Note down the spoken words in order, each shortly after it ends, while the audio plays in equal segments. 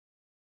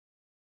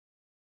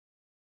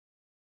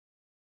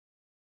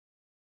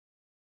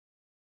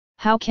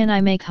How can I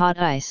make hot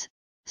ice?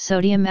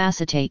 Sodium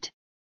acetate.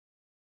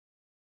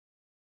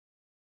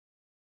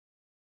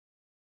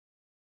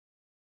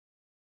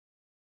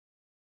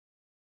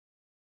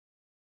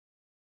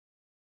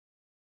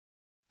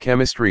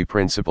 Chemistry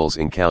principles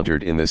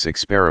encountered in this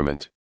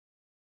experiment.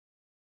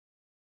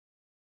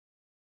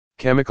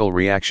 Chemical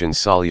reactions,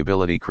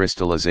 solubility,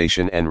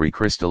 crystallization and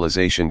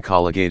recrystallization,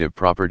 colligative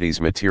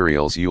properties.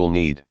 Materials you'll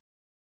need: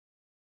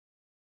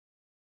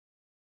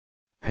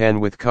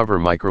 pan with cover,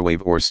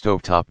 microwave or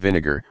stovetop,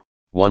 vinegar,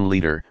 1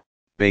 liter,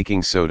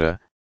 baking soda,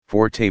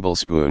 4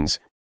 tablespoons,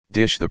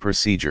 dish. The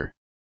procedure: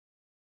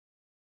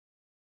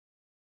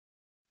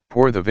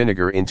 pour the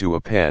vinegar into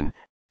a pan,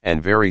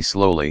 and very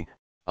slowly,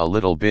 a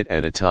little bit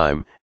at a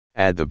time,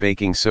 add the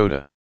baking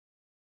soda.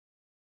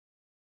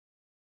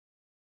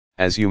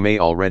 As you may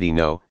already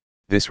know,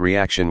 this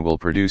reaction will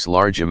produce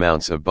large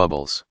amounts of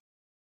bubbles.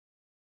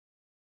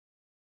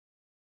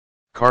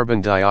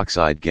 Carbon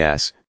dioxide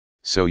gas,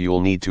 so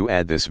you'll need to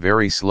add this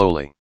very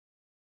slowly.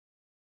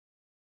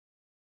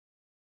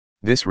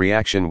 This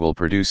reaction will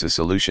produce a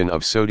solution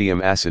of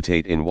sodium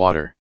acetate in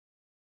water.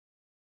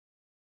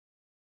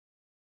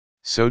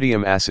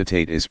 Sodium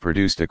acetate is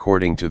produced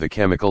according to the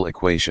chemical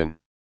equation: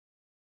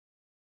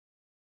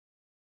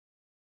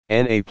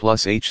 Na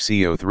plus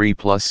HCO3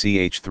 plus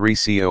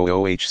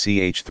CH3COOH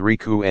CH3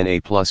 Co Na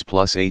plus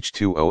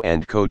H2O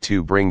and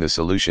CO2. Bring the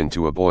solution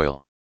to a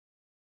boil.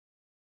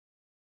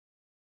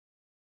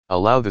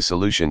 Allow the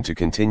solution to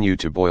continue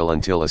to boil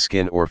until a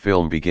skin or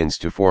film begins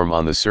to form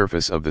on the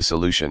surface of the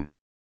solution.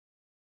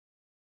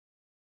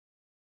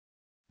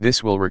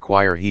 This will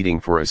require heating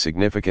for a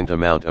significant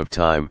amount of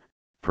time,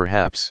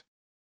 perhaps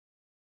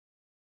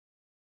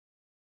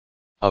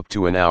up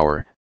to an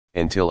hour,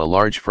 until a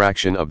large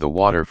fraction of the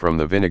water from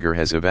the vinegar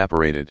has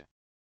evaporated.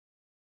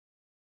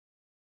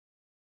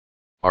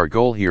 Our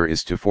goal here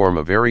is to form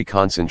a very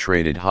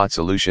concentrated hot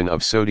solution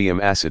of sodium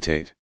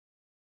acetate.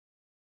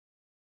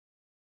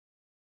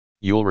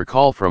 You'll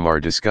recall from our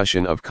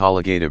discussion of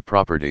colligative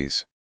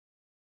properties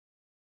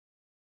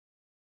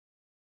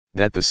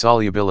that the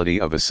solubility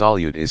of a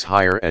solute is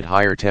higher at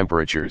higher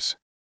temperatures.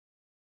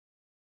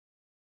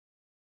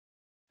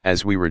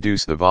 As we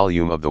reduce the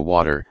volume of the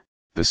water,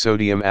 the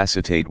sodium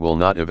acetate will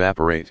not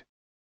evaporate,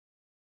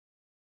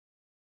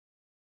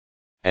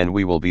 and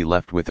we will be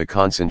left with a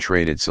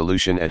concentrated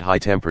solution at high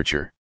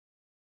temperature.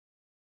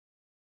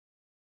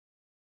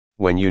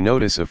 When you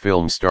notice a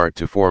film start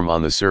to form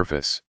on the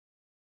surface,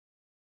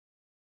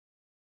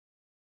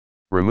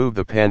 remove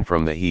the pan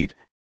from the heat,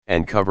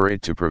 and cover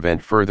it to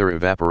prevent further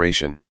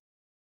evaporation.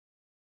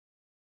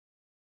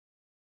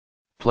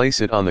 Place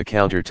it on the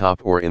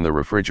countertop or in the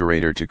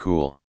refrigerator to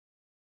cool.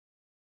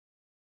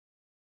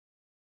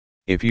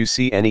 If you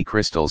see any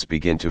crystals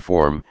begin to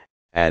form,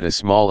 add a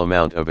small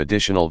amount of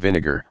additional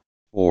vinegar,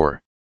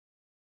 or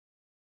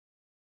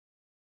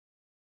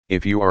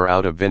if you are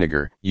out of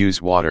vinegar,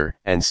 use water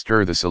and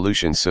stir the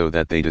solution so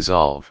that they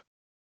dissolve.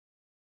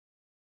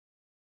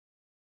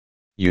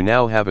 You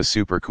now have a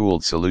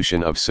supercooled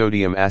solution of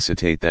sodium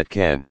acetate that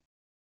can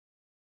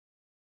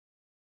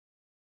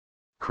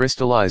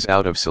crystallize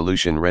out of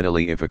solution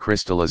readily if a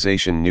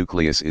crystallization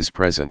nucleus is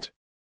present.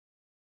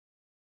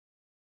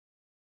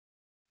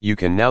 You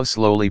can now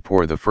slowly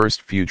pour the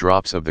first few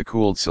drops of the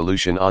cooled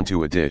solution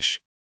onto a dish,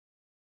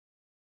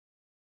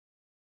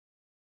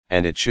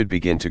 and it should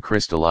begin to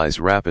crystallize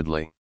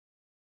rapidly.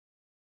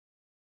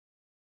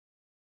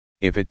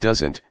 If it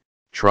doesn't,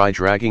 try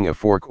dragging a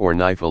fork or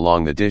knife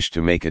along the dish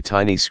to make a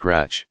tiny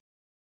scratch.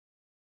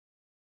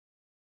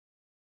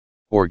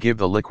 Or give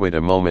the liquid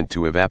a moment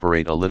to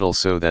evaporate a little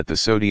so that the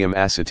sodium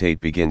acetate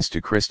begins to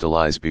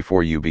crystallize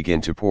before you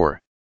begin to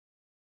pour.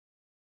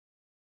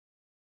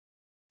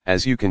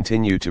 As you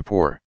continue to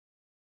pour,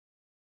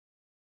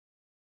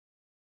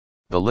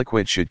 the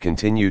liquid should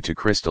continue to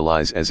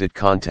crystallize as it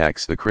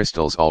contacts the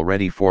crystals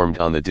already formed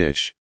on the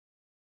dish.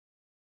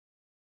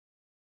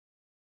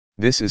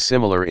 This is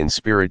similar in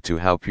spirit to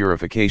how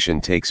purification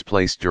takes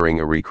place during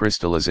a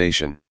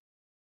recrystallization.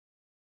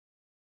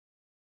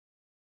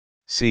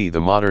 See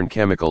the modern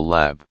chemical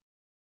lab.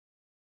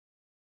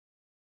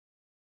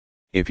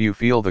 If you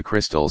feel the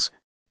crystals,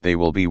 they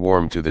will be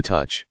warm to the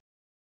touch.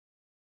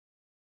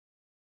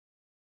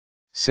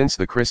 Since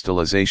the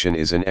crystallization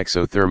is an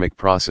exothermic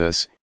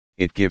process,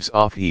 it gives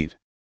off heat.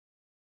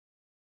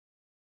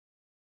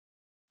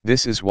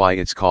 This is why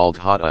it's called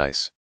hot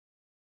ice.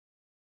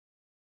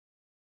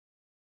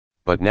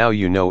 But now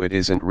you know it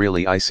isn't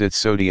really ice, it's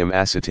sodium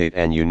acetate,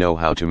 and you know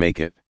how to make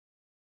it.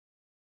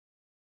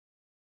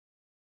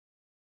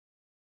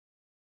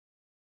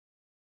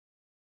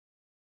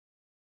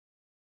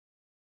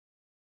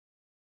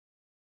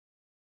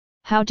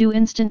 How do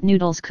instant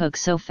noodles cook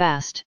so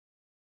fast?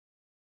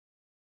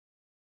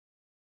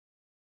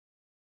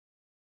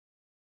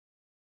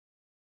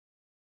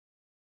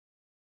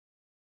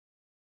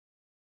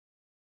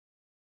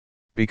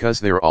 Because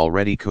they're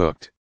already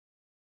cooked.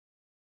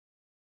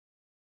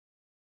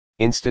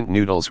 Instant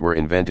noodles were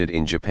invented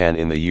in Japan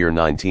in the year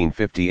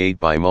 1958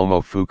 by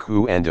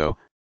Momofuku Ando,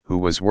 who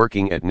was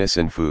working at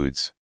Nissin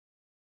Foods.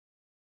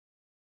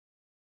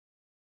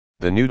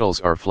 The noodles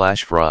are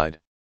flash fried.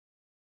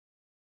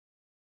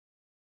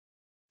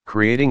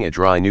 Creating a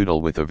dry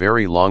noodle with a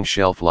very long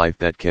shelf life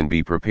that can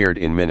be prepared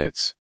in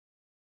minutes.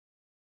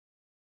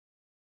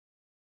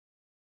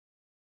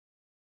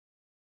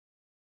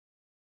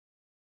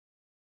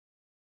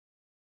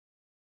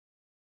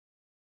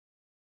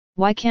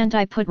 Why can't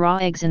I put raw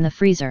eggs in the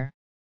freezer?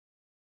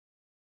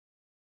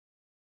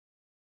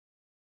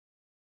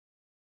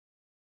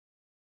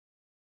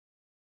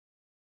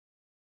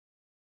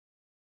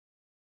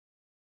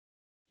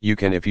 You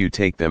can if you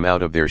take them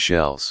out of their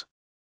shells.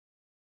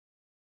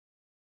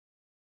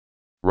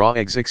 Raw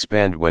eggs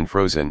expand when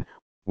frozen,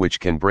 which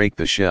can break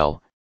the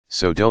shell,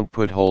 so don't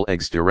put whole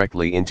eggs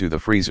directly into the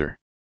freezer.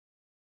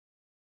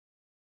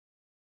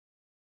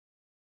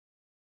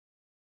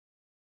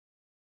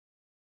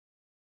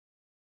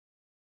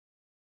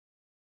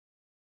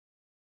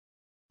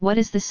 What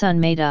is the sun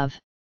made of?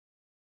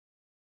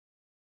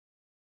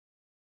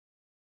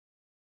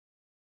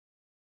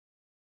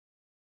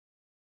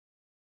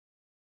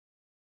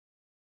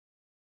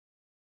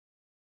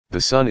 The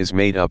sun is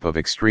made up of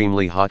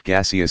extremely hot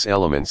gaseous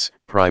elements,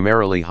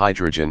 primarily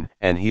hydrogen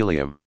and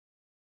helium.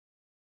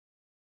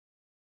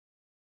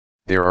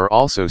 There are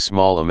also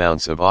small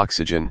amounts of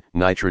oxygen,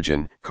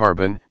 nitrogen,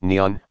 carbon,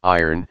 neon,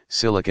 iron,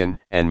 silicon,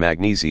 and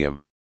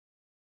magnesium.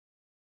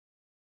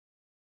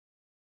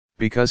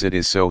 Because it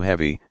is so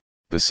heavy,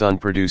 the sun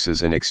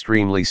produces an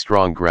extremely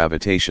strong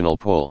gravitational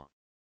pull,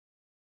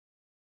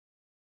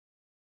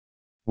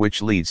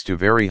 which leads to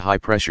very high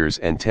pressures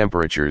and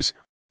temperatures,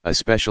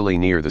 especially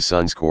near the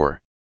sun's core.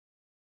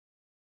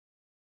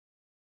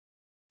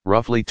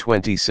 Roughly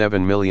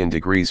 27 million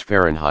degrees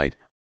Fahrenheit,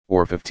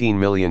 or 15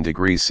 million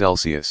degrees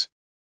Celsius.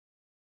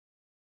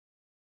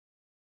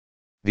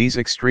 These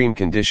extreme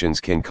conditions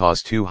can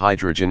cause two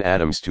hydrogen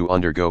atoms to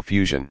undergo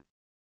fusion.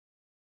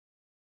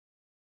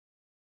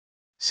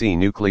 See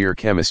nuclear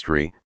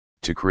chemistry,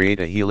 to create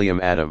a helium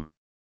atom.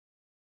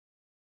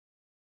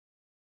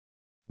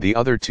 The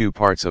other two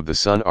parts of the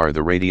sun are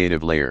the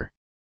radiative layer,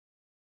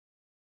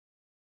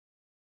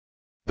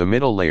 the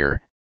middle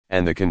layer,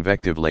 and the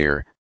convective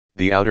layer,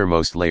 the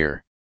outermost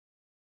layer.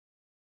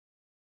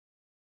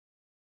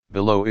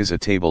 Below is a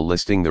table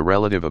listing the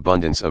relative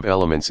abundance of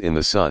elements in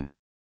the sun.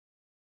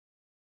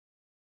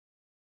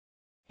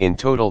 In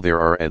total there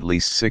are at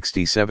least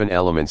 67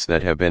 elements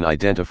that have been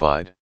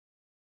identified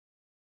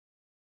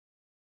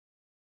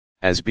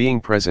as being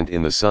present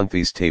in the sun.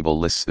 This table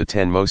lists the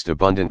 10 most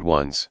abundant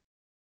ones.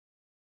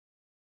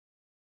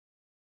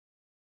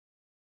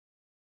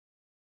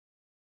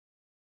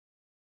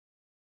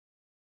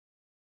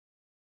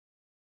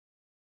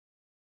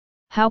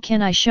 How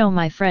can I show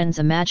my friends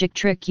a magic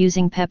trick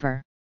using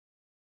pepper?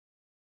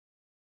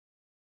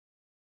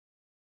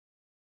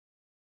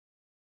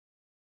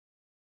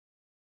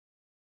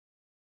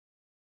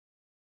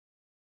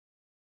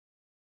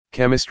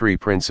 Chemistry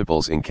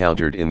principles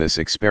encountered in this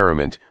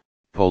experiment: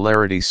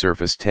 polarity,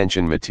 surface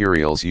tension,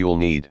 materials you'll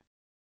need: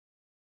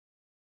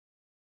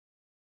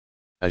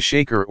 a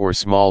shaker or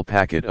small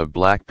packet of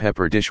black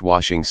pepper,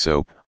 dishwashing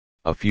soap,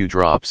 a few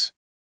drops,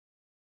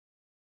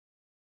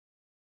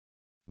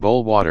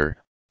 bowl water,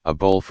 a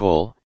bowl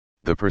full.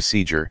 The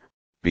procedure: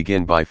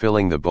 begin by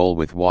filling the bowl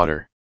with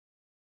water.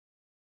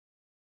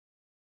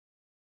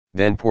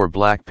 Then pour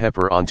black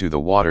pepper onto the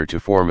water to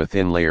form a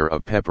thin layer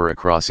of pepper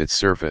across its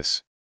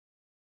surface.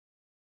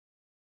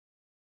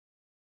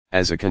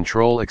 As a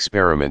control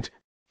experiment,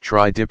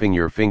 try dipping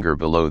your finger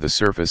below the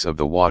surface of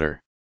the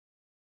water.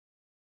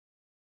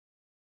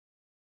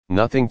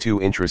 Nothing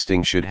too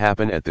interesting should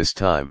happen at this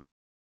time.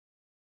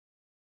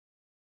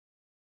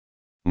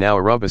 Now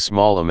rub a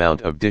small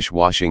amount of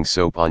dishwashing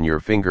soap on your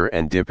finger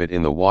and dip it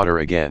in the water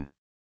again.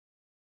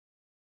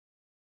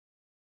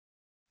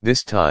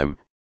 This time,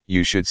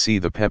 you should see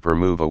the pepper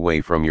move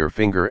away from your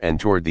finger and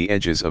toward the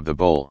edges of the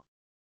bowl.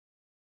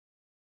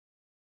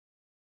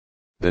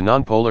 The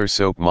nonpolar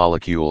soap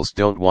molecules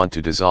don't want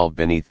to dissolve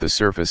beneath the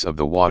surface of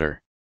the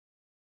water,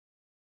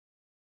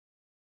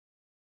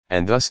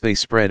 and thus they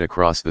spread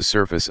across the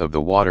surface of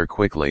the water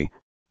quickly,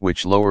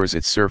 which lowers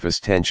its surface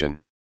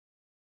tension.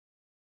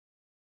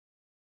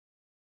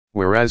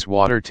 Whereas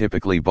water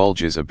typically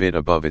bulges a bit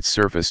above its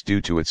surface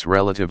due to its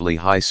relatively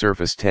high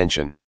surface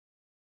tension.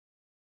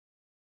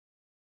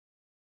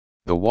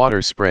 The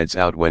water spreads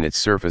out when its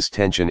surface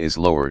tension is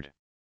lowered.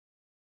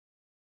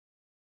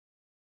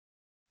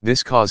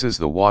 This causes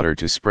the water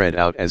to spread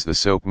out as the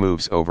soap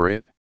moves over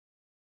it,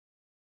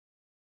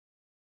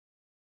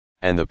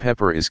 and the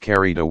pepper is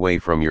carried away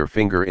from your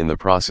finger in the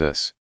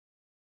process.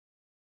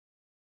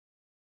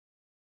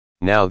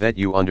 Now that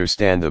you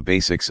understand the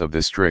basics of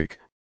this trick,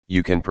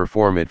 you can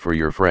perform it for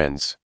your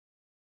friends.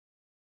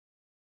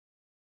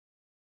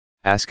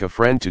 Ask a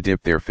friend to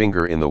dip their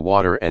finger in the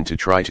water and to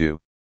try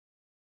to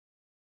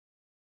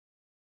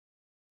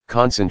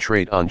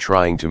concentrate on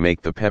trying to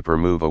make the pepper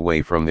move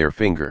away from their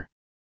finger.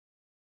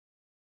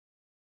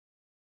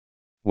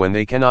 When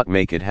they cannot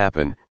make it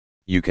happen,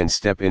 you can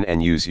step in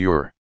and use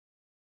your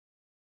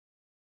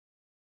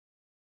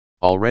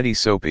already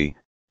soapy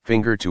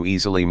finger to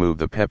easily move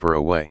the pepper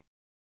away.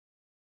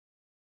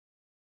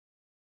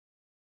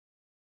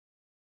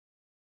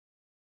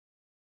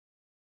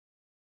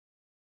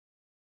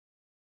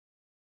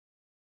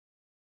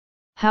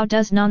 How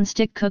does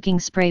non-stick cooking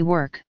spray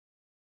work?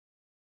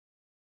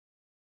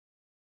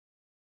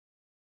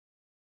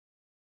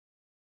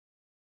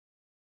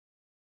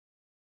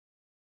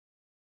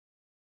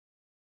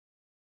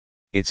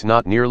 It's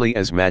not nearly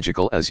as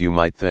magical as you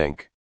might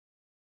think.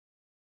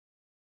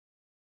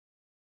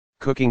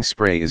 Cooking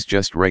spray is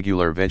just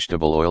regular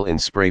vegetable oil in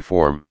spray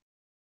form.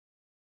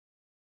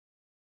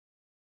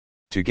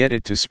 To get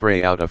it to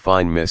spray out a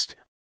fine mist,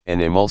 an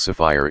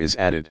emulsifier is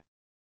added.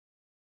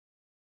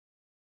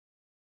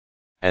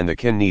 And the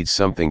can needs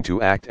something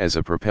to act as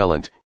a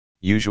propellant,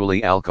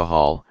 usually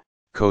alcohol,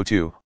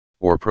 CO2,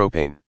 or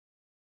propane.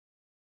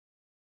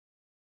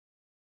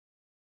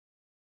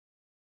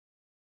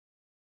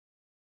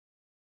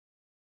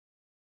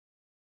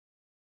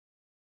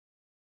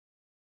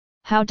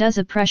 How does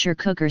a pressure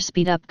cooker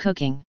speed up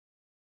cooking?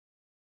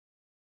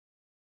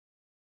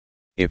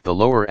 If the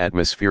lower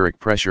atmospheric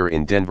pressure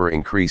in Denver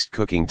increased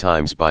cooking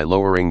times by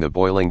lowering the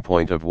boiling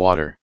point of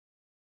water.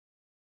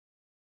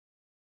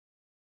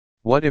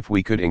 What if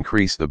we could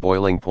increase the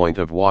boiling point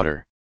of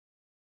water?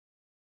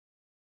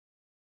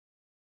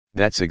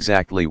 That's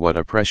exactly what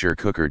a pressure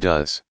cooker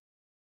does.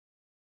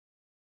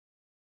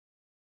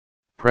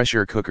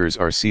 Pressure cookers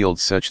are sealed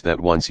such that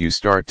once you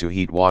start to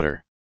heat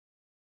water,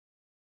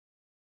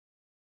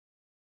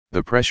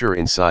 the pressure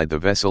inside the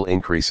vessel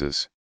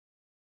increases.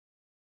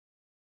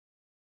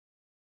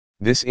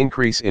 This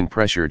increase in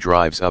pressure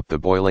drives up the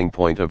boiling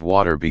point of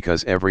water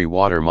because every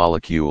water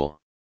molecule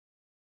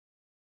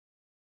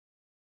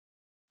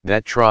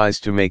that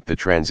tries to make the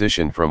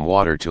transition from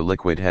water to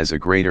liquid has a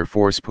greater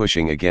force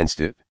pushing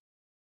against it.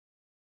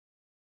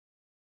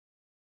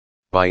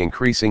 By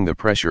increasing the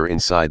pressure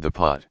inside the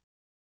pot,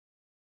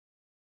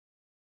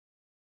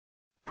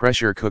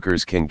 pressure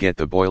cookers can get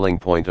the boiling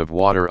point of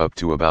water up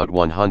to about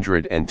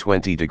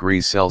 120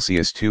 degrees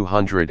Celsius,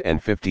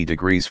 250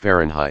 degrees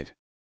Fahrenheit.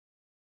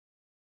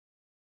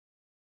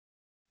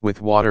 With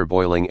water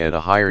boiling at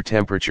a higher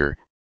temperature,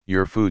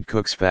 your food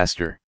cooks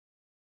faster.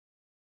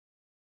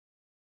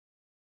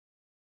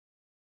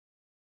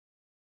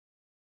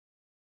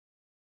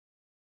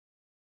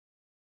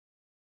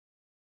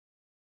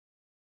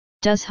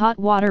 Does hot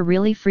water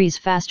really freeze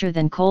faster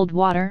than cold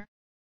water?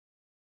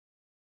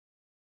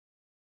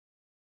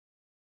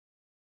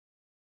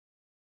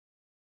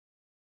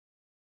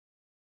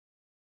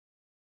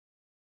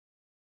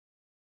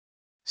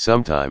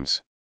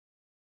 Sometimes.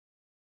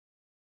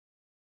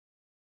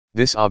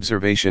 This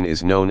observation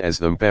is known as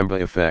the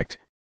Mpemba effect,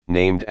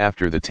 named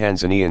after the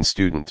Tanzanian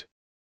student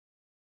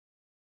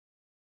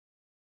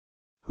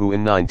who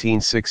in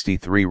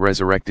 1963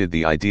 resurrected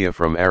the idea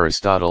from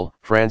Aristotle,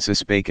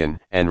 Francis Bacon,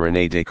 and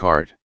René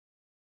Descartes.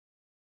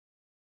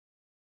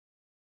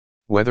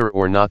 Whether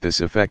or not this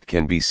effect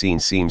can be seen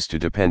seems to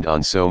depend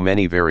on so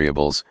many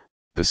variables: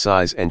 the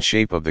size and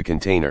shape of the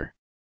container,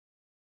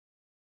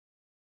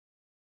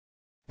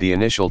 the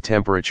initial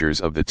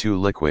temperatures of the two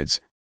liquids,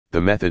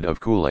 the method of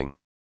cooling,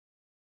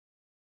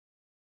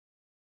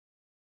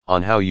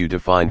 on how you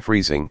define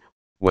freezing,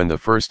 when the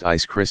first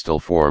ice crystal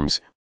forms,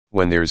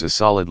 when there's a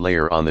solid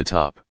layer on the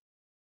top,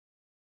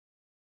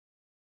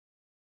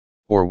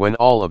 or when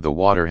all of the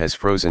water has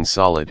frozen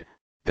solid,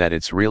 that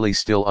it's really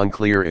still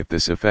unclear if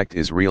this effect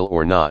is real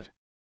or not.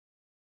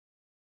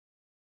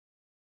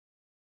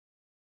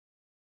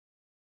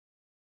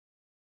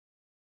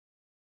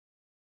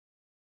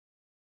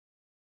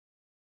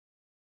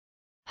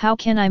 How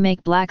can I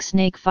make black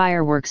snake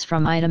fireworks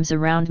from items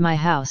around my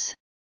house?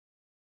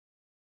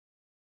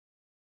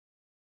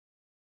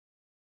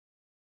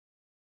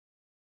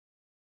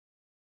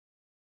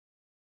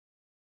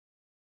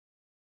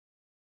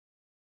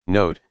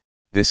 Note,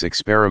 this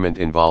experiment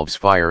involves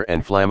fire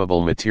and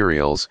flammable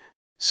materials,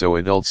 so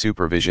adult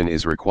supervision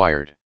is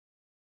required.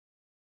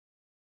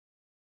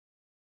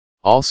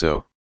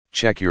 Also,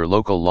 check your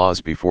local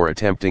laws before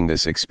attempting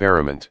this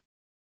experiment.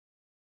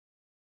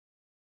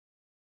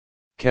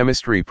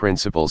 Chemistry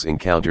principles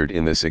encountered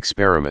in this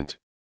experiment.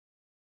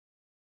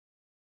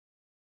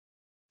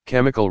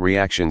 Chemical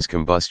reactions,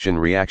 combustion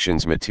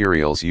reactions,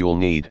 materials you'll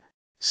need: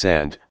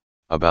 sand,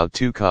 about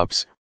 2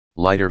 cups,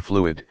 lighter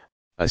fluid,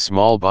 a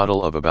small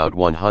bottle of about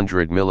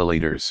 100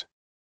 milliliters.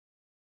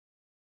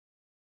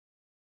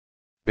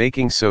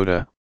 Baking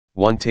soda,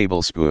 1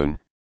 tablespoon,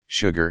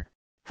 sugar,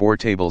 4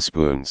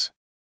 tablespoons.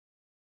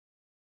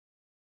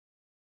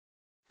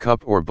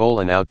 Cup or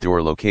bowl: an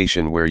outdoor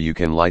location where you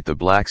can light the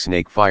black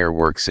snake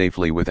firework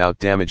safely without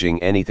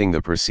damaging anything.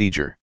 The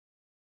procedure: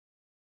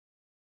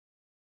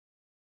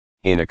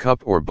 in a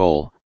cup or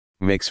bowl,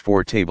 mix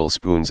 4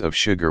 tablespoons of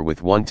sugar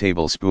with 1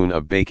 tablespoon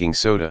of baking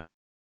soda.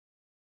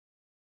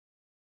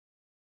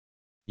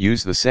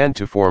 Use the sand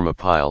to form a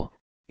pile,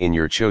 in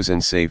your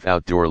chosen safe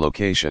outdoor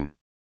location.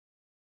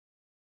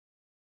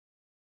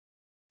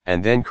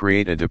 And then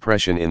create a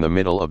depression in the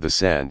middle of the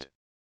sand.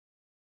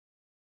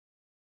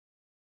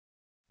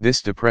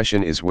 This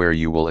depression is where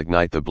you will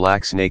ignite the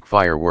black snake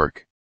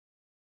firework.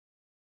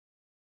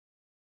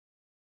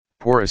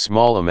 Pour a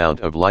small amount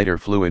of lighter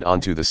fluid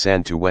onto the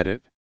sand to wet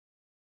it.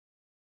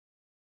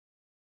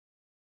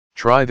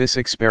 Try this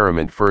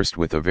experiment first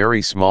with a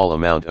very small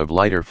amount of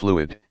lighter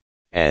fluid,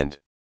 and,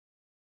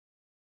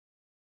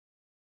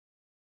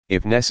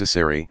 if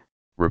necessary,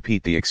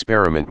 repeat the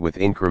experiment with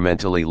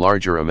incrementally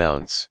larger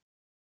amounts.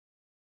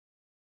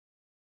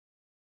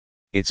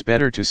 It's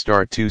better to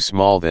start too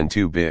small than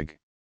too big.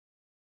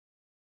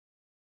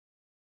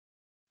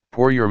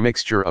 Pour your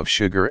mixture of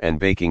sugar and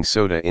baking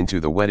soda into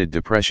the wetted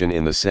depression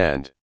in the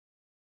sand.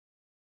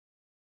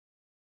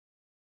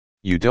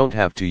 You don't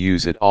have to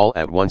use it all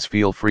at once.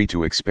 Feel free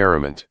to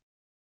experiment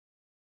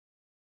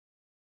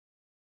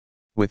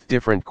with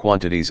different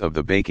quantities of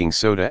the baking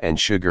soda and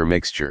sugar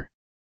mixture.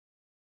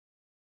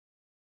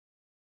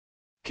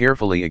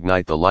 Carefully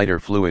ignite the lighter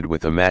fluid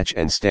with a match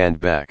and stand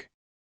back.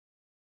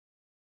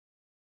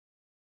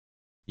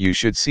 You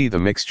should see the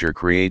mixture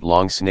create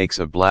long snakes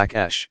of black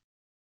ash.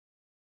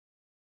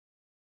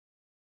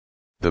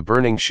 The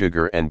burning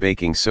sugar and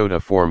baking soda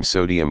form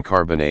sodium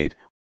carbonate,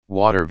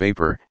 water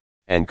vapor,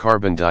 and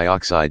carbon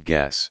dioxide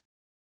gas.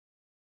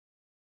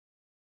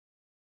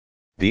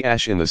 The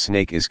ash in the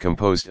snake is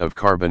composed of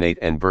carbonate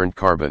and burnt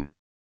carbon.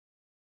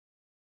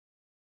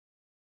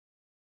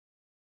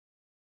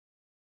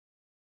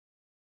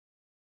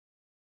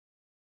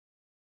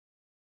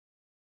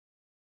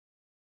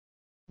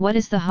 What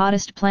is the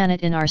hottest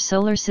planet in our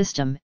solar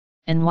system,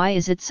 and why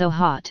is it so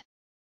hot?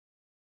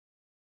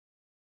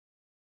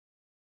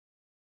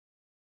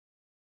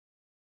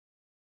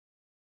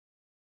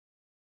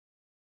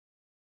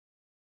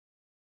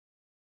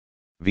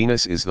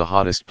 Venus is the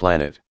hottest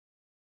planet,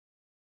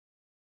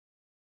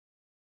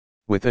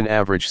 with an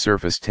average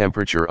surface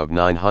temperature of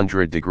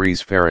 900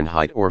 degrees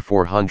Fahrenheit or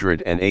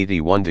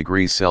 481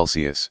 degrees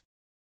Celsius.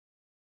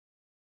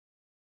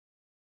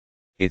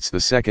 It's the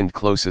second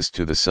closest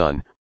to the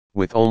Sun,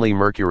 with only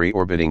Mercury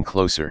orbiting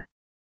closer.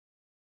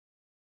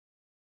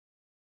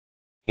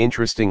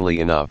 Interestingly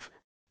enough,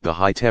 the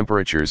high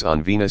temperatures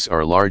on Venus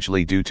are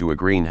largely due to a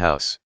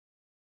greenhouse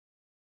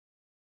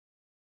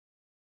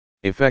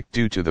effect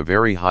due to the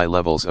very high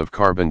levels of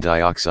carbon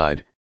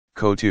dioxide,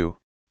 CO2,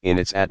 in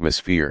its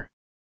atmosphere.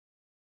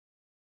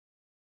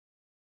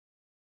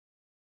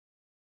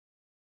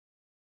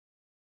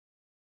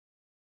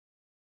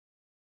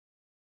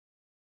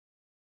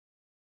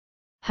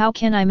 How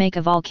can I make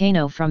a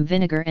volcano from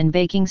vinegar and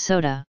baking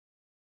soda?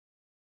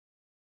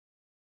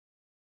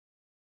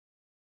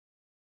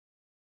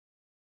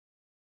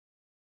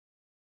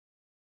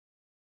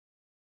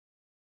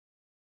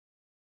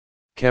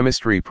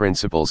 Chemistry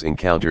principles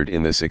encountered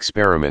in this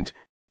experiment,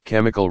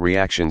 chemical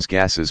reactions,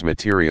 gases,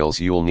 materials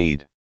you'll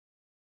need.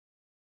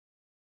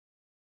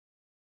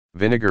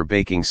 Vinegar,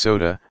 baking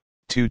soda,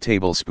 2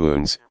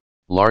 tablespoons,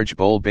 large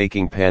bowl,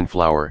 baking pan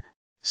flour,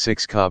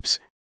 6 cups,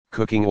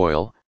 cooking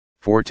oil,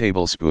 4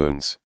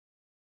 tablespoons.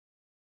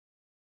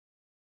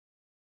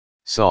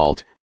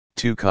 Salt,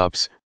 2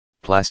 cups,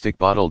 plastic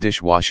bottle,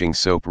 dishwashing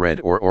soap,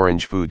 red or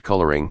orange food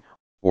coloring,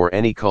 or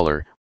any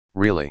color,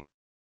 really.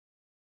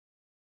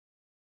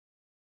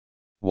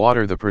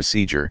 Water. The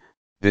procedure.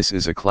 This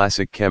is a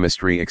classic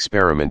chemistry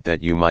experiment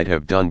that you might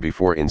have done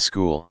before in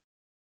school.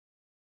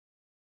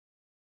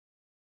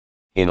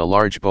 In a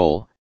large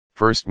bowl,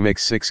 first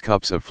mix 6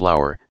 cups of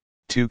flour,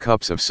 2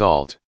 cups of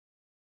salt,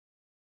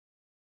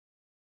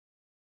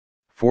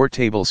 4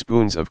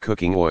 tablespoons of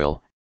cooking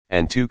oil,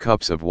 and 2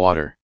 cups of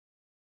water.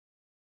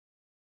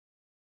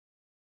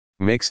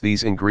 Mix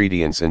these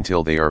ingredients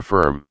until they are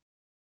firm.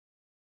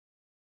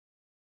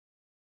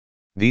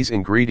 These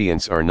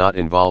ingredients are not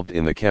involved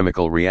in the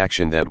chemical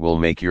reaction that will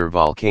make your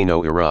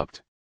volcano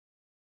erupt,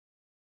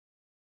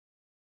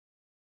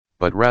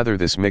 but rather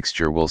this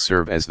mixture will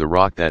serve as the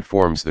rock that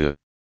forms the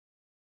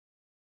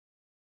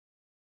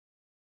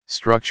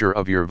structure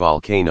of your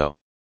volcano.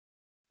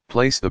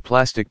 Place the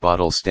plastic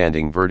bottle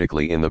standing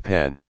vertically in the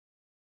pan.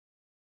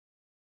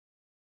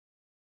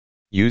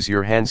 Use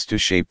your hands to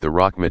shape the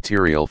rock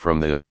material from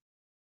the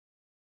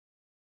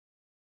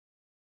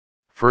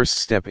first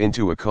step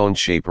into a cone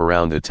shape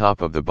around the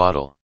top of the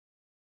bottle.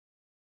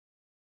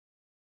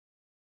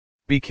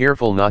 Be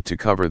careful not to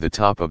cover the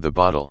top of the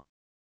bottle.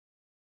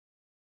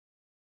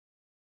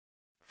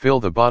 Fill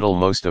the bottle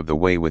most of the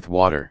way with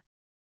water,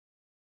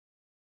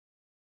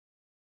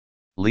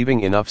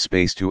 leaving enough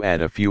space to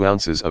add a few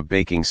ounces of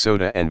baking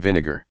soda and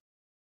vinegar.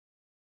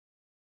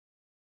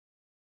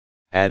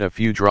 Add a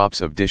few drops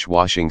of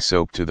dishwashing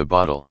soap to the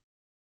bottle.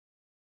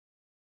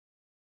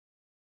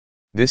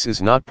 This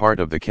is not part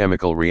of the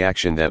chemical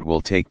reaction that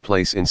will take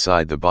place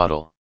inside the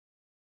bottle,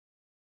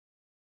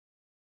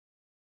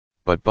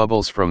 but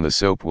bubbles from the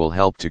soap will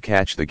help to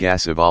catch the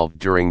gas evolved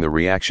during the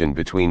reaction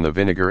between the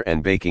vinegar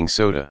and baking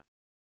soda.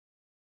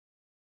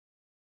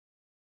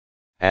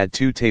 Add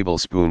 2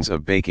 tablespoons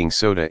of baking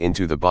soda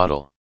into the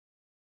bottle.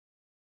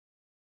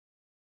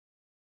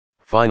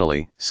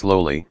 Finally,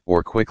 slowly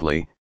or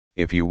quickly,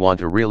 if you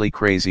want a really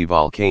crazy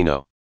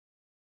volcano,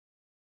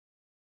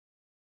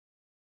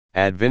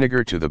 add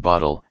vinegar to the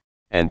bottle,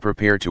 and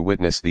prepare to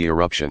witness the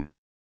eruption.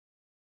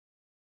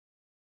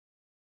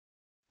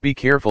 Be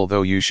careful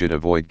though, you should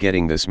avoid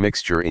getting this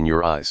mixture in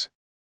your eyes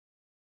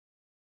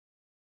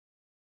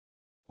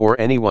or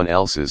anyone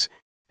else's,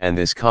 and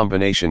this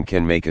combination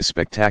can make a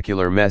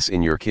spectacular mess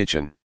in your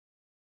kitchen.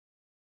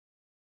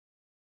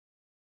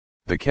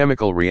 The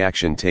chemical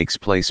reaction takes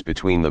place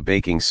between the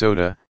baking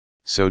soda,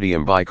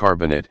 sodium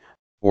bicarbonate,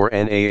 or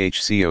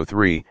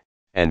NaHCO3,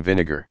 and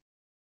vinegar.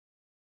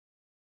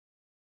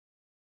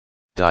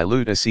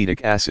 Dilute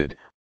acetic acid,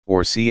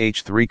 or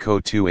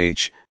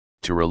CH3CO2H,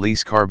 to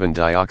release carbon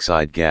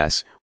dioxide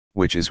gas,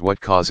 which is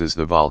what causes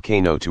the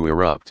volcano to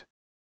erupt.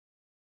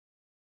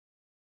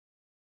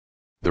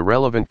 The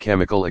relevant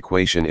chemical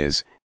equation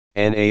is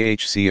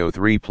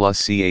NaHCO3 plus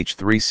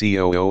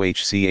CH3COOH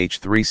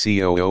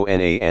CH3COO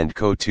Na and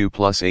CO2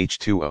 plus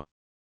H2O.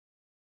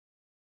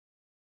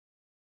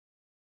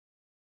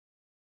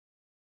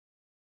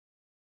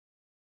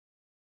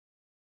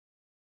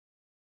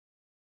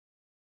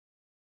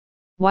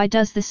 Why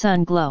does the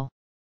sun glow?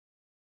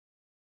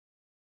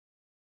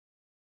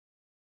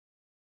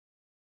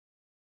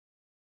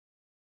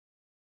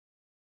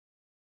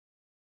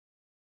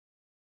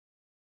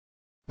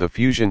 The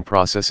fusion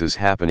processes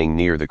happening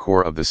near the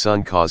core of the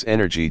sun cause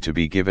energy to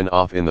be given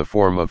off in the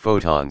form of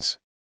photons.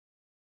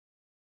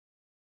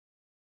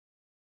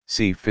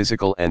 See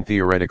Physical and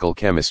Theoretical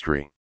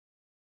Chemistry.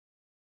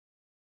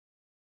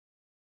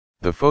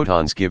 The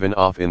photons given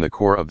off in the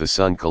core of the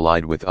sun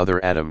collide with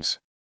other atoms,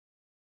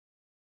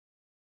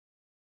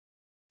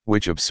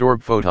 which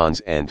absorb photons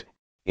and,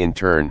 in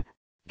turn,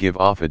 give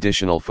off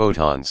additional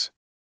photons.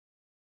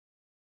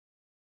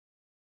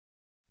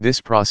 This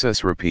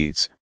process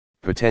repeats,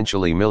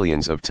 potentially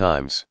millions of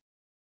times,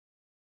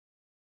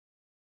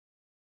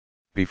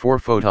 before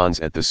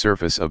photons at the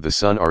surface of the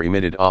sun are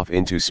emitted off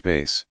into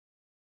space.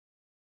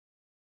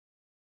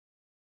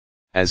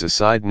 As a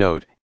side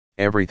note,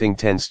 everything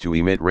tends to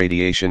emit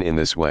radiation in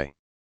this way.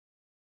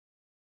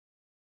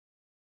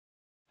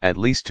 At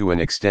least to an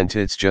extent,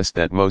 it's just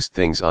that most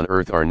things on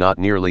Earth are not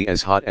nearly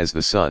as hot as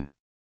the sun.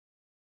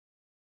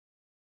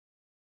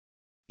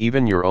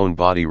 Even your own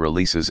body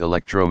releases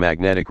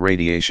electromagnetic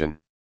radiation.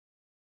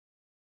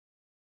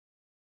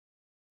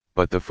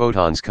 But the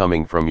photons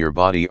coming from your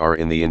body are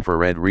in the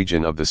infrared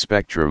region of the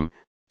spectrum,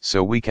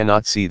 so we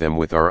cannot see them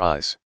with our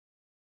eyes.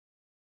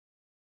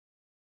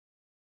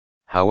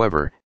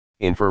 However,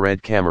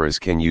 infrared cameras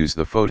can use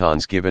the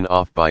photons given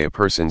off by a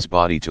person's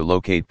body to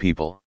locate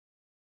people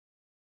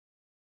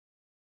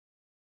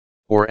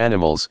or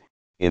animals,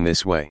 in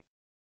this way.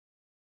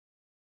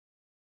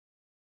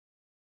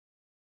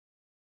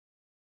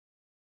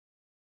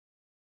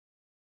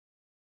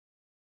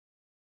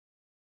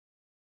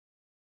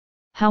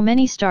 How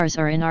many stars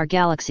are in our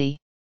galaxy?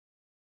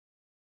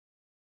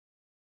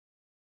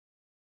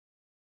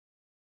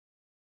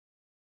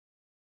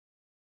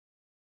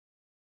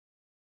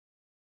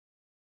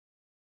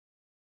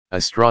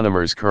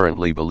 Astronomers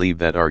currently believe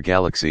that our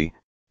galaxy,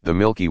 the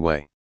Milky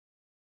Way,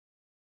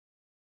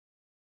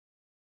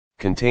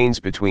 contains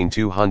between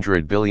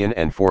 200 billion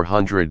and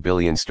 400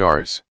 billion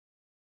stars.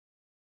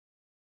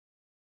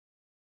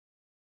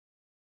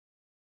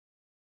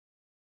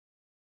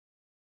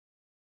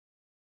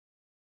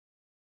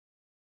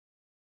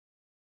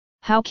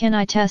 How can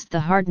I test the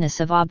hardness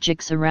of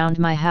objects around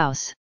my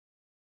house?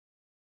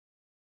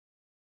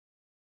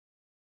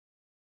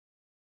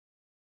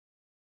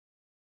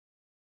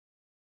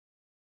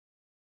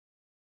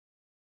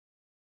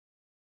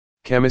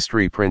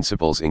 Chemistry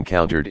principles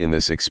encountered in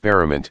this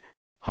experiment: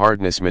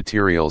 hardness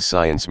materials,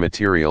 science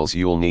materials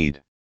you'll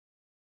need.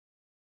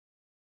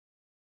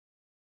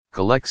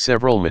 Collect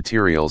several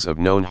materials of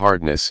known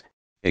hardness.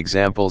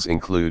 Examples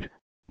include,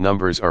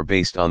 numbers are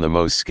based on the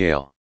Mohs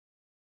scale.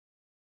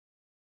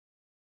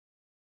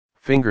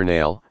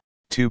 Fingernail,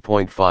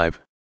 2.5,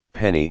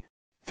 penny,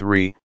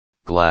 3,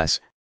 glass,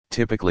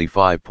 typically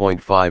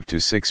 5.5 to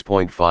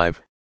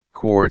 6.5,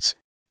 quartz,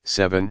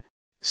 7,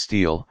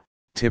 steel,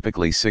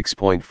 typically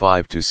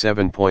 6.5 to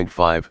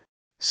 7.5,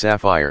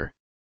 sapphire.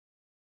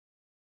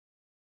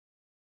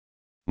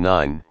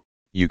 9.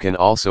 You can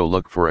also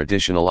look for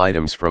additional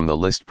items from the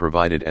list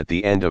provided at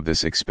the end of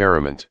this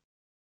experiment,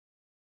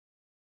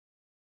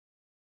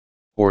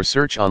 or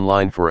search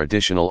online for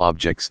additional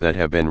objects that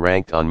have been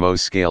ranked on Mohs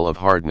scale of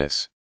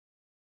hardness.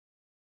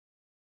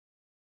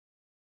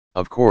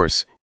 Of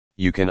course,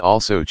 you can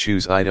also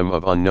choose item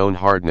of unknown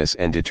hardness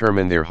and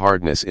determine their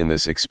hardness in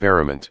this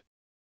experiment.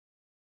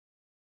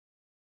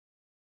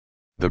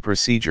 The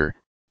procedure: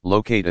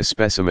 locate a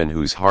specimen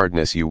whose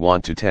hardness you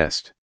want to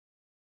test.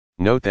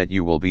 Note that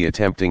you will be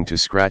attempting to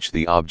scratch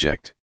the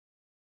object,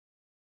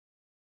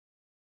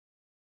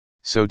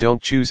 so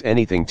don't choose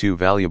anything too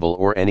valuable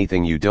or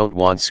anything you don't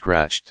want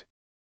scratched.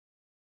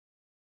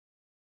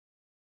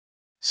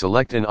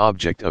 Select an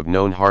object of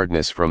known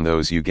hardness from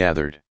those you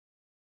gathered,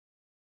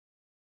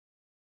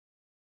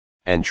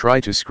 and try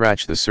to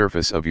scratch the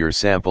surface of your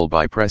sample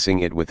by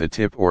pressing it with the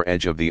tip or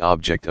edge of the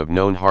object of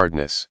known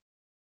hardness.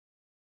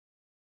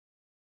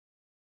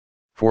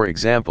 For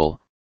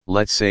example,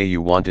 let's say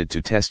you wanted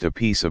to test a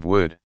piece of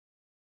wood.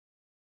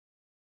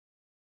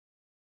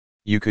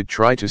 You could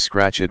try to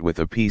scratch it with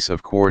a piece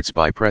of quartz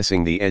by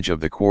pressing the edge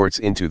of the quartz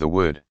into the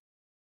wood.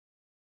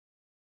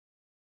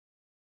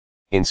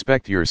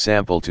 Inspect your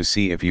sample to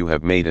see if you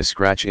have made a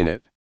scratch in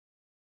it.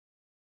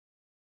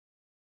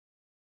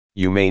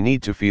 You may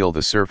need to feel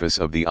the surface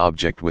of the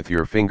object with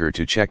your finger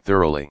to check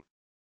thoroughly.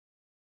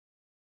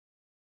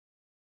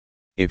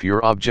 If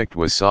your object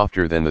was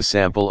softer than the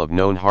sample of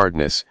known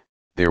hardness,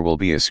 there will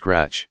be a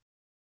scratch.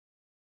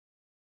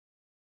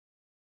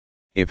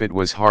 If it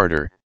was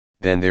harder,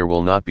 then there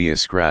will not be a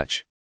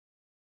scratch.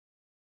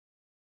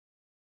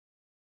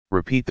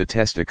 Repeat the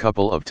test a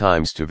couple of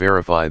times to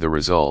verify the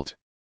result.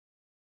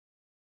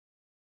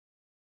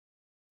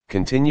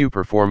 Continue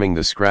performing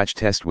the scratch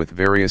test with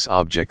various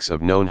objects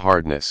of known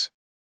hardness,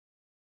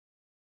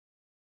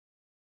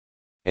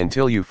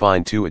 until you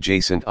find two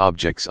adjacent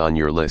objects on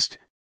your list,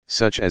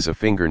 such as a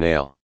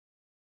fingernail,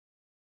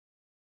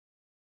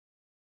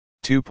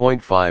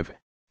 2.5,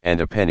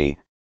 and a penny,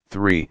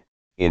 3,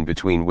 in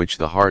between which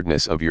the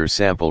hardness of your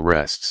sample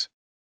rests.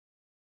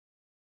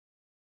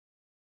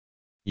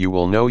 You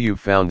will know you've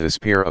found this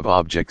pair of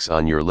objects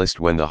on your list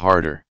when the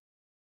harder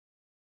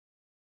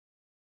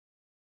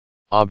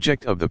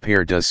object of the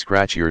pair does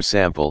scratch your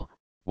sample,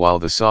 while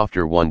the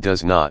softer one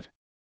does not.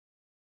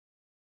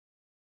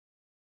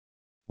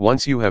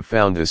 Once you have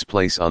found this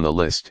place on the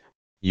list,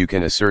 you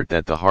can assert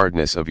that the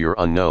hardness of your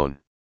unknown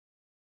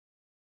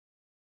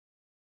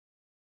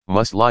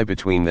must lie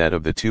between that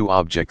of the two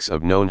objects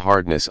of known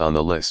hardness on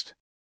the list.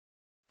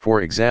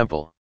 For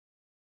example,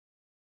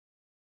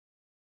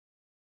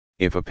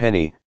 if a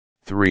penny,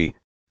 3,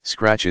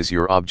 scratches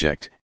your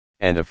object,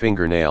 and a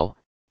fingernail,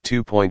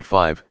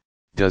 2.5,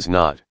 does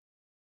not,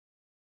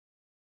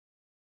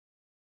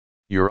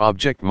 your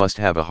object must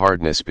have a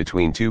hardness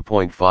between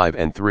 2.5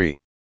 and 3.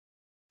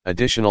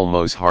 Additional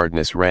Mohs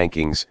hardness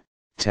rankings: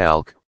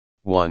 talc,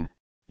 1,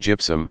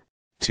 gypsum,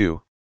 2,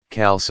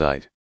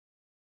 calcite,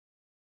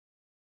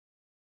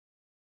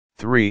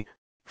 3,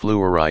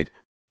 fluorite,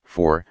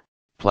 4,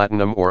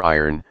 platinum or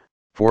iron,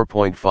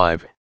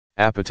 4.5,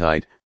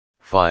 apatite,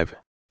 5,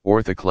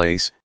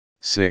 orthoclase,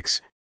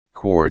 6,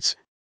 quartz,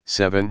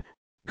 7,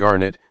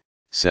 garnet,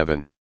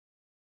 7.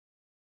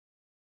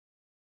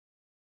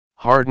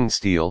 Hardened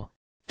steel: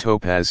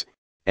 topaz,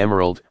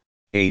 emerald,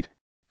 8,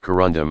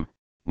 corundum,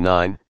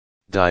 9,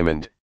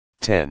 diamond,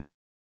 10.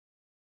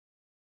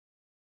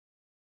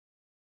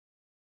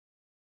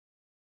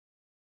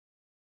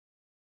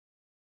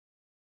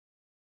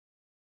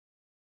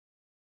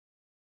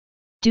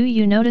 Do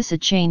you notice a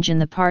change in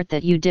the part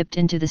that you dipped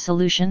into the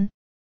solution?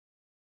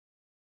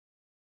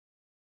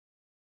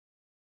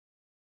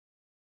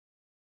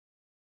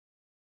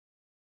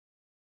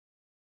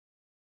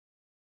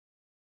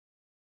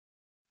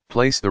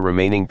 Place the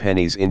remaining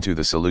pennies into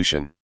the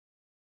solution.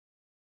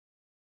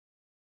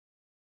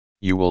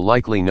 You will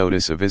likely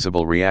notice a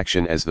visible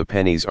reaction as the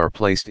pennies are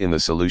placed in the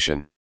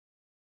solution.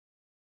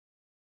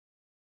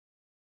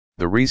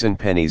 The reason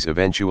pennies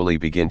eventually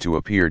begin to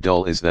appear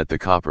dull is that the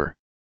copper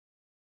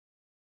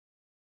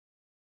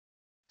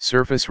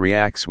surface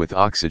reacts with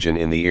oxygen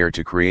in the air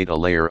to create a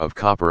layer of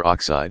copper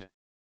oxide.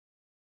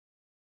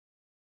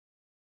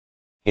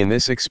 In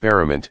this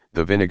experiment,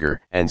 the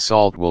vinegar and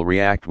salt will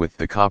react with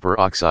the copper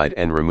oxide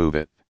and remove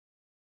it,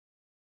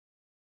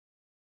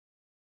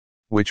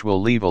 which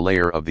will leave a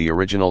layer of the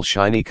original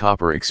shiny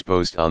copper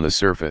exposed on the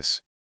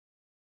surface.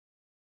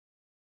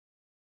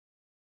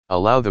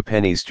 Allow the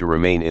pennies to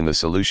remain in the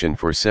solution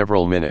for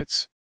several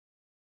minutes.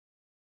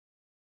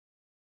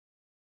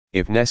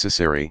 If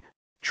necessary,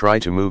 try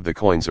to move the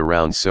coins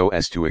around so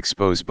as to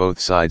expose both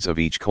sides of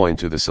each coin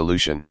to the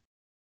solution.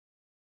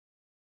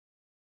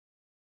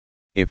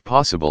 If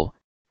possible,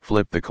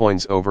 flip the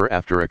coins over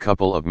after a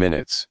couple of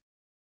minutes.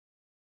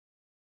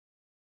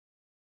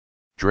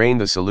 Drain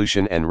the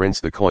solution and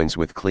rinse the coins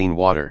with clean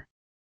water.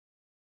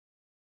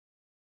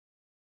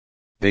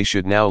 They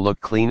should now look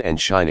clean and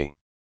shiny.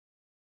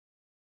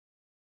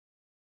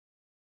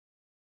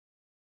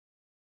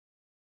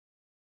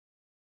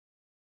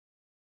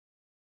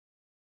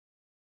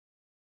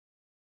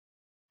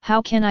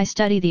 How can I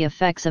study the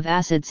effects of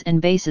acids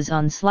and bases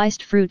on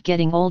sliced fruit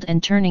getting old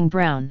and turning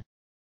brown?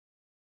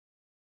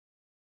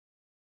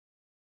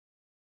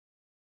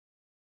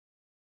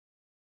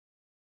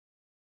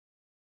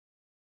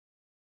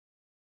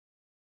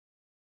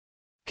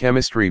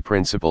 Chemistry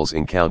principles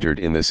encountered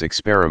in this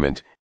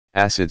experiment: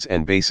 acids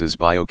and bases,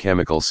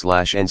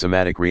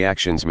 biochemical/enzymatic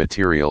reactions,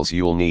 materials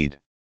you'll need: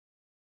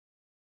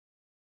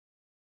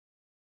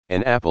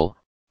 an apple.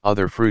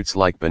 Other fruits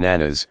like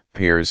bananas,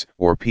 pears,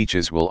 or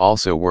peaches will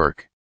also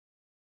work.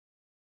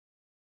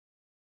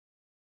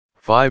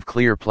 5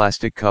 clear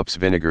plastic cups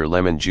vinegar,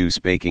 lemon juice,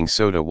 baking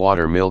soda,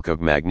 water, milk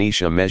of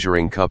magnesia,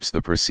 measuring cups. The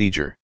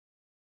procedure: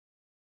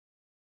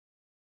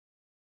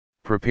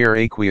 prepare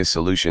aqueous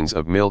solutions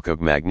of milk of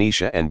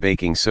magnesia and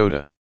baking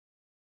soda.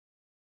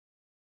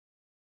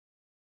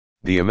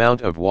 The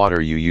amount of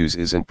water you use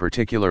isn't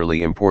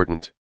particularly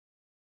important.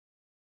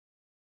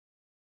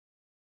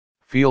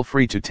 Feel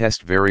free to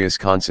test various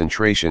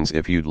concentrations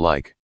if you'd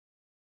like.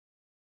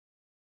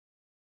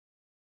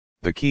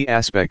 The key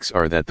aspects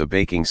are that the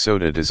baking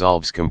soda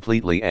dissolves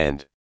completely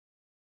and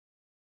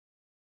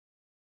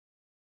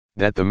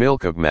that the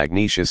milk of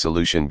magnesia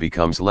solution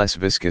becomes less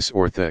viscous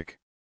or thick.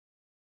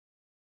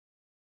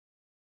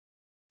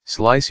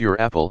 Slice your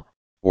apple,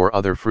 or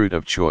other fruit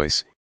of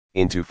choice,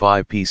 into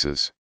 5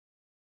 pieces.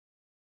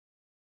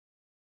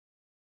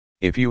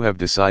 If you have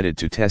decided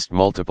to test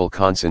multiple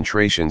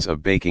concentrations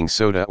of baking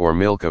soda or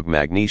milk of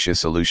magnesia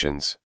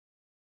solutions,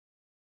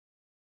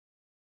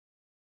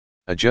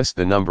 adjust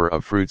the number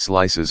of fruit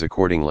slices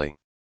accordingly.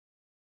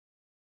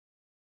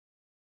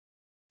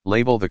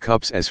 Label the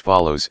cups as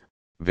follows: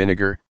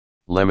 vinegar,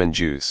 lemon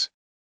juice,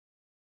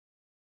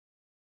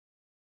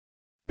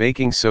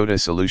 baking soda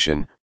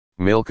solution,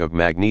 milk of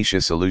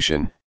magnesia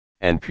solution,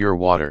 and pure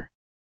water.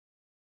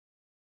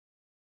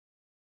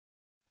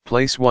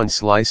 Place 1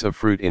 slice of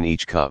fruit in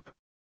each cup.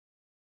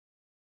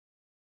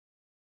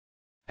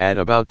 Add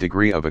about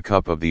degree of a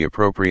cup of the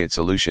appropriate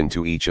solution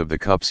to each of the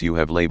cups you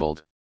have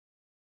labeled.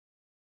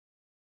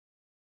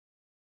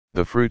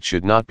 The fruit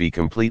should not be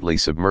completely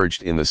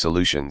submerged in the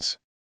solutions,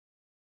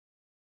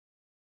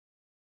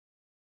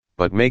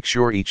 but make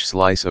sure each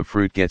slice of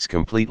fruit gets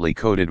completely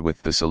coated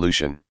with the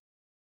solution.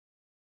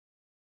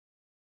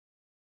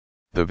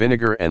 The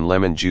vinegar and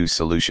lemon juice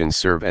solutions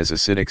serve as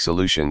acidic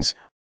solutions,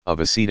 of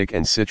acetic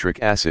and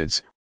citric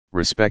acids,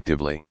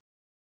 respectively.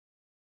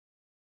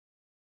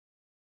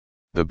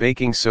 The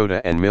baking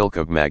soda and milk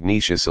of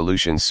magnesia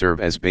solutions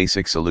serve as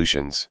basic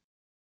solutions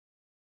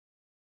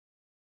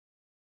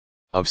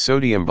of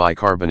sodium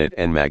bicarbonate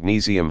and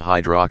magnesium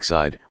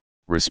hydroxide,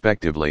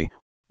 respectively,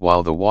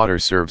 while the water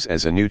serves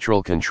as a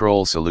neutral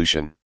control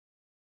solution.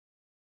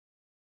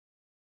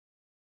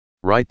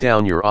 Write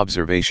down your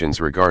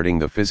observations regarding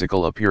the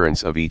physical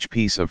appearance of each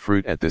piece of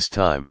fruit at this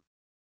time.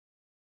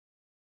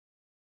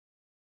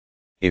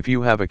 If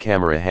you have a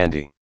camera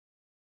handy,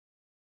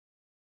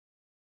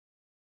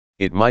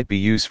 it might be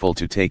useful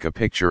to take a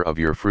picture of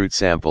your fruit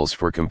samples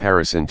for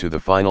comparison to the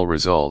final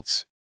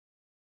results.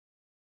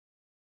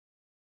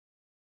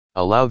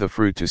 Allow the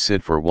fruit to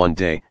sit for 1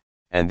 day,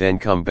 and then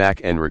come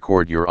back and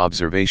record your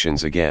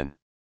observations again.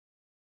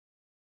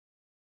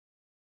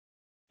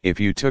 If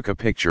you took a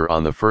picture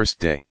on the first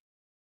day,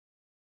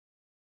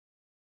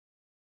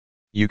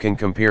 you can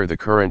compare the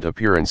current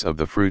appearance of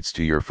the fruits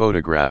to your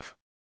photograph.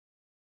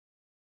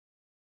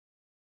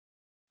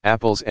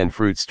 Apples and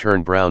fruits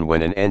turn brown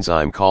when an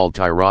enzyme called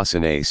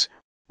tyrosinase,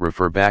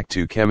 refer back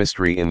to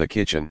chemistry in the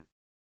kitchen,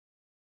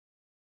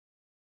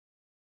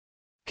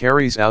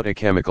 carries out a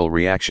chemical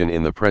reaction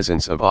in the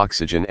presence of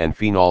oxygen and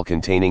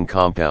phenol-containing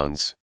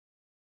compounds.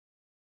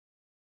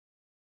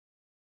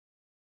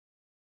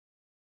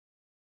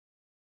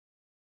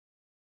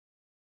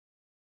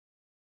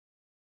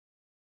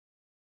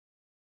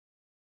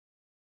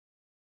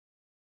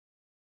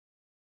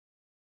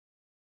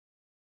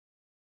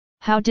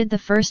 How did the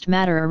first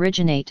matter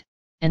originate,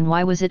 and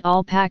why was it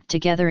all packed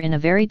together in a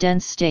very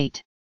dense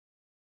state?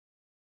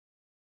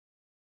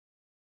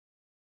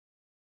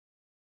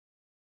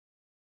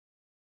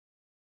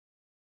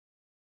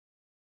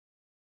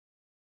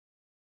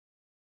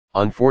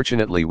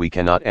 Unfortunately, we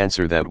cannot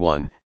answer that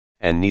one,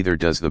 and neither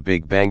does the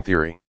Big Bang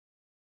Theory.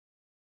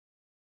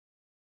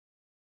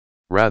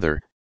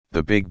 Rather,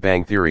 the Big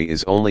Bang Theory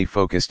is only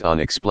focused on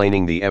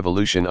explaining the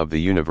evolution of the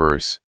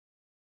universe,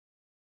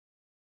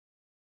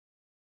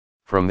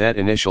 from that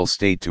initial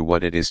state to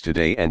what it is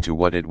today and to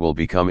what it will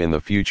become in the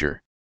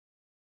future.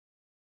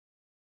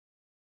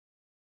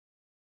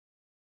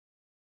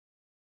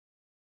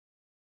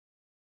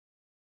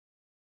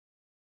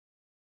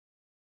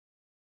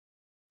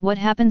 What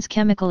happens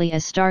chemically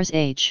as stars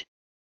age?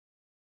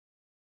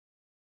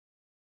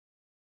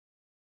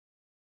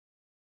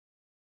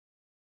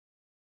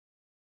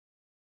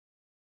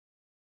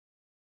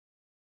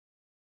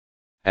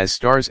 As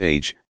stars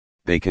age,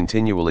 they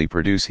continually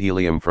produce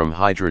helium from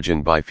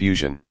hydrogen by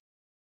fusion.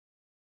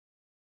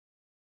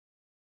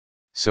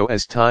 So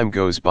as time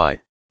goes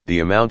by, the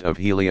amount of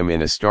helium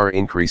in a star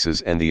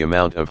increases and the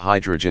amount of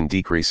hydrogen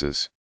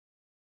decreases.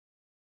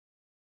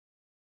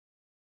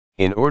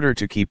 In order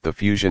to keep the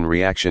fusion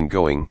reaction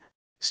going,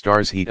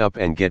 stars heat up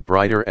and get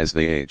brighter as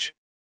they age.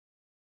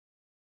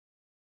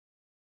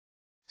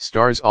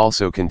 Stars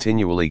also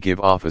continually give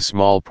off a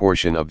small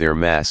portion of their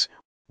mass,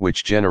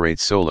 which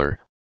generates solar,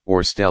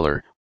 or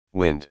stellar,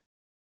 wind.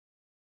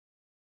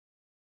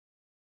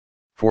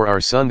 For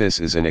our Sun, this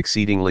is an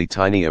exceedingly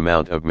tiny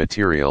amount of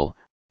material,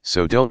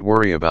 so don't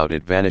worry about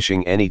it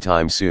vanishing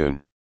anytime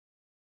soon.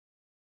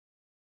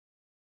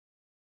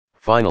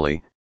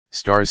 Finally,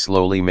 stars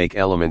slowly make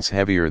elements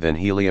heavier than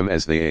helium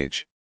as they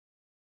age.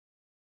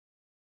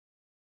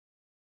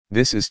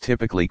 This is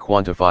typically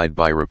quantified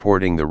by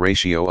reporting the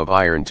ratio of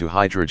iron to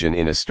hydrogen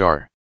in a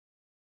star.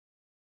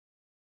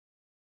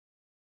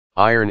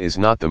 Iron is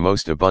not the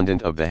most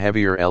abundant of the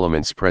heavier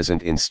elements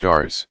present in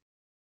stars,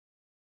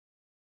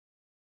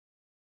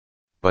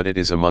 but it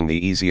is among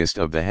the easiest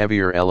of the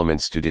heavier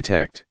elements to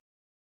detect.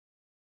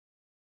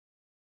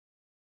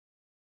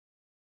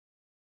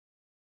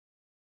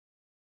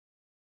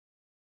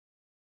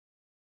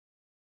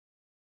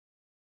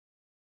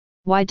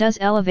 Why does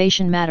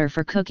elevation matter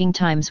for cooking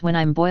times when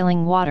I'm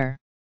boiling water?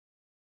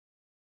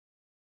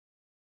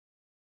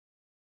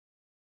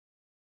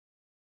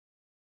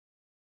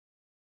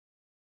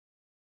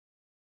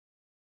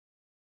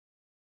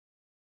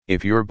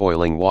 If you're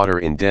boiling water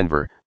in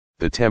Denver,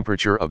 the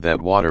temperature of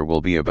that water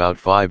will be about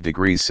 5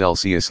 degrees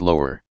Celsius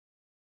lower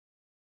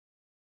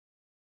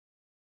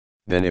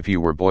than if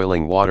you were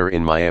boiling water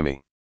in Miami.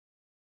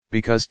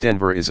 Because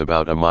Denver is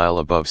about a mile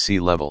above sea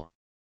level,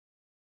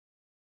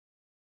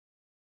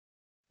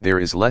 there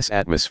is less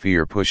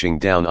atmosphere pushing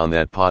down on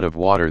that pot of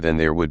water than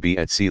there would be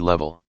at sea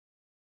level.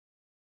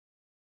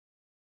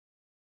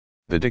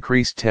 The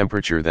decreased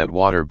temperature that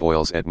water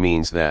boils at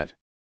means that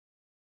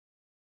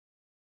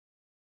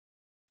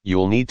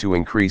you'll need to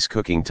increase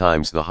cooking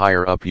times the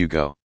higher up you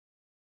go.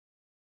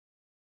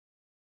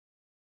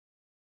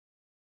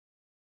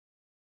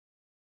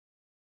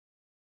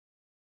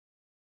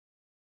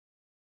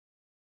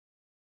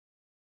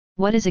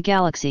 What is a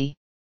galaxy?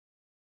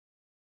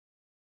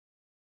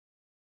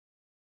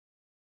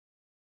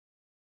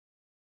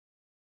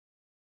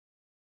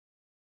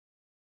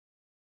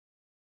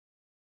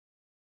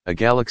 A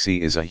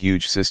galaxy is a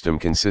huge system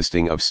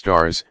consisting of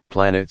stars,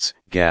 planets,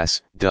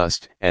 gas,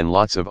 dust, and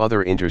lots of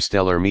other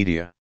interstellar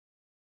media.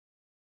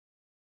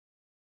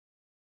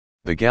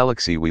 The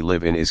galaxy we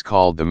live in is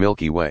called the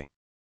Milky Way.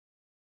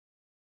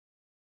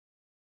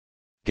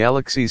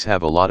 Galaxies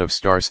have a lot of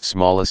stars,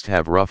 smallest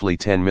have roughly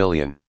 10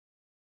 million,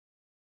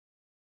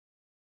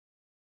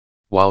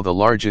 while the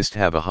largest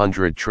have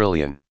 100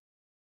 trillion.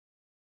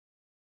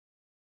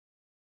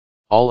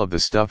 All of the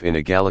stuff in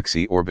a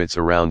galaxy orbits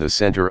around the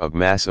center of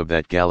mass of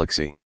that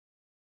galaxy.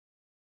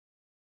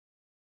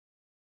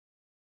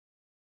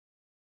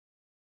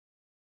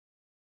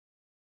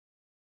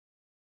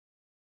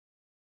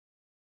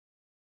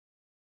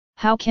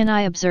 How can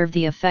I observe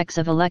the effects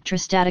of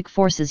electrostatic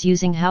forces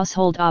using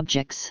household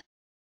objects?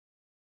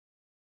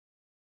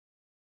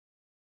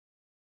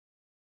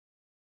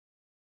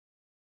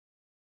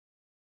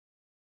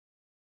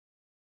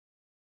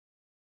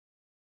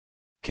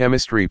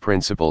 Chemistry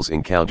principles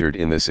encountered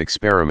in this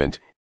experiment: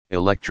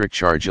 electric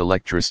charge,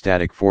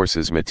 electrostatic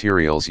forces.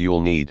 Materials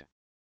you'll need: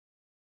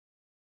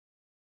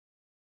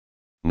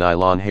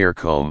 nylon hair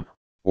comb,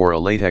 or a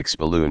latex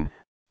balloon,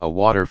 a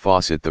water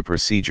faucet. The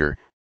procedure: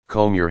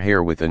 comb your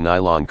hair with a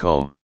nylon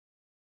comb.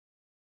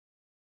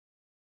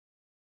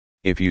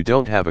 If you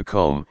don't have a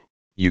comb,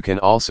 you can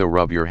also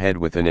rub your head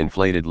with an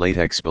inflated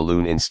latex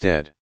balloon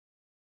instead.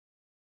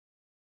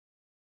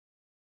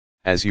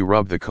 As you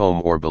rub the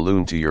comb or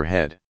balloon to your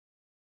head,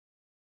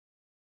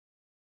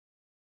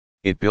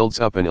 it builds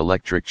up an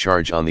electric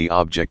charge on the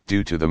object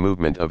due to the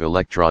movement of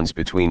electrons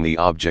between the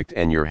object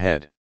and your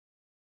head.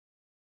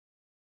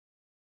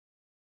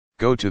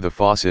 Go to the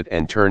faucet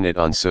and turn it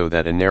on so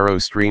that a narrow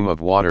stream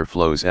of water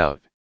flows out.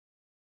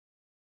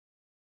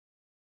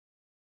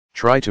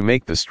 Try to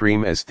make the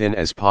stream as thin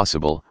as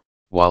possible,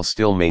 while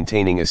still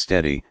maintaining a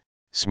steady,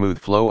 smooth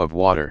flow of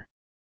water.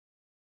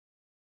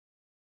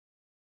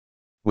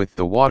 With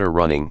the water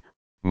running,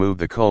 move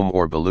the comb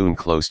or balloon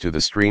close to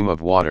the stream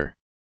of water.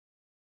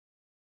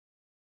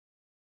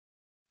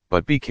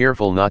 But be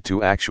careful not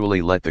to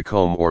actually let the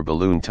comb or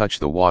balloon touch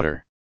the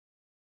water.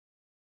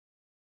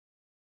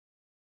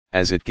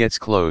 As it gets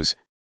close,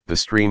 the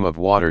stream of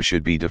water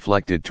should be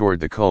deflected toward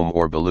the comb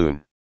or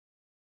balloon.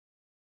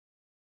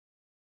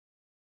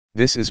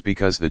 This is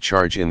because the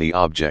charge in the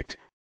object,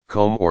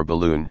 comb or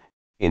balloon,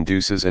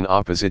 induces an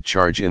opposite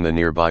charge in the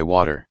nearby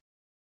water.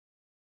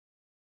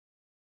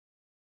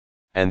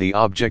 And the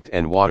object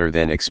and water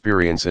then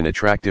experience an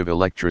attractive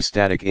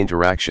electrostatic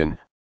interaction.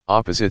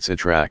 Opposites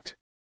attract.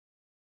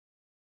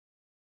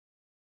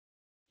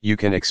 You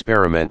can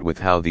experiment with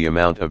how the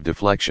amount of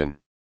deflection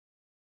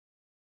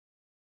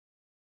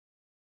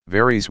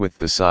varies with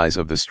the size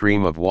of the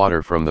stream of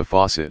water from the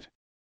faucet.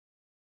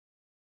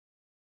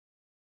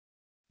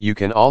 You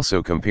can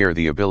also compare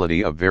the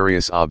ability of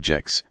various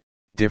objects,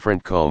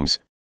 different combs,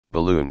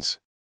 balloons,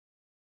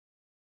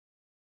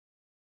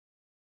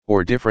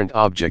 or different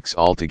objects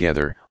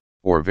altogether,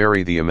 or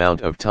vary the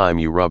amount of time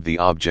you rub the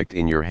object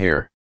in your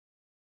hair.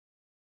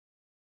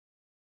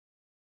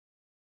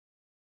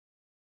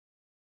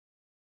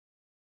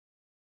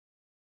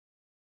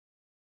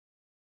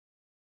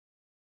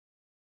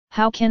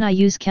 How can I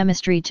use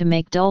chemistry to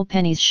make dull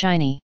pennies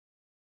shiny?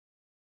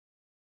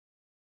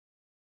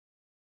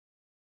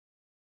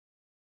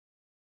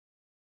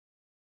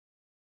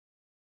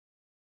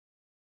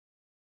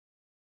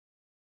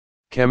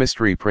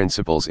 Chemistry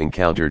principles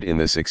encountered in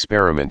this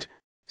experiment: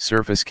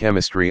 surface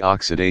chemistry,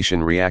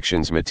 oxidation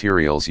reactions.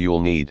 Materials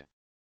you'll need: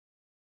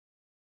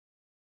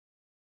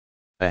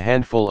 a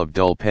handful of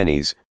dull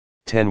pennies,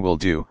 10 will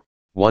do,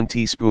 1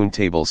 teaspoon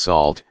table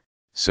salt,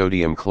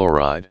 sodium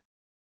chloride,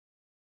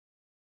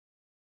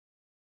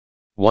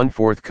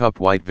 1/4 cup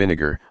white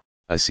vinegar,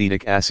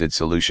 acetic acid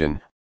solution,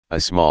 a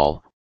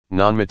small,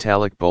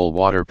 non-metallic bowl,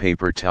 water,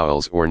 paper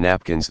towels or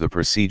napkins. The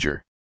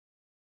procedure: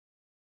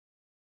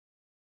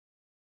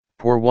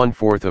 pour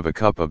 1/4 of a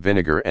cup of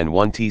vinegar and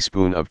 1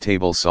 teaspoon of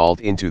table salt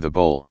into the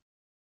bowl.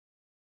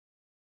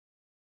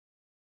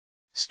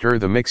 Stir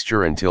the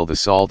mixture until the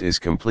salt is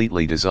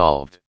completely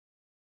dissolved.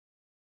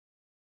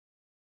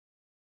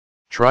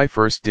 Try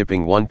first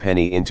dipping 1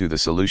 penny into the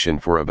solution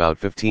for about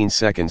 15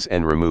 seconds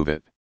and remove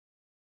it.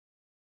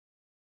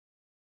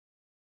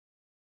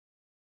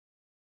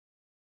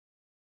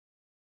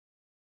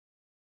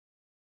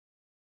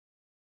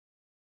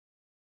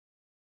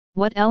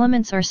 What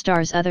elements are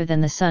stars other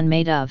than the Sun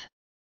made of?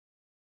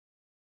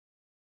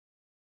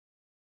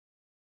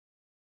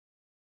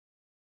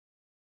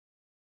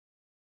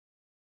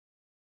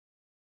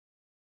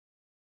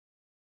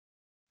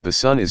 The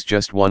Sun is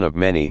just one of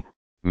many,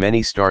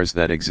 many stars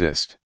that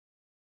exist.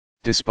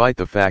 Despite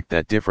the fact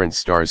that different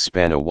stars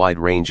span a wide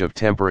range of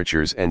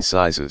temperatures and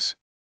sizes,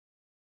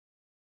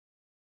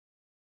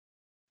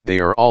 they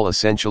are all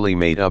essentially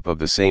made up of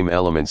the same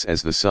elements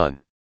as the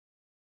Sun.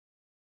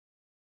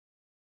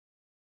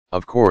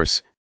 Of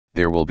course,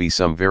 there will be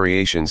some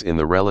variations in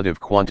the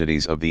relative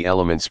quantities of the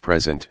elements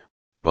present,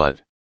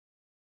 but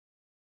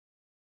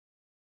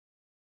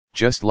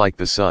just like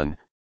the Sun,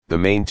 the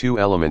main two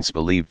elements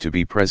believed to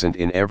be present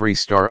in every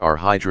star are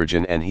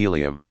hydrogen and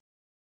helium.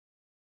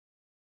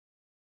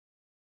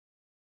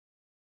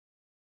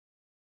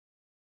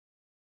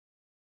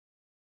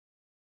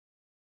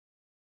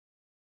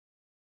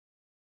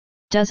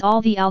 Does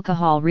all the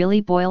alcohol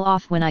really boil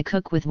off when I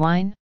cook with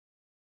wine?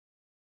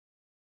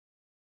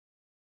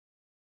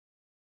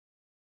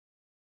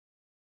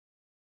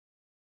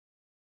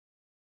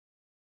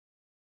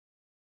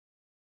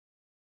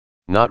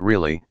 Not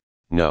really,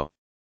 no.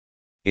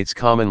 It's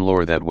common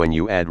lore that when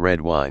you add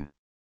red wine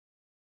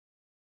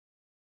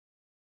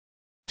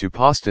to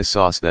pasta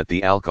sauce that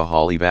the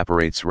alcohol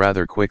evaporates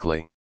rather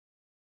quickly.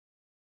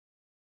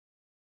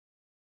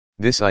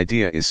 This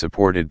idea is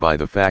supported by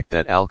the fact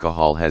that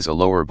alcohol has a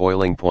lower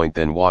boiling point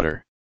than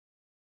water,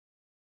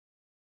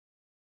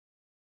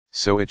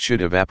 so it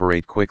should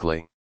evaporate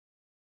quickly.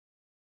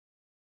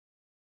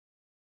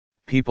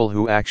 People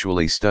who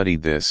actually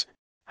studied this,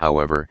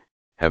 however,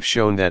 have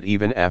shown that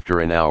even after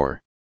an hour,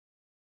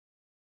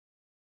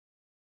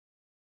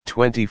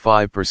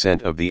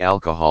 25% of the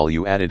alcohol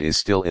you added is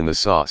still in the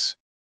sauce.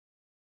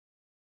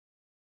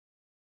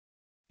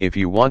 If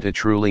you want a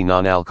truly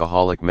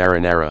non-alcoholic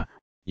marinara,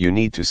 you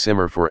need to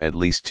simmer for at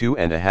least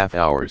 2.5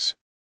 hours.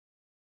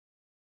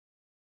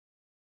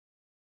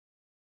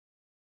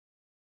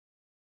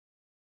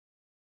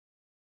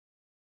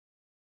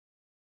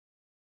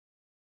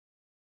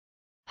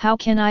 How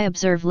can I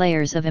observe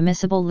layers of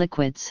immiscible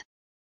liquids?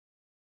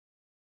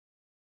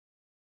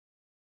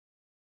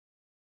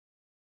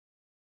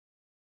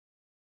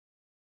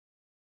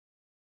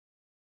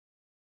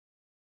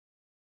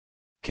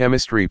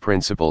 Chemistry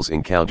principles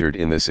encountered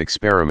in this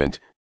experiment: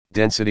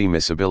 density,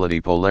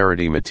 miscibility,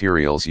 polarity,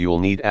 materials. You'll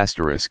need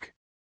asterisk.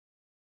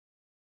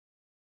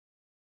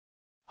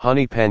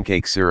 Honey,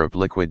 pancake syrup,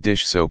 liquid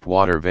dish soap,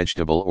 water,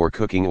 vegetable or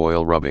cooking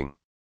oil, rubbing.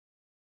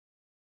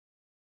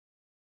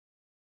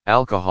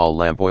 Alcohol,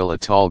 lamp oil, a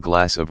tall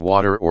glass of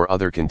water or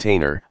other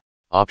container,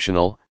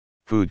 optional,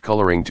 food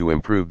coloring to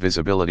improve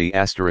visibility,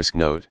 asterisk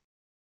note.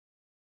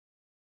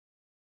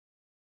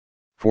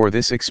 For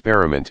this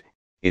experiment,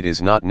 it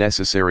is not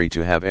necessary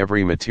to have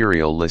every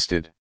material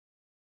listed.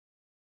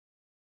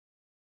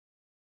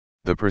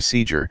 The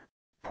procedure: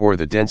 pour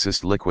the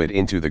densest liquid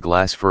into the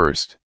glass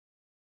first.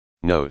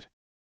 Note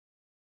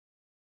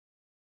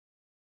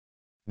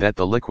that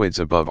the liquids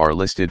above are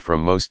listed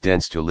from most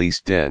dense to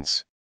least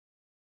dense.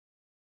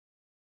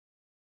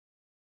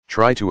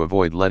 Try to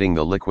avoid letting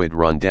the liquid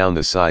run down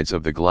the sides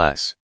of the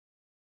glass.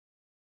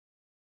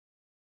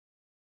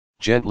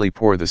 Gently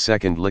pour the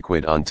second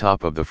liquid on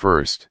top of the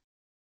first.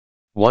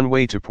 One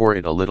way to pour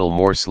it a little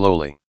more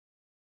slowly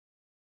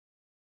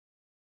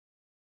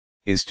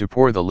is to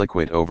pour the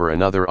liquid over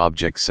another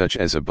object such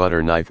as a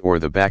butter knife or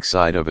the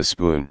backside of a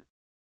spoon.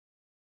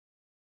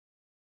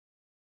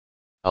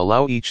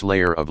 Allow each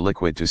layer of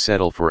liquid to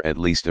settle for at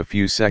least a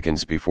few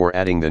seconds before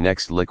adding the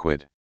next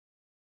liquid.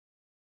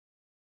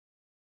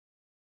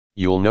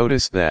 You'll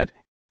notice that,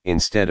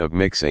 instead of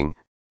mixing,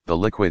 the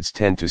liquids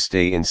tend to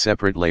stay in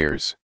separate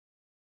layers.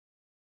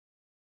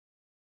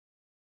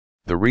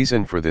 The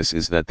reason for this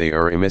is that they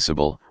are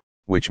immiscible,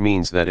 which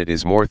means that it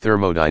is more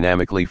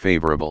thermodynamically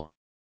favorable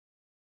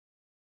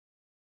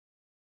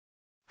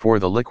for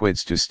the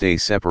liquids to stay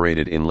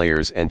separated in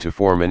layers and to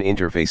form an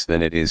interface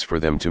than it is for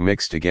them to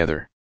mix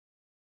together.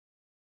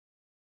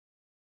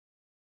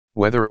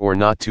 Whether or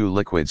not two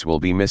liquids will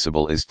be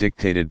miscible is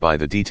dictated by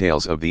the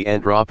details of the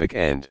entropic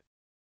and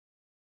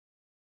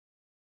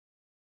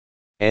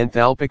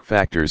enthalpic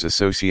factors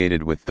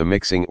associated with the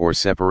mixing or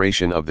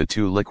separation of the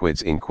two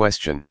liquids in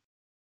question.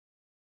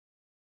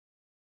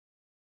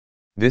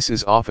 This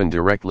is often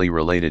directly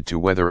related to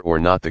whether or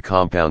not the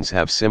compounds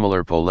have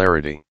similar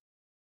polarity.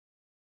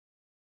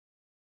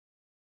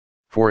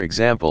 For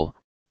example,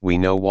 we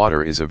know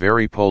water is a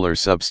very polar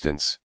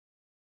substance,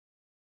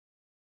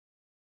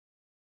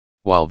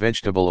 while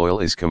vegetable oil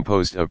is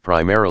composed of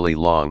primarily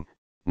long,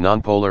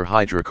 nonpolar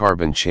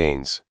hydrocarbon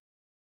chains.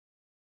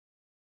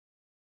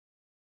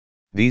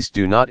 These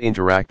do not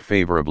interact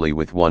favorably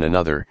with one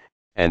another,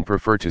 and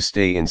prefer to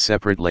stay in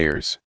separate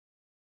layers.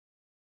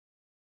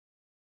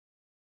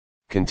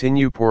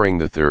 Continue pouring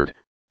the third,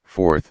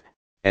 fourth,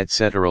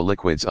 etc.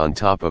 liquids on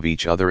top of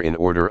each other in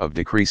order of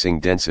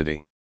decreasing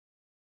density.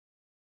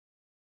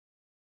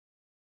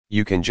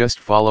 You can just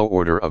follow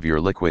order of your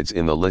liquids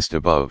in the list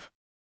above.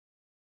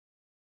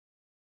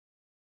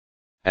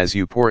 As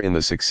you pour in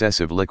the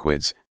successive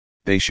liquids,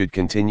 they should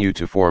continue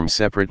to form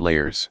separate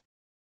layers.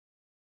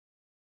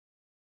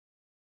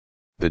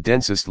 The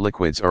densest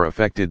liquids are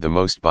affected the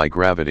most by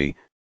gravity,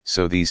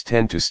 so these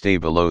tend to stay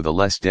below the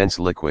less dense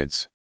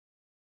liquids.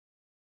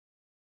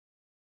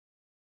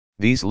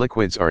 These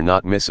liquids are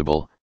not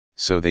miscible,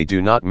 so they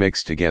do not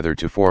mix together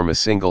to form a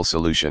single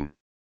solution.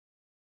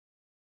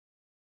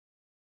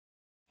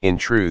 In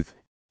truth,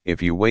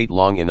 if you wait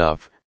long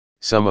enough,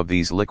 some of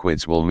these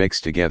liquids will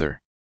mix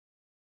together.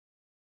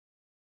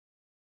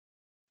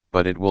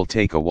 But it will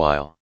take a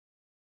while.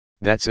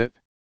 That's it.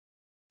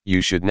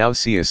 You should now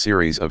see a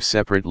series of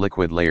separate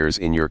liquid layers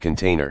in your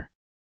container.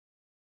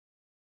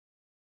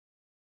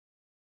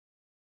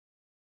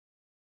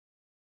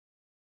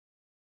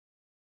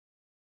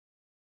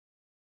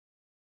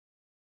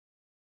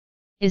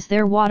 Is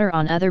there water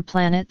on other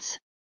planets?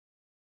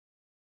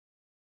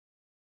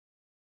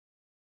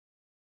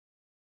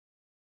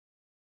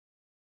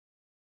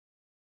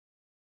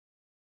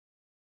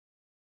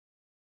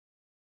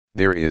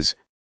 There is,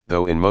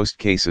 though in most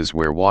cases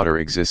where water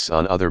exists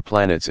on other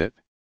planets it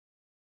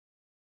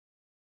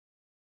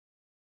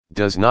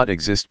does not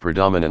exist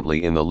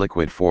predominantly in the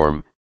liquid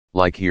form,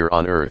 like here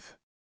on Earth.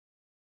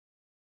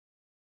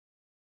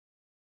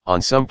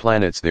 On some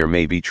planets there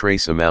may be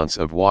trace amounts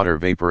of water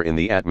vapor in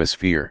the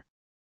atmosphere.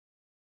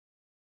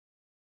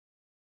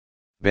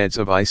 Beds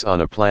of ice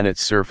on a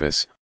planet's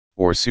surface,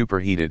 or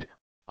superheated,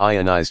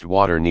 ionized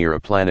water near a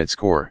planet's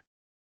core.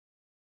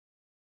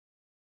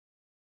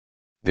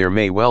 There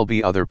may well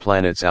be other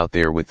planets out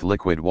there with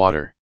liquid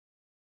water.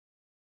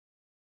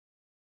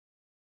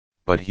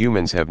 But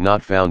humans have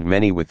not found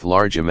many with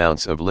large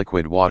amounts of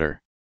liquid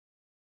water.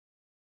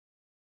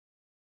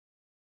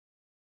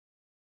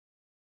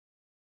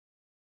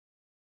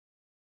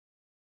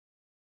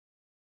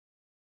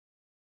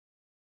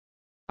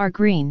 Are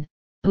green,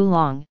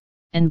 oolong,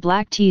 and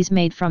black teas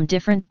made from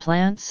different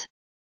plants?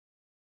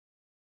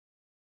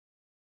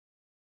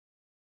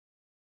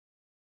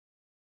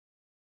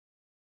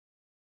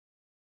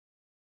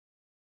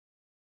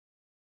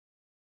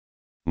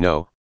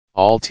 No,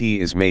 all tea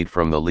is made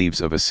from the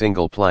leaves of a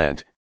single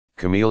plant,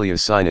 Camellia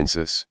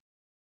sinensis.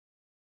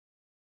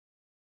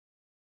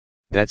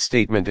 That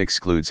statement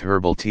excludes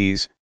herbal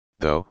teas,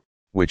 though,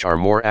 which are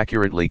more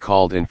accurately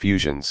called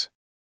infusions.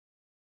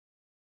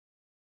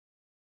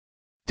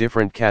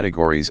 Different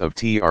categories of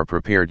tea are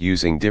prepared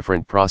using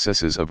different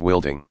processes of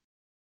wilting,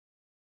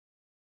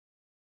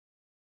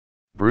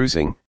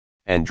 bruising,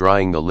 and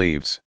drying the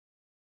leaves.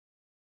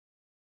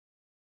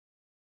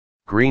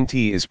 Green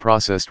tea is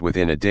processed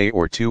within a day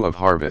or two of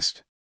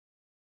harvest,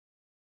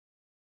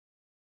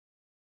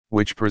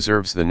 which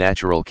preserves the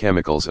natural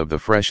chemicals of the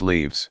fresh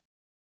leaves.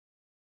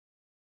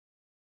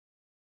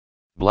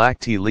 Black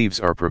tea leaves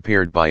are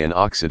prepared by an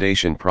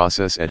oxidation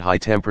process at high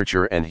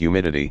temperature and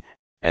humidity,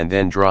 and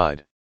then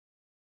dried.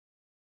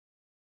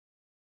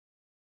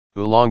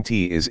 Oolong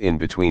tea is in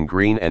between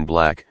green and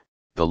black,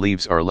 the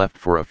leaves are left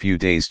for a few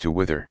days to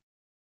wither,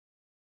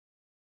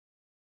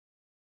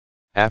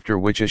 after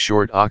which a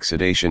short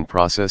oxidation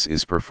process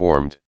is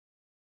performed.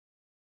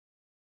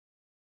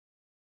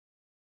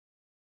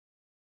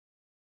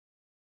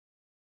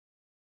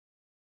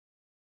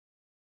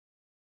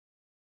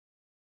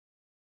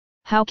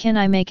 How can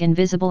I make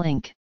invisible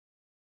ink?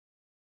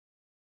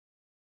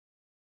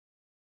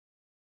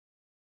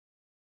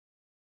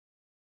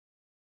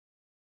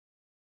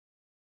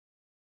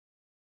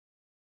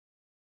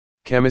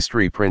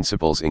 Chemistry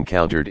principles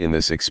encountered in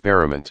this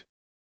experiment.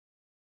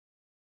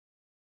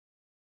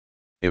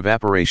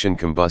 Evaporation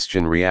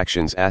combustion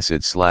reactions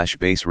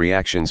acid/base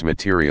reactions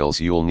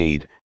materials you'll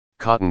need,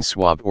 cotton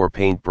swab or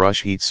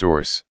paintbrush heat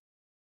source.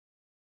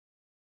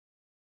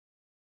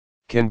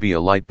 Can be a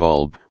light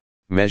bulb,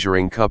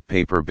 measuring cup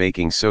paper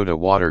baking soda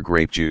water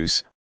grape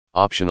juice,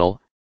 optional,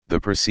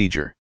 the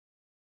procedure.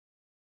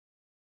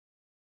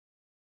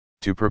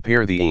 To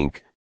prepare the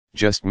ink,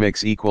 just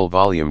mix equal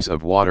volumes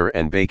of water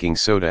and baking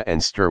soda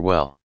and stir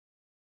well.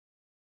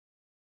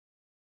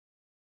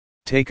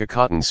 Take a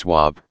cotton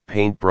swab,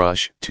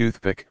 paintbrush,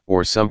 toothpick,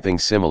 or something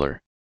similar,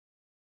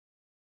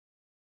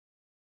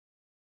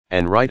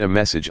 and write a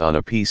message on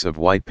a piece of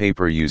white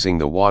paper using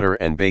the water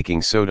and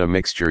baking soda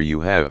mixture you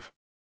have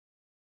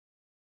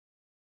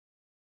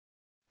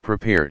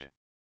prepared.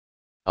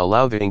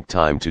 Allow the ink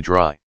time to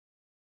dry.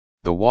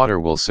 The water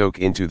will soak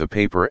into the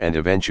paper and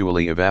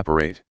eventually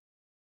evaporate.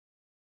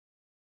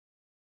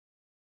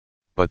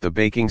 But the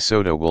baking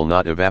soda will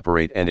not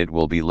evaporate and it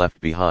will be left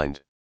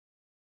behind.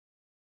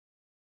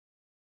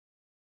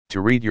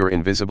 To read your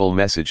invisible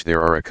message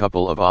there are a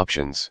couple of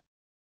options.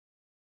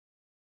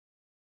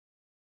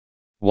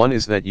 One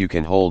is that you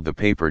can hold the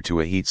paper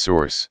to a heat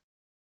source,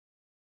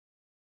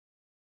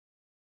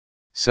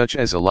 such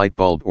as a light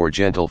bulb or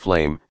gentle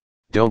flame.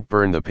 Don't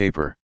burn the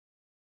paper.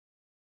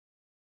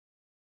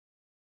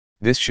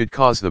 This should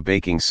cause the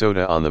baking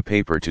soda on the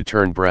paper to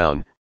turn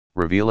brown,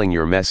 revealing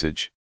your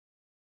message.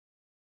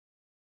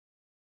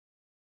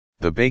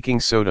 The baking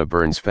soda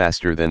burns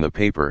faster than the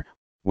paper,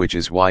 which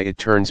is why it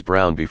turns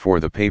brown before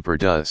the paper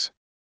does.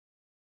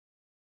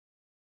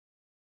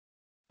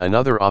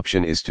 Another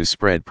option is to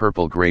spread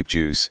purple grape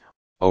juice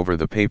over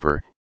the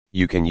paper.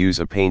 You can use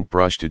a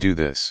paintbrush to do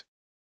this.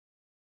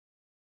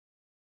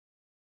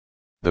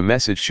 The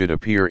message should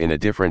appear in a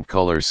different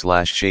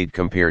color/shade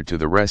compared to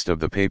the rest of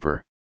the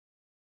paper.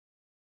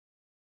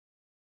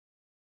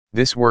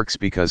 This works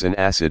because an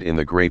acid in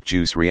the grape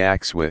juice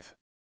reacts with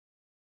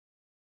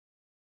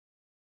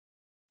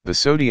the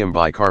sodium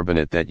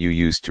bicarbonate that you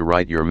used to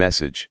write your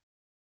message.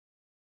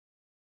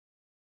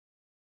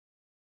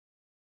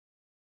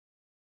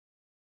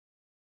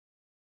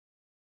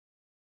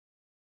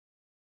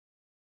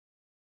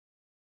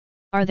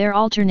 Are there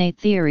alternate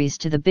theories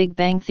to the Big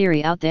Bang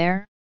Theory out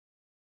there?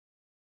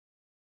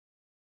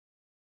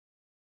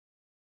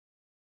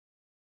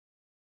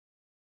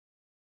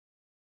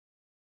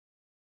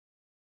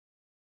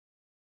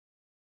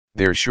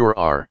 There sure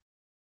are.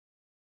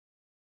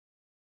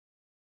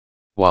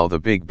 While the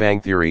Big Bang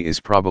Theory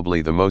is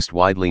probably the most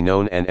widely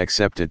known and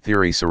accepted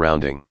theory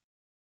surrounding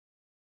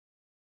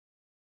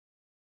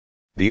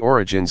the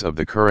origins of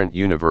the current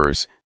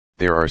universe,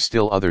 there are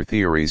still other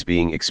theories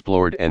being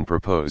explored and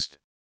proposed.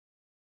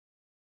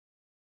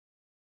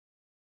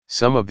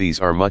 Some of these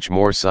are much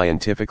more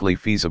scientifically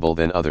feasible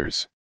than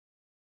others.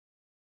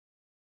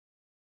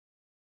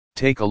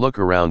 Take a look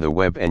around the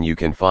web and you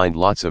can find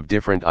lots of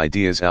different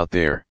ideas out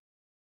there.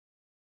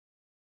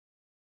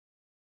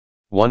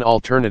 One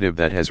alternative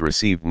that has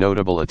received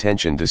notable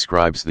attention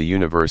describes the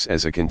universe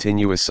as a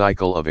continuous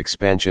cycle of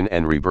expansion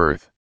and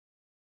rebirth.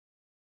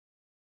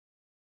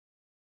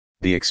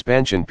 The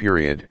expansion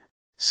period,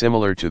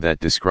 similar to that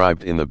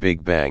described in the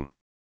Big Bang,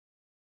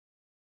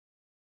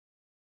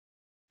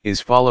 is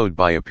followed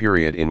by a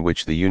period in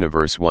which the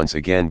universe once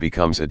again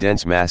becomes a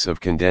dense mass of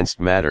condensed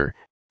matter,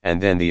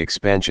 and then the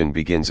expansion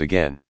begins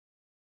again.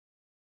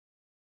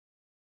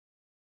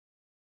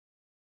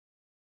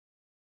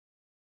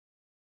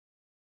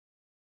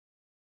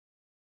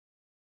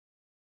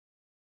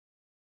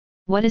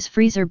 What is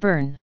freezer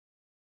burn?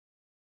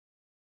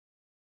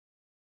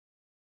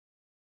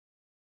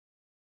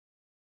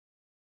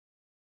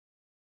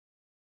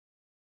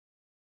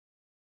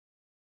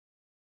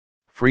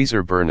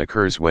 Freezer burn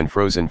occurs when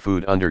frozen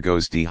food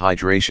undergoes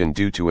dehydration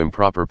due to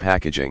improper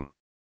packaging.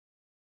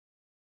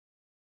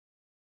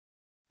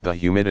 The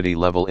humidity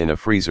level in a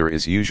freezer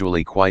is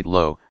usually quite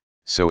low,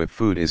 so if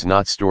food is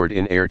not stored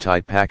in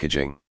airtight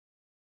packaging,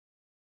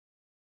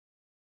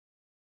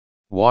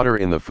 water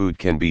in the food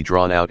can be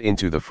drawn out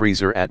into the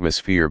freezer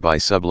atmosphere by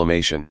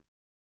sublimation.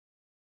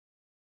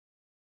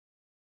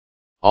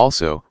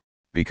 Also,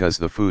 because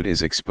the food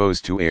is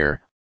exposed to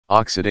air,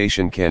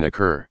 oxidation can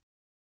occur.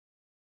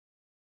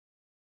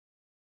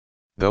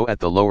 Though at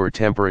the lower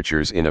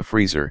temperatures in a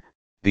freezer,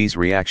 these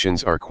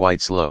reactions are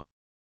quite slow.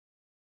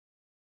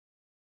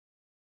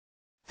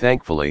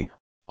 Thankfully,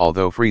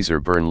 although freezer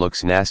burn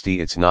looks nasty,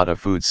 it's not a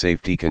food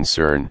safety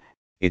concern,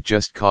 it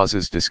just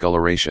causes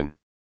discoloration.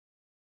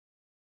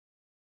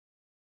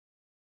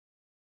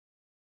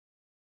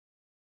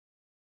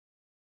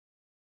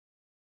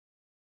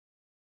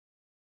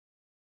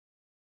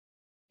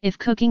 If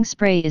cooking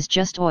spray is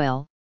just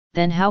oil,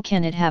 then how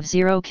can it have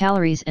 0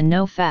 calories and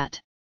no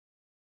fat?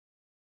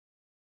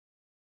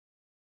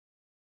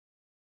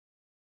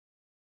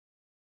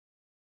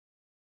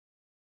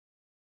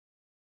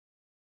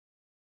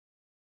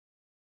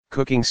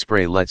 Cooking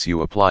spray lets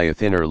you apply a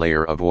thinner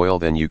layer of oil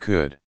than you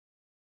could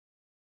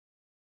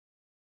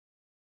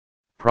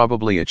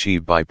probably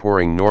achieve by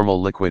pouring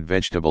normal liquid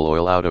vegetable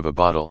oil out of a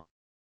bottle.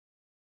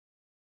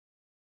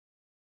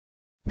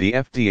 The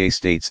FDA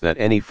states that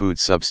any food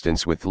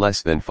substance with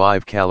less than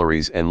 5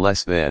 calories and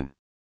less than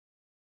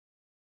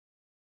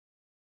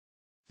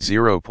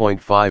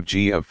 0.5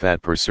 g of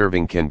fat per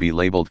serving can be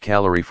labeled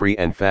calorie-free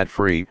and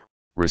fat-free,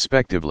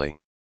 respectively.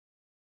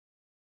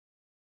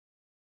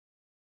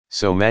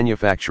 So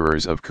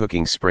manufacturers of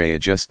cooking spray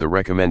adjust the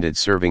recommended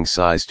serving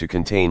size to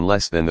contain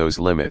less than those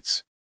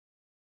limits.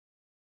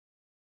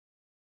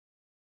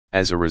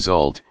 As a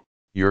result,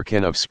 your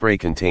can of spray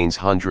contains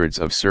hundreds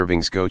of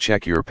servings. Go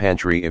check your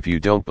pantry if you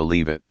don't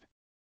believe it.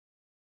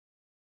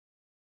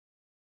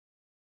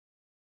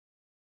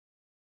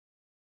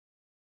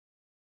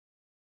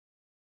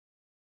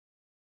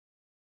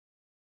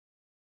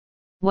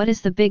 What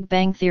is the Big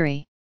Bang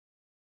Theory?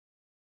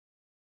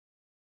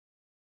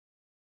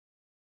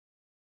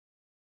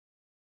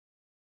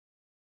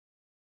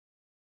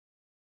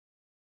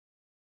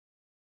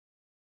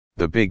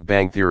 The Big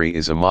Bang Theory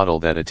is a model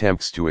that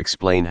attempts to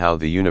explain how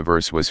the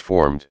universe was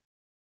formed.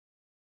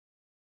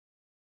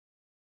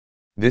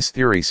 This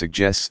theory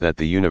suggests that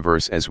the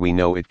universe as we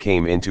know it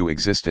came into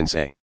existence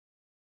a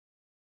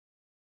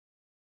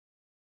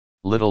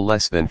little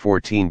less than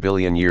 14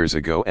 billion years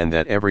ago, and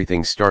that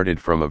everything started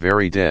from a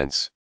very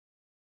dense,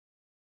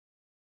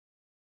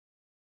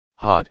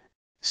 hot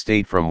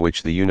state from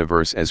which the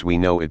universe as we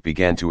know it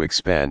began to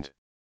expand.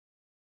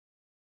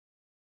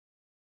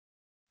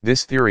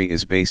 This theory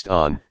is based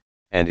on,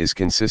 and is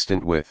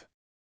consistent with,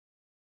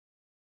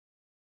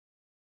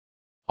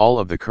 all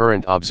of the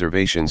current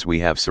observations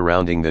we have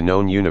surrounding the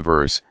known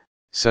universe,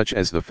 such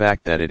as the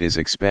fact that it is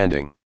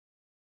expanding.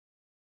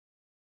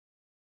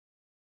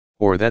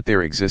 or that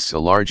there exists a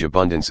large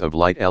abundance of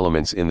light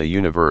elements in the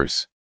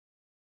universe.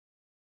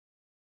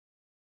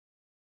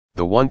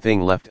 The one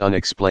thing left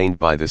unexplained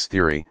by this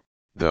theory,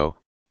 though,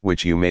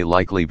 which you may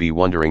likely be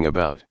wondering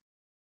about,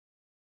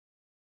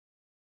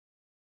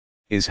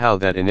 is how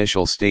that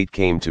initial state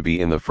came to be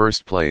in the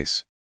first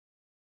place.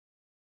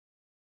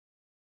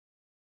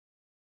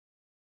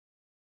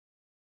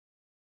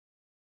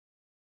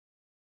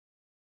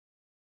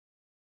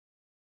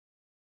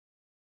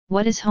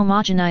 What is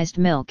homogenized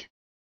milk?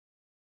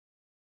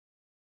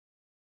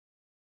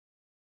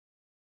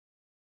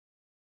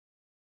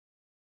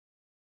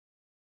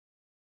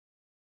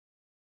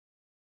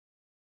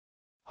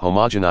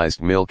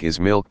 Homogenized milk is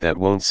milk that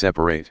won't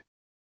separate.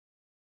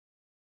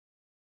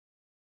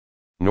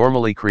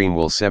 Normally cream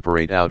will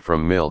separate out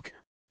from milk,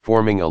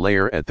 forming a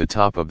layer at the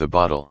top of the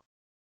bottle.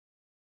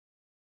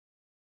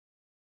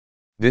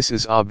 This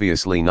is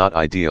obviously not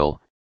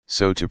ideal,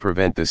 so to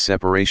prevent this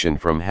separation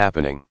from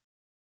happening,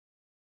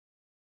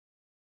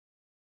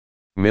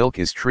 milk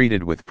is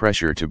treated with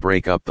pressure to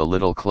break up the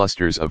little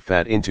clusters of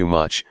fat into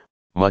much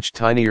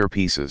tinier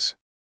pieces.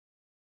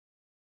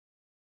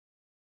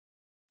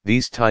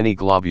 These tiny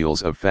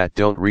globules of fat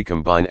don't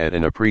recombine at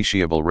an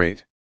appreciable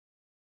rate.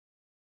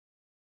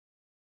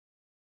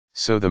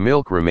 So the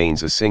milk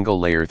remains a single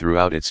layer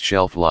throughout its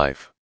shelf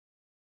life.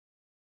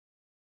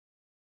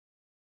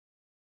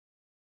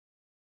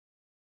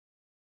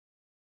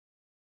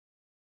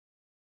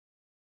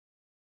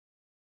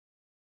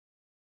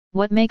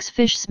 What makes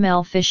fish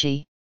smell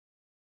fishy?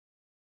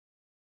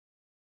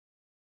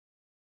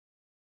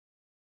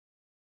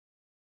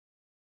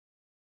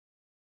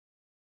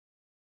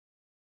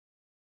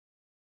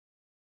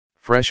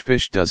 Fresh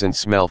fish doesn't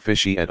smell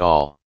fishy at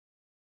all.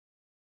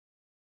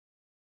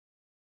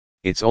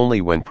 It's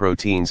only when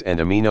proteins and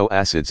amino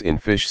acids in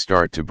fish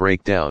start to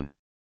break down,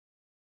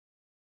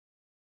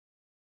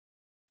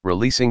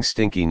 releasing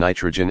stinky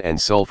nitrogen and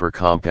sulfur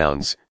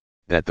compounds,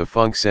 that the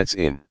funk sets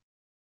in.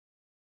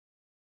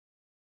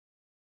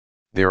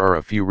 There are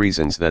a few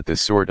reasons that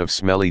this sort of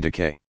smelly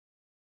decay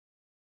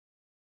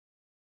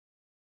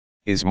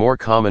is more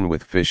common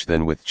with fish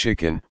than with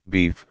chicken,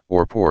 beef,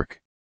 or pork.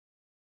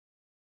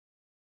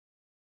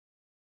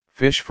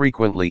 Fish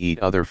frequently eat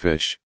other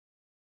fish,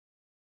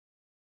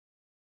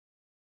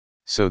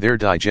 so their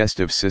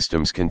digestive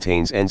systems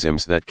contains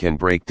enzymes that can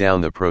break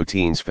down the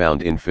proteins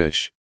found in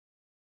fish.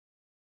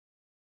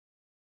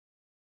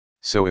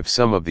 So if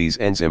some of these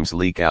enzymes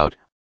leak out,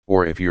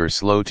 or if you're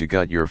slow to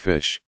gut your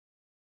fish,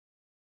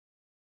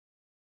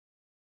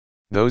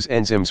 those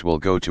enzymes will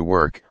go to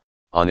work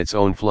on its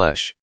own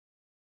flesh.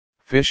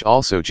 Fish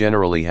also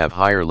generally have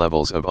higher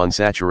levels of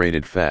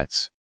unsaturated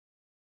fats,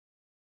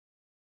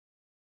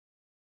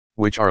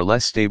 which are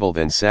less stable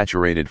than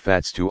saturated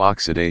fats to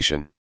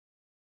oxidation.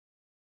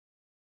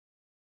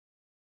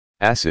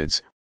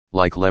 Acids,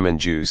 like lemon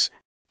juice,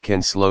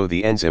 can slow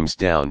the enzymes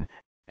down,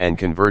 and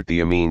convert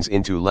the amines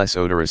into less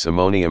odorous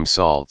ammonium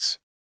salts.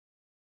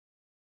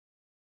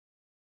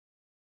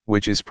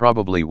 Which is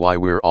probably why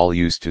we're all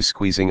used to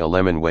squeezing a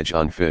lemon wedge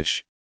on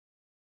fish.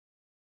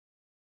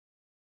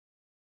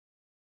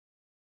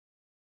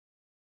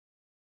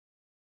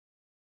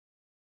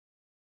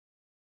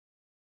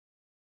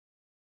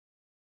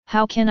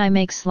 How can I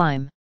make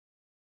slime?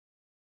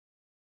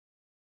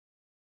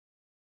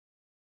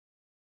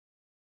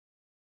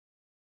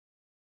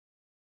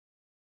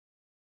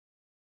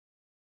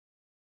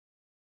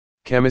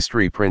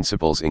 Chemistry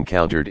principles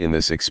encountered in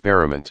this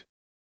experiment.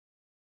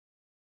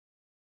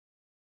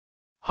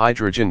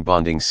 Hydrogen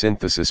bonding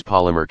synthesis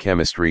polymer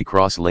chemistry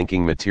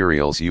cross-linking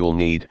materials. You'll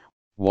need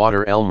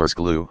water Elmer's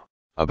glue,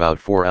 about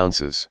 4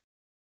 ounces.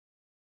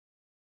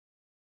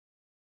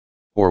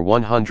 Or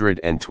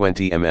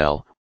 120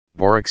 ml,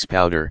 borax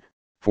powder,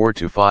 4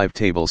 to 5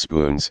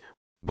 tablespoons,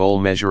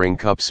 bowl measuring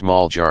cup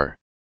small jar.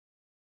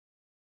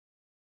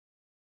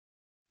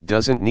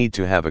 Doesn't need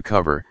to have a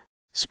cover,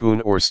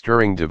 spoon or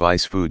stirring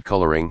device. Food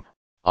coloring,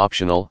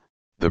 optional.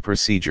 The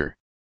procedure: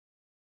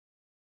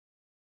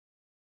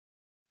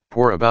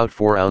 pour about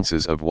 4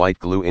 ounces of white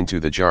glue into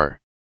the jar.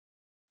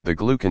 The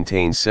glue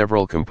contains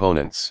several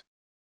components,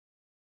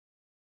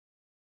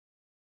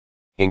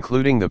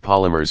 including the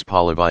polymers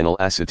polyvinyl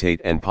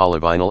acetate and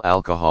polyvinyl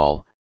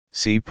alcohol.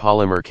 See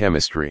polymer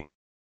chemistry.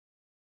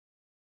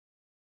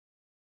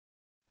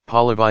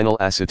 Polyvinyl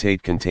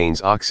acetate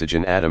contains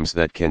oxygen atoms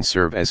that can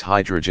serve as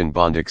hydrogen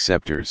bond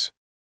acceptors,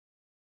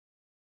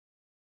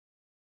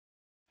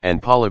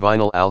 and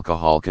polyvinyl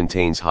alcohol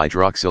contains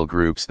hydroxyl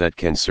groups that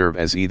can serve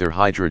as either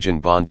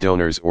hydrogen bond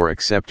donors or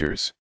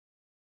acceptors.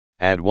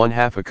 Add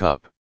 1/2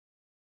 cup,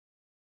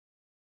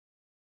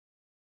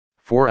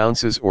 4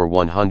 ounces or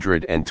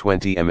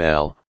 120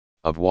 ml,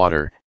 of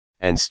water,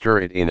 and stir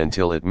it in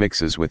until it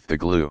mixes with the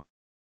glue.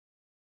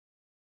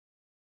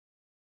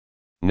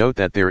 Note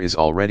that there is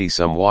already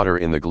some water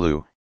in the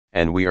glue,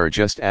 and we are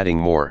just adding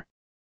more.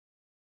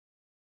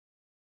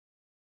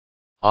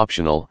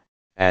 Optional: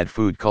 add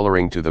food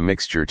coloring to the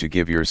mixture to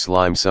give your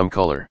slime some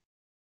color.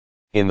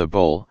 In the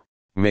bowl,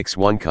 mix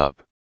 1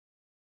 cup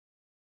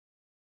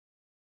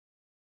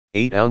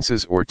 8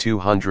 ounces or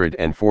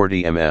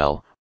 240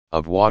 ml,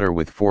 of water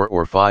with 4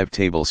 or 5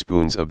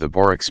 tablespoons of the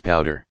borax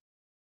powder.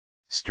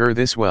 Stir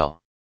this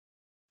well.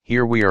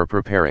 Here we are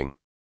preparing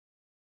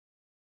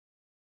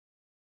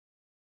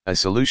a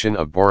solution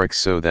of borax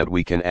so that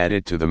we can add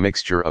it to the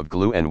mixture of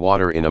glue and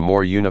water in a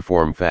more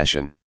uniform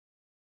fashion.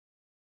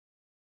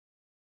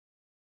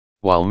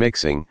 While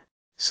mixing,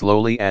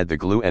 slowly add the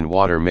glue and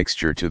water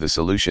mixture to the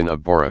solution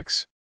of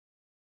borax.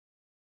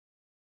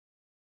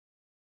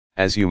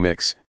 As you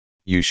mix,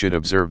 you should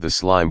observe the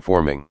slime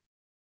forming.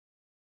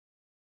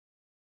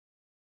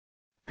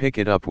 Pick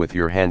it up with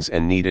your hands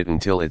and knead it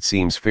until it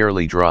seems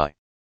fairly dry.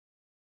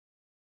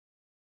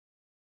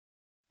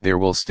 There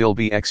will still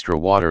be extra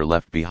water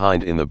left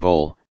behind in the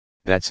bowl,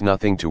 that's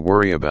nothing to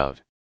worry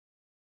about.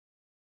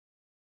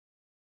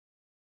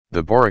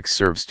 The borax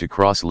serves to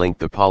cross-link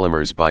the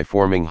polymers by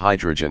forming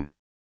hydrogen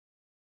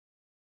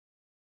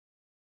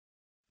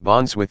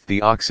bonds with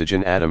the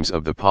oxygen atoms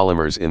of the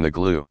polymers in the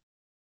glue.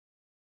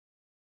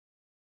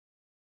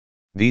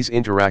 These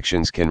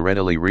interactions can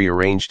readily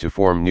rearrange to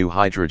form new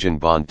hydrogen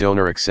bond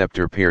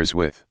donor-acceptor pairs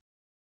with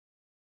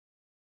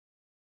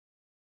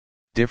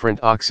different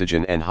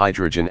oxygen and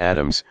hydrogen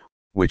atoms,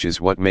 which is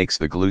what makes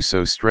the glue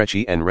so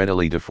stretchy and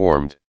readily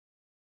deformed.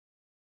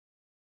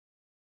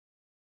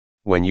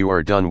 When you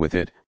are done with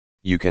it,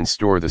 you can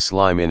store the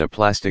slime in a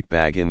plastic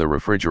bag in the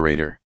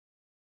refrigerator.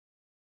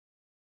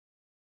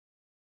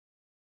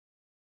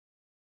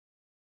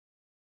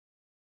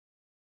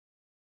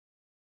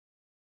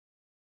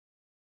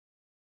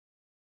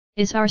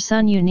 Is our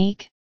son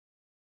unique?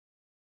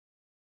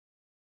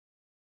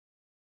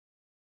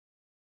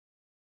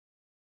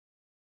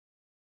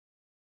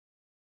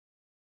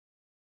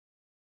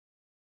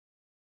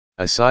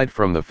 Aside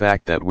from the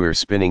fact that we're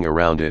spinning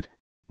around it,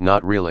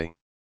 not really.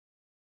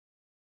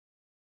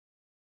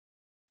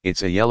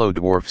 It's a yellow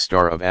dwarf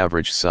star of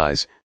average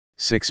size,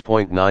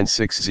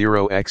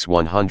 6.960 x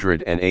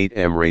 108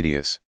 m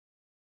radius,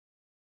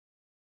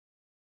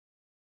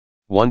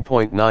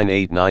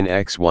 1.989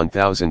 x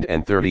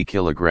 1030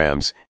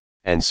 kilograms,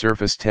 and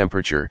surface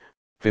temperature,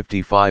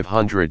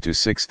 5500 to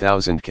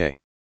 6000 K.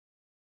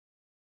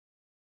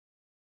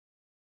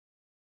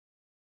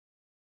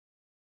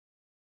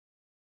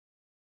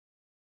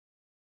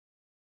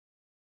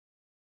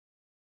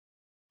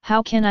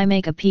 How can I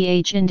make a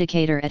pH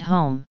indicator at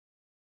home?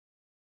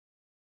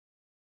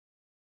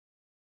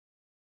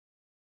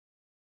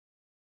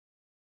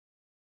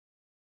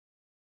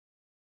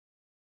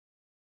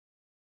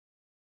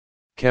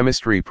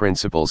 Chemistry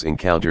principles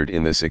encountered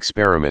in this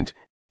experiment: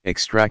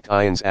 extract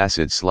ions,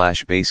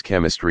 acid/base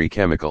chemistry,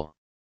 chemical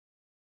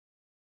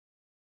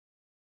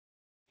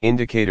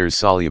indicators,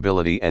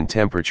 solubility and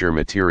temperature.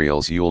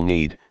 Materials you'll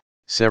need: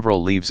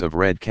 several leaves of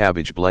red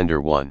cabbage,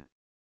 blender 1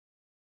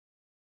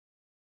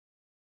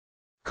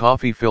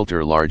 coffee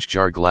filter, large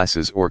jar,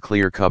 glasses or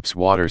clear cups,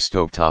 water,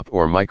 stovetop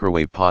or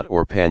microwave pot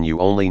or pan. You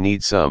only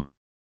need some,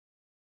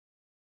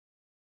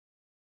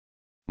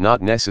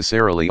 not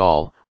necessarily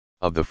all,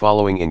 of the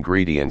following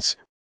ingredients: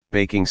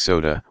 baking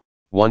soda,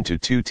 1 to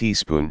 2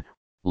 teaspoon,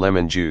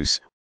 lemon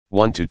juice,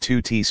 1 to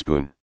 2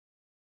 teaspoon,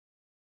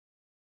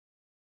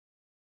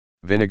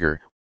 vinegar,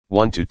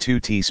 1 to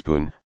 2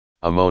 teaspoon,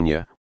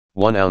 ammonia,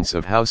 1 ounce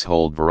of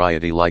household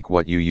variety like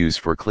what you use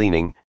for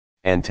cleaning,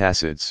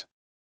 antacids,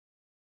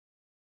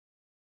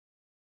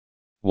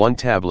 1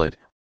 tablet,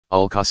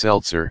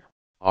 Alka-Seltzer,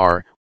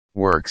 R,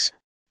 works.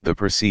 The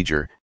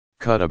procedure: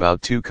 cut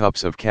about 2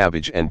 cups of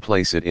cabbage and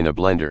place it in a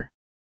blender.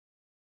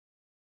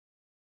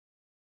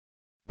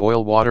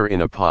 Boil water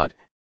in a pot,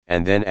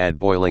 and then add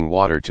boiling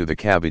water to the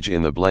cabbage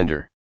in the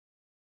blender.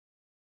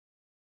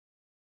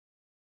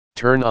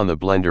 Turn on the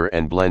blender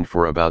and blend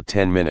for about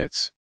 10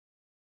 minutes.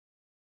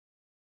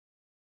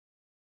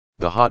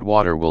 The hot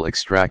water will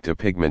extract a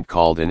pigment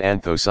called an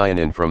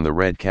anthocyanin from the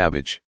red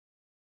cabbage,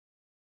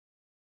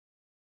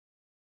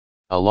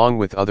 along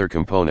with other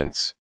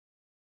components.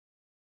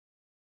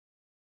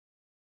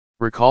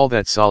 Recall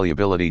that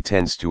solubility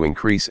tends to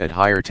increase at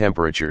higher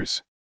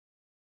temperatures.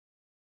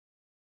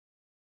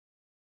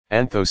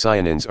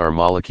 Anthocyanins are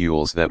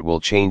molecules that will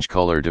change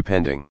color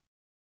depending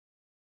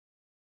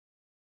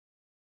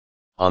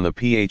on the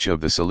pH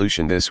of the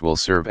solution. This will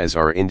serve as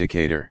our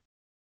indicator.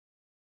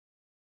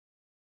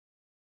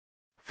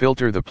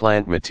 Filter the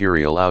plant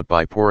material out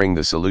by pouring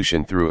the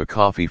solution through a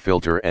coffee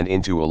filter and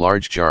into a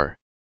large jar.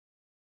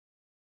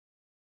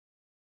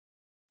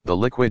 The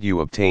liquid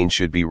you obtain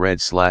should be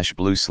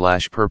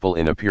red/blue/purple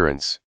in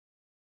appearance.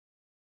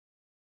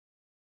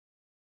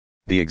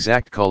 The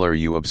exact color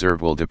you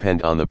observe will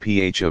depend on the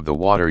pH of the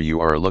water you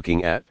are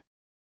looking at,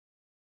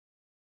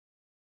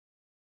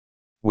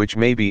 which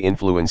may be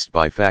influenced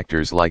by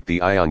factors like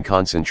the ion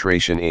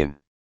concentration in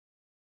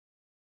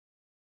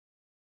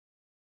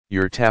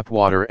your tap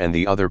water and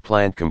the other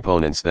plant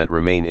components that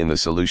remain in the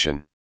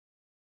solution.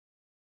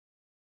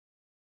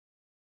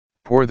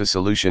 Pour the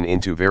solution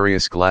into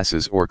various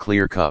glasses or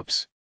clear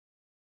cups.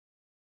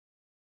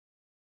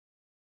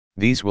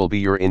 These will be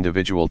your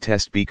individual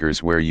test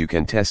beakers where you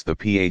can test the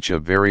pH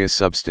of various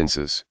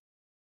substances.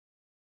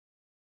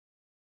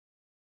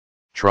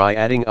 Try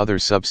adding other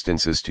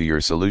substances to your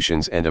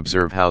solutions and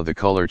observe how the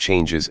color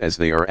changes as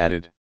they are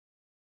added.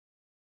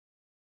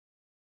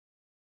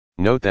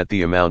 Note that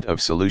the amount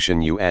of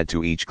solution you add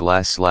to each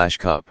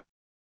glass/cup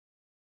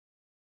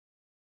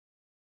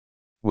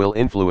will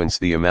influence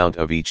the amount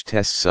of each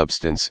test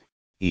substance,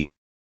 e.g.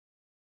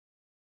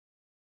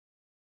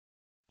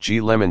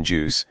 lemon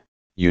juice,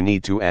 you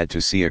need to add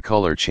to see a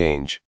color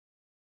change.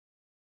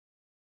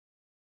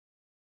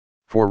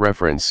 For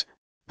reference,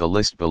 the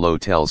list below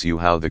tells you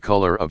how the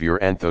color of your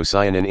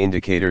anthocyanin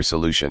indicator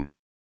solution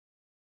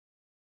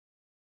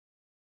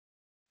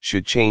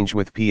should change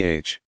with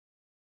pH.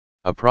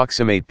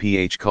 Approximate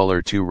pH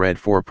color 2 red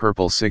 4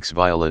 purple 6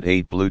 violet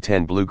 8 blue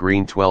 10 blue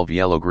green 12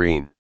 yellow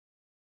green.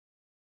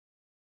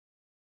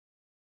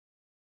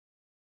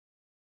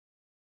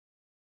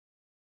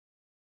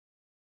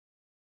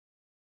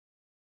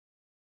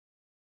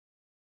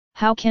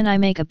 How can I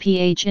make a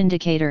pH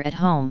indicator at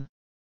home?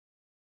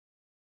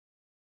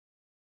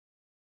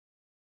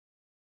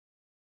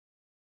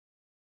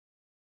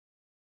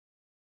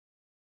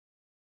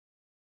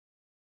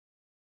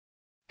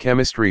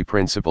 Chemistry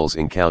principles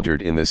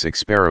encountered in this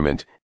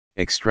experiment: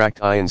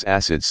 extract ions,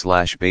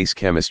 acid/base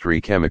chemistry,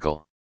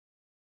 chemical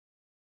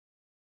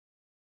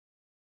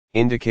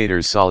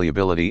indicators,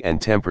 solubility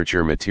and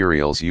temperature.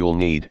 Materials you'll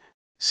need: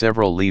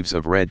 several leaves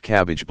of red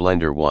cabbage,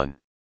 blender 1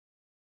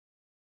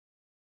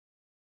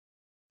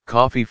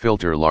 coffee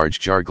filter, large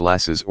jar,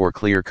 glasses or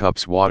clear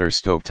cups, water,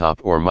 stovetop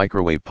or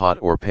microwave pot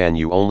or pan.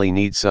 You only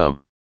need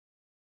some,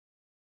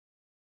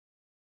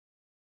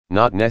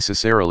 not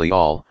necessarily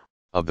all,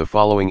 of the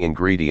following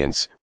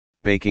ingredients: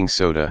 baking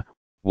soda,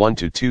 1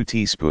 to 2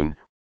 teaspoon,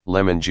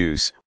 lemon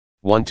juice,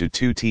 1 to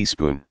 2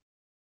 teaspoon,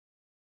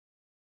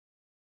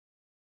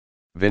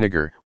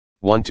 vinegar,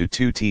 1 to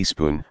 2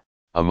 teaspoon,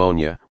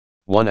 ammonia,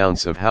 1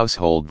 ounce of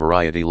household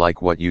variety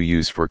like what you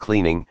use for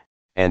cleaning,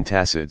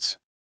 antacids,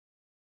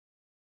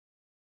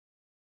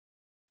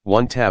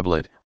 1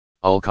 tablet,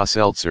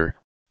 Alka-Seltzer,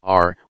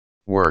 R,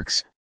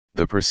 works.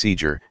 The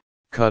procedure: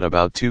 cut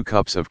about 2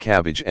 cups of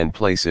cabbage and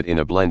place it in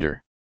a blender.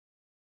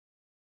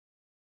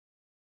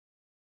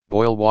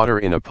 Boil water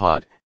in a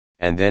pot,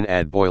 and then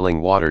add boiling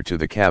water to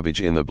the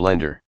cabbage in the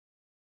blender.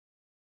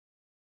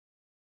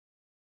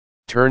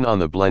 Turn on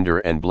the blender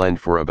and blend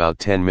for about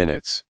 10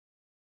 minutes.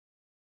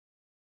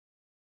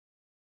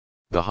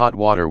 The hot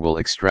water will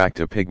extract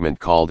a pigment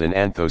called an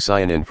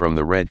anthocyanin from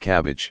the red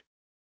cabbage,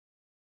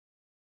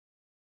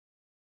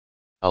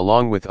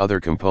 along with other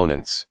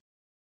components.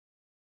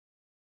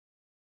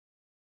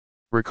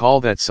 Recall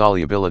that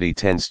solubility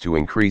tends to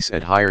increase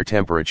at higher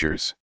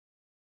temperatures.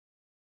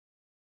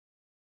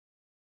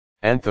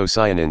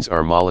 Anthocyanins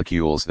are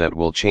molecules that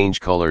will change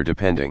color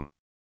depending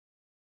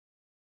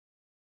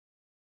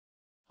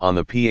on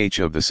the pH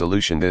of the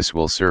solution. This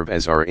will serve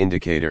as our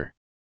indicator.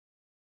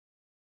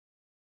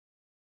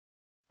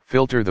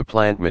 Filter the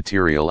plant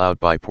material out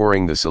by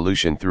pouring the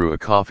solution through a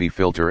coffee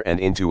filter and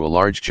into a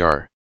large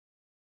jar.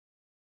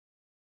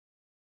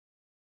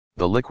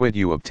 The liquid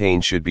you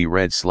obtain should be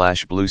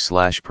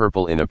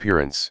red/blue/purple in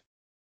appearance.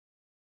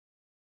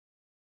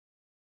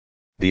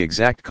 The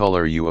exact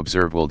color you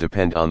observe will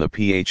depend on the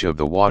pH of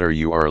the water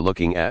you are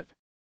looking at,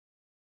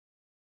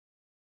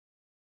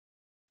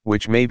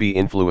 which may be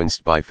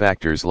influenced by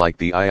factors like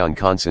the ion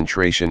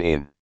concentration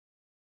in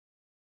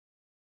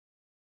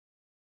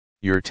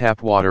your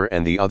tap water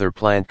and the other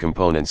plant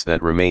components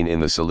that remain in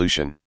the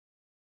solution.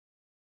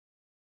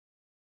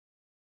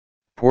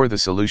 Pour the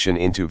solution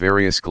into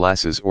various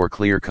glasses or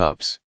clear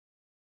cups.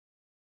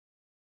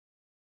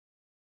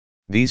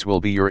 These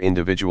will be your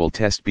individual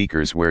test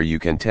beakers where you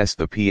can test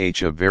the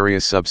pH of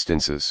various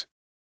substances.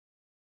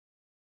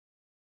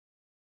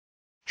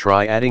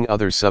 Try adding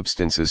other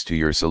substances to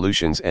your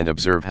solutions and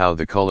observe how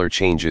the color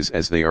changes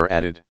as they are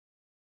added.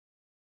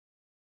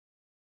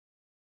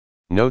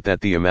 Note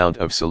that the amount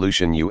of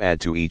solution you add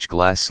to each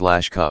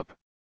glass/cup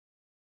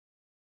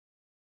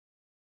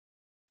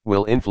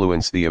will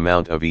influence the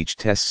amount of each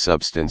test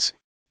substance,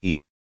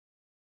 e.g.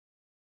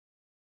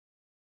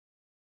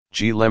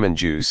 lemon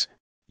juice,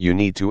 you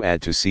need to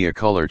add to see a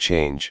color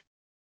change.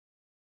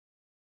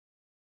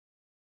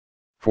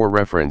 For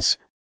reference,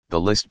 the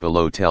list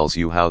below tells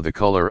you how the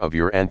color of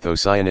your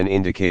anthocyanin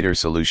indicator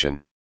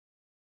solution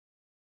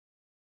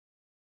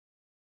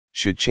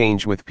should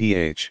change with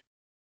pH.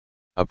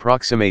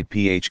 Approximate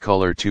pH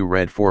color 2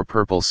 red 4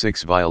 purple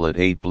 6 violet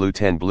 8 blue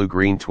 10 blue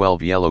green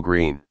 12 yellow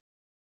green.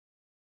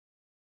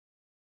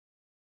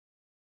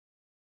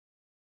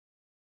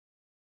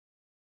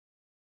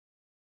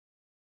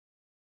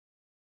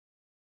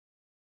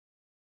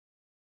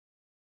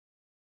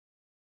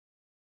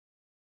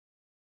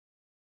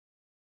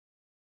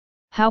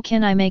 How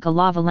can I make a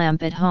lava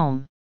lamp at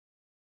home?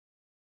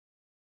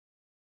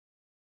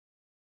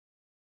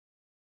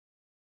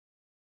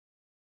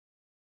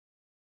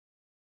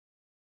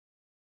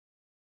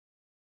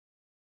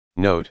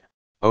 Note: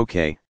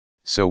 okay,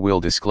 so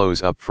we'll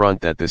disclose up front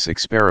that this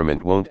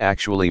experiment won't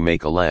actually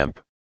make a lamp.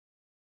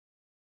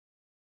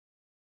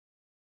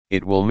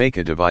 It will make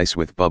a device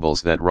with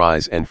bubbles that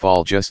rise and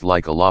fall just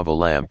like a lava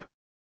lamp.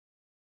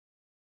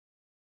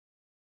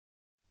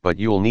 but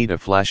you'll need a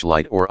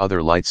flashlight or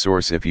other light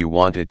source if you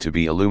want it to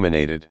be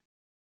illuminated.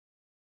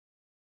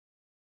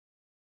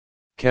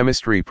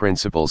 Chemistry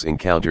principles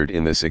encountered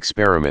in this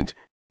experiment: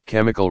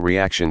 chemical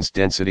reactions,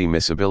 density,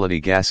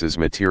 miscibility, gases,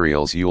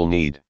 materials you'll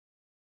need.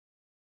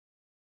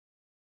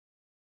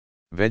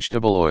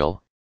 Vegetable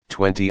oil,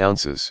 20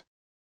 ounces.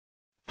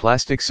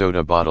 Plastic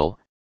soda bottle,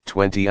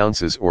 20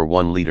 ounces or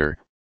 1 liter,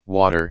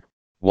 water,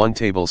 1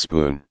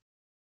 tablespoon.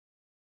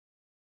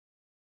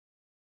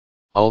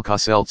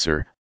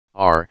 Alka-Seltzer,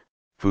 R,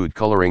 food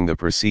coloring. The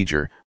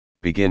procedure: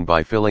 begin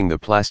by filling the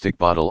plastic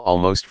bottle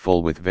almost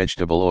full with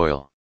vegetable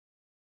oil.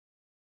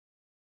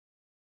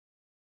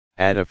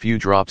 Add a few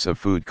drops of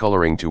food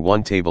coloring to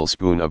 1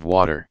 tablespoon of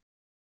water.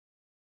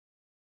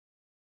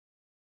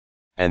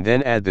 And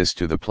then add this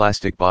to the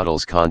plastic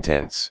bottle's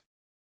contents.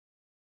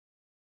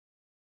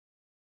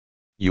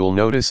 You'll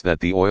notice that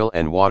the oil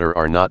and water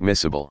are not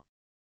miscible,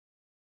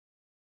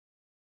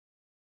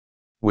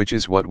 which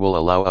is what will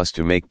allow us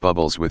to make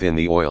bubbles within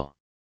the oil.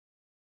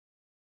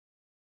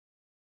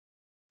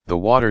 The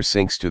water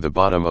sinks to the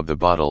bottom of the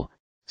bottle,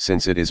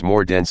 since it is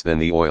more dense than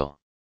the oil.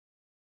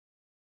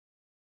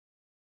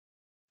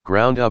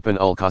 Ground up an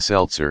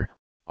Alka-Seltzer,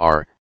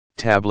 R,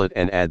 tablet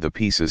and add the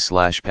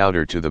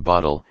pieces/powder to the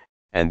bottle,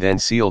 and then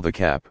seal the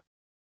cap.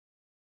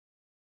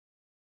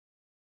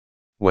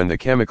 When the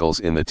chemicals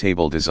in the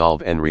table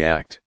dissolve and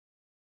react,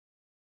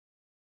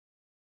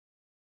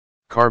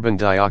 carbon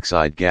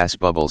dioxide gas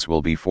bubbles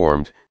will be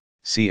formed,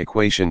 see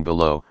equation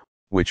below,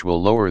 which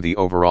will lower the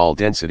overall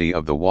density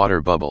of the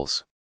water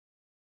bubbles,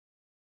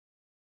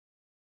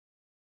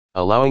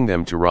 allowing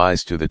them to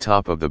rise to the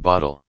top of the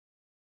bottle.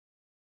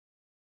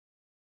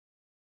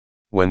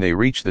 When they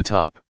reach the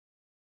top,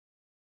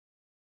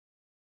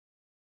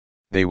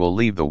 they will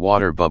leave the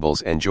water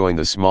bubbles and join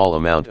the small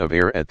amount of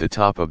air at the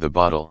top of the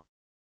bottle.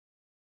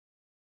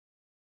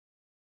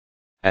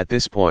 At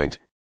this point,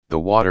 the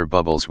water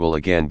bubbles will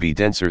again be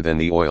denser than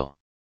the oil,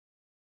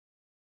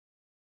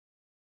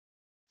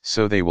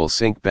 so they will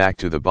sink back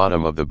to the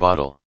bottom of the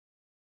bottle.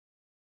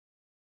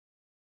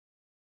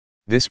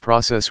 This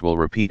process will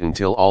repeat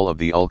until all of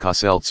the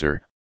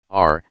Alka-Seltzer,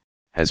 R,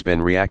 has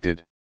been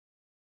reacted.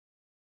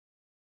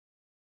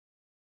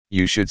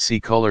 You should see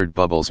colored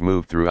bubbles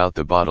move throughout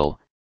the bottle,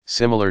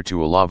 similar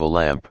to a lava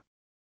lamp.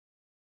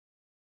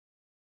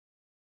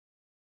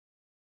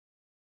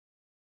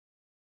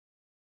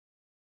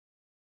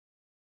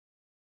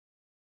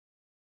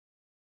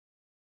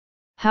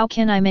 How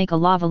can I make a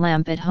lava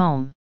lamp at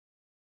home?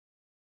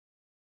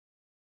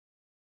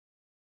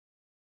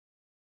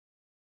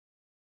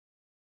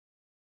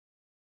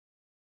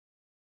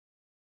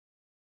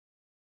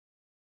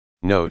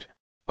 Note: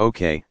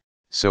 okay,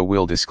 so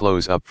we'll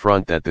disclose up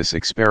front that this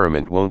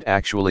experiment won't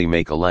actually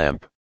make a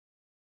lamp.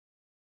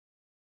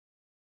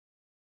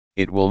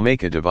 It will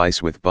make a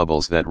device with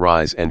bubbles that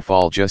rise and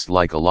fall just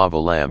like a lava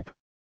lamp.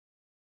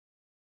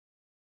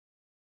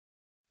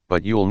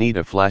 But you'll need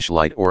a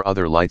flashlight or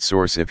other light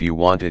source if you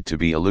want it to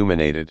be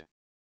illuminated.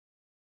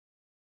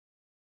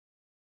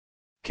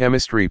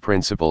 Chemistry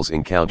principles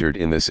encountered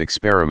in this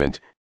experiment: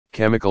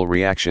 chemical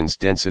reactions,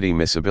 density,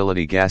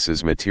 miscibility,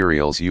 gases,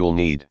 materials you'll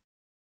need.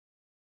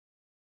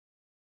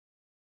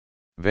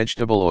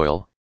 Vegetable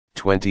oil,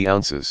 20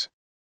 ounces.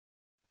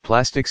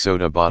 Plastic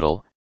soda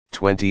bottle,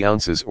 20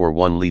 ounces or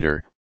 1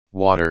 liter,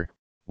 water,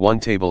 1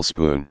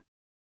 tablespoon.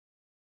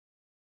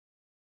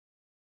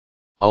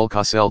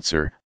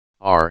 Alka-Seltzer,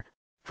 R,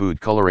 food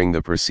coloring.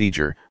 The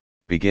procedure: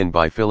 begin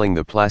by filling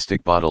the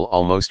plastic bottle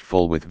almost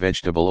full with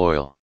vegetable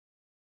oil.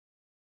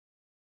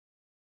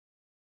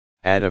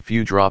 Add a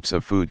few drops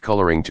of food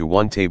coloring to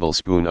 1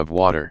 tablespoon of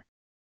water.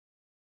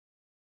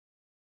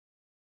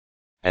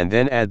 And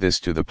then add this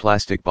to the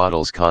plastic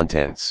bottle's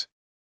contents.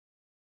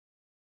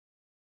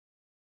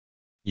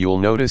 You'll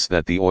notice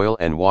that the oil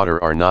and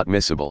water are not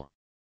miscible,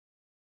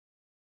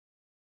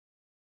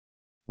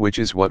 which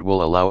is what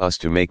will allow us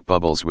to make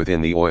bubbles within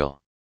the oil.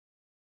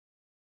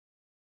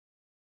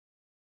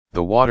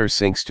 The water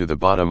sinks to the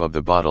bottom of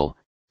the bottle,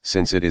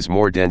 since it is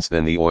more dense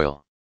than the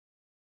oil.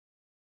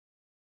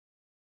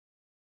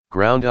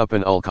 Ground up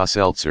an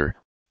Alka-Seltzer,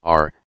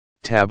 R,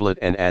 tablet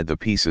and add the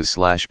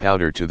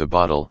pieces/powder to the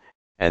bottle,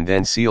 and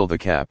then seal the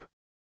cap.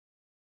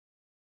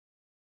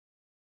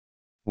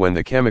 When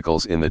the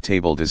chemicals in the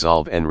table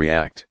dissolve and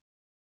react,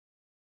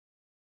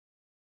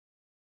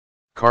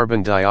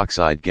 carbon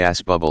dioxide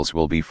gas bubbles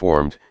will be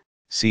formed,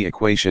 see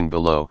equation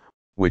below,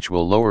 which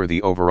will lower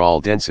the overall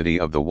density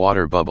of the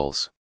water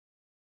bubbles,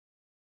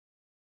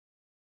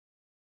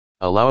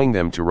 allowing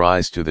them to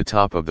rise to the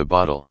top of the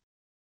bottle.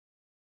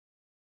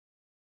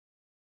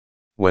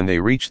 When they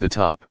reach the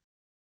top,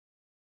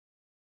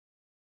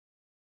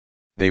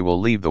 they will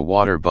leave the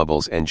water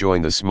bubbles and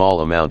join the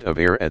small amount of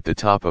air at the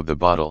top of the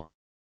bottle.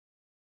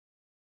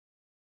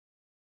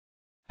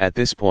 At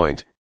this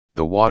point,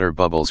 the water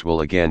bubbles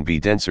will again be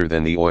denser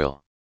than the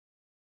oil,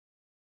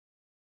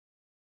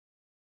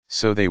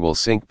 so they will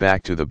sink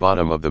back to the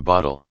bottom of the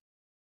bottle.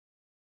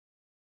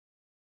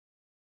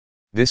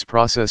 This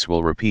process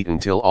will repeat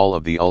until all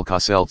of the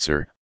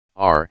Alka-Seltzer,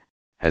 R,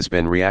 has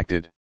been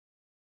reacted.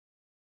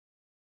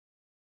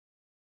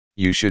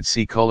 You should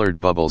see colored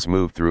bubbles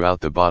move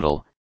throughout the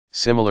bottle,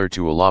 similar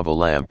to a lava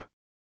lamp.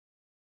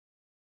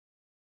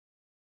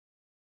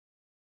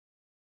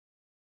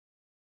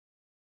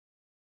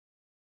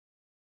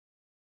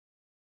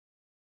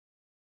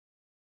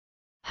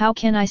 How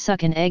can I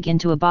suck an egg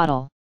into a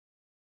bottle?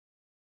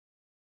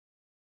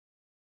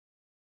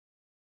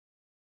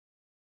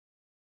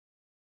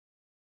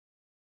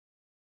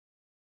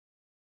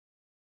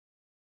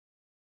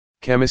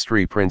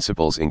 Chemistry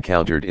principles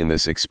encountered in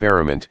this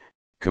experiment: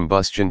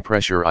 combustion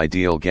pressure,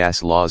 ideal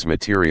gas laws,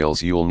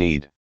 materials you'll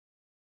need.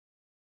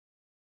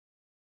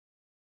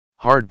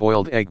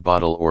 Hard-boiled egg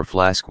bottle or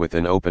flask with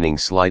an opening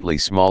slightly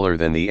smaller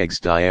than the egg's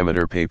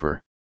diameter,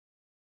 paper.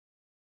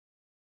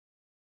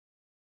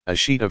 A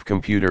sheet of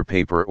computer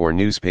paper or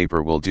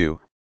newspaper will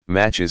do,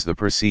 matches the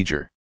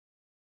procedure.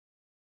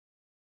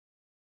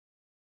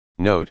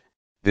 Note: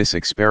 this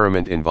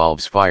experiment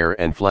involves fire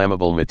and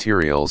flammable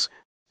materials,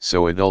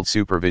 so adult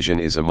supervision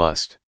is a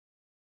must.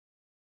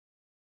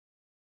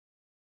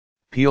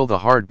 Peel the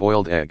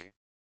hard-boiled egg.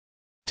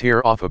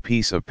 Tear off a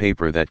piece of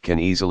paper that can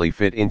easily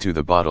fit into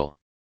the bottle.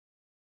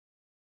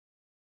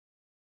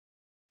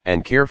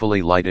 And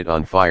carefully light it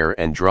on fire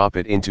and drop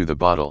it into the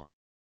bottle.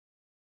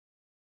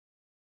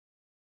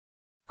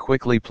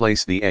 Quickly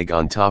place the egg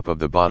on top of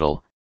the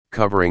bottle,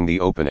 covering the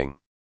opening.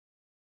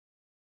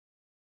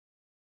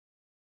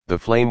 The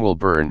flame will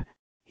burn,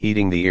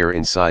 heating the air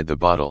inside the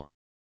bottle.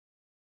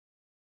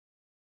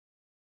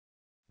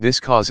 This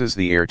causes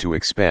the air to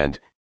expand,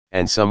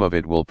 and some of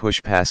it will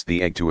push past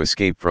the egg to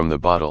escape from the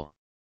bottle.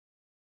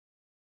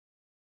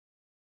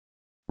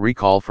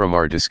 Recall from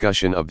our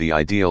discussion of the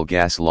ideal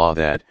gas law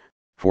that,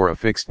 for a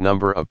fixed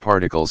number of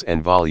particles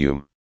and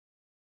volume,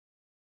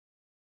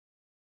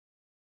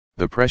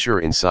 the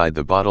pressure inside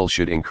the bottle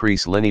should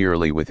increase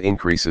linearly with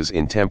increases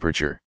in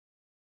temperature.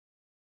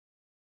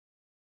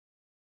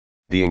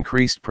 The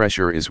increased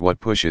pressure is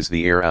what pushes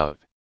the air out.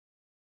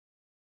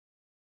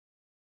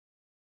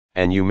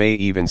 And you may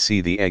even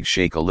see the egg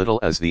shake a little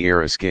as the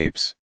air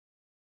escapes.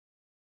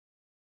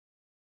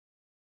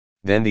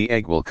 Then the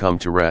egg will come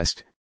to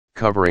rest,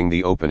 covering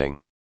the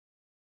opening.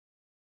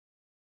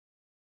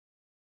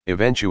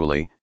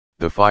 Eventually,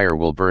 the fire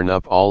will burn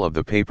up all of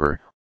the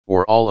paper,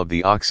 or all of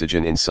the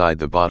oxygen inside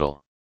the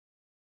bottle.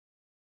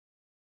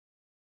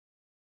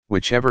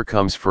 Whichever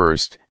comes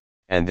first,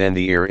 and then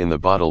the air in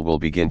the bottle will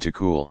begin to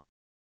cool.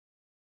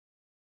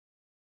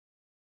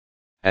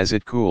 As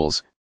it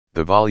cools,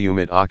 the volume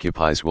it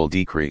occupies will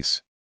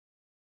decrease,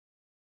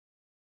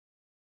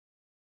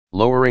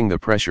 lowering the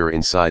pressure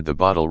inside the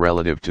bottle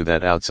relative to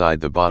that outside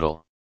the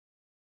bottle.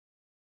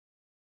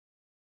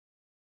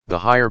 The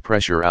higher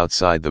pressure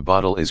outside the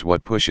bottle is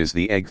what pushes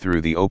the egg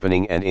through the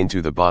opening and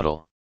into the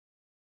bottle.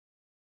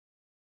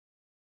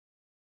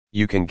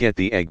 You can get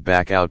the egg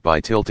back out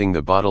by tilting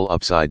the bottle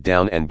upside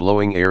down and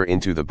blowing air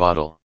into the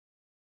bottle,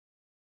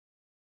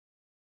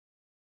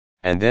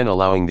 and then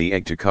allowing the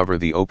egg to cover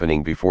the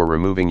opening before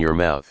removing your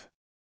mouth.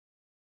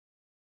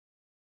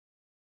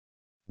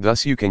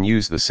 Thus you can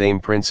use the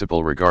same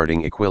principle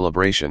regarding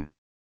equilibration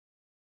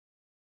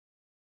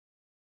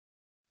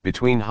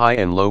between high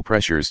and low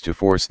pressures to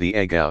force the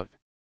egg out.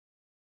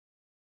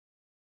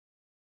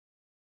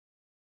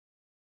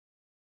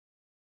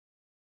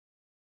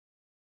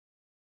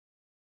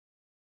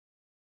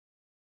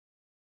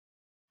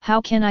 How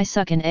can I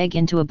suck an egg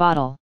into a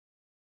bottle?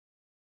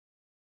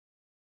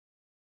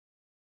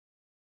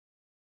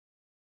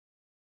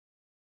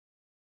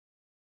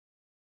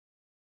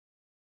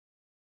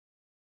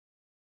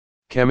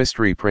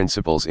 Chemistry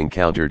principles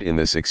encountered in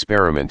this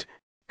experiment: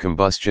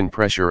 combustion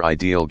pressure,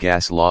 ideal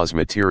gas laws,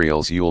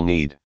 materials you'll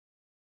need.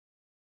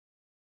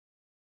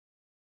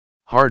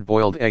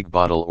 Hard-boiled egg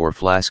bottle or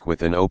flask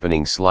with an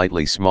opening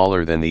slightly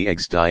smaller than the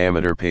egg's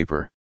diameter,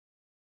 paper.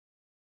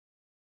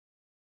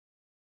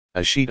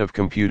 A sheet of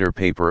computer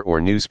paper or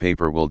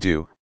newspaper will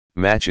do,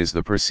 matches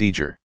the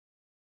procedure.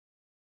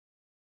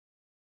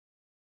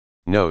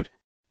 Note: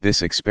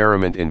 this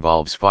experiment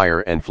involves fire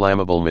and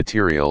flammable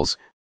materials,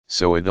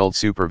 so adult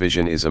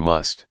supervision is a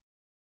must.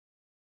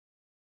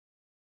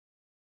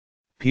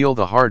 Peel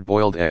the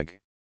hard-boiled egg.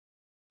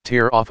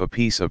 Tear off a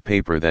piece of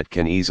paper that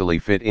can easily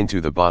fit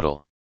into the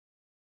bottle.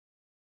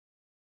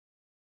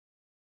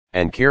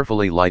 And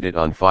carefully light it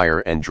on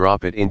fire and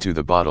drop it into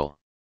the bottle.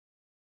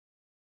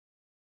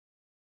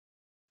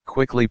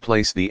 Quickly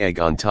place the egg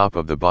on top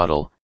of the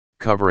bottle,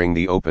 covering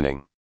the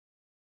opening.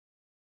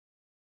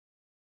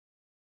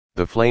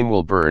 The flame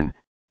will burn,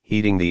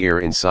 heating the air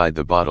inside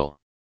the bottle.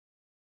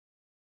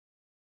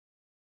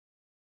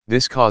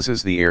 This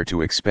causes the air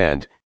to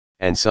expand,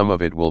 and some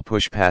of it will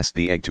push past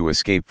the egg to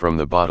escape from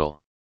the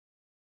bottle.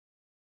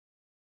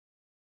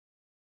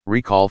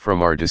 Recall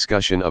from our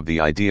discussion of the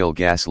ideal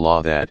gas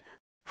law that,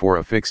 for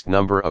a fixed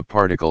number of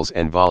particles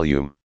and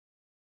volume,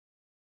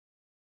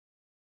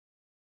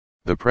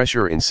 the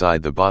pressure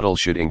inside the bottle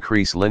should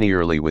increase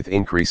linearly with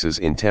increases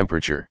in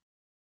temperature.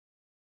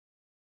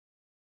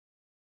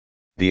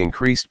 The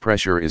increased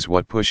pressure is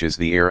what pushes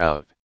the air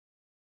out.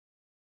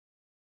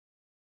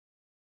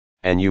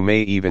 And you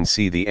may even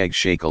see the egg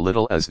shake a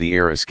little as the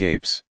air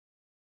escapes.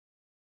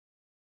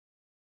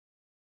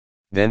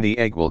 Then the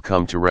egg will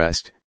come to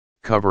rest,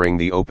 covering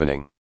the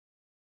opening.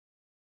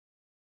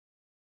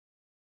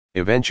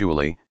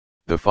 Eventually,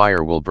 the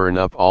fire will burn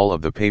up all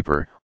of the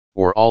paper,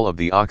 or all of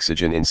the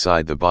oxygen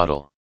inside the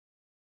bottle.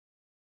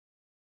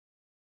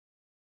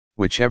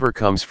 Whichever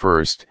comes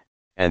first,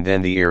 and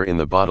then the air in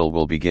the bottle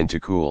will begin to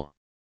cool.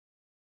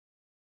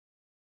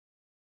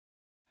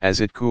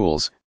 As it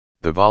cools,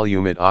 the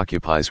volume it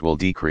occupies will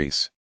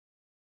decrease,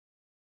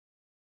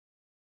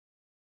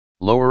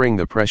 lowering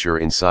the pressure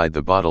inside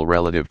the bottle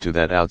relative to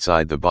that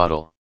outside the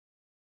bottle.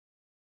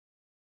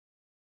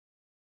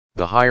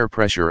 The higher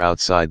pressure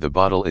outside the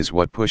bottle is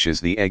what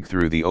pushes the egg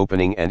through the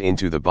opening and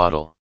into the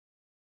bottle.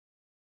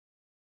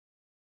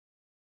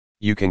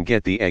 You can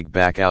get the egg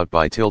back out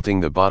by tilting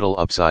the bottle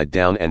upside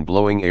down and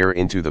blowing air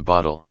into the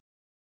bottle,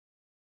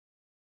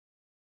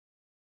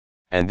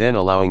 and then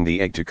allowing the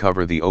egg to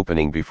cover the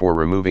opening before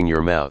removing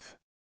your mouth.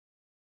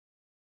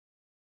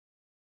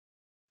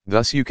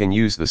 Thus you can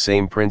use the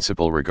same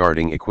principle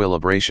regarding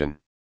equilibration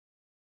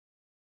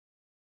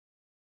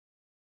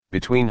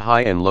between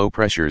high and low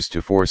pressures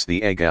to force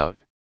the egg out.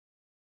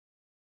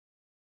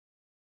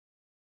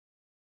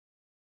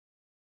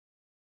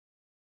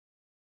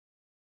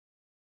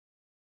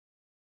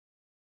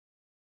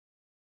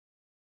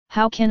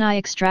 How can I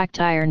extract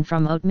iron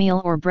from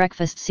oatmeal or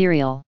breakfast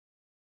cereal?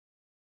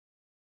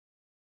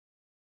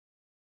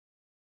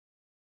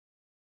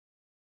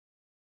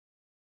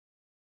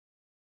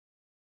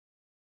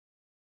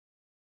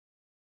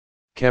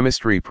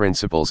 Chemistry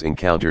principles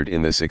encountered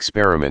in this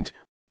experiment: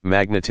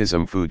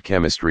 magnetism, food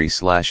chemistry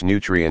 /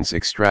 nutrients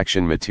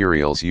extraction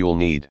materials you'll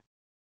need.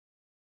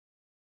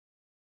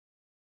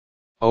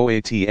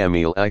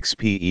 Oatmeal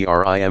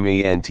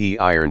experiment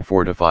iron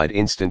fortified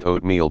instant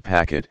oatmeal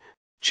packet.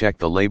 Check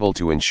the label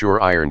to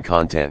ensure iron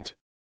content.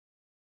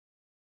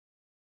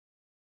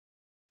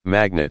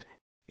 Magnet.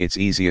 It's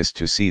easiest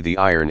to see the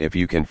iron if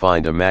you can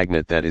find a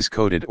magnet that is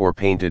coated or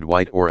painted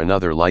white or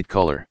another light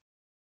color.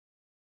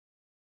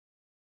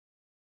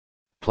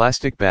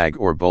 Plastic bag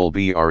or bowl.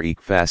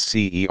 Fast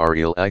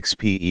cereal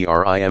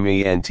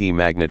experiment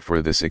magnet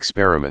for this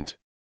experiment.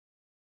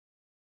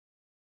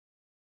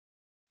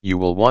 You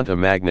will want a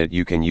magnet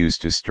you can use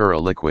to stir a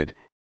liquid.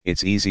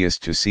 It's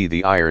easiest to see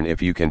the iron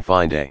if you can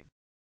find a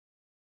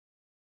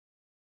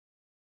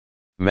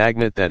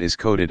magnet that is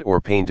coated or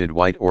painted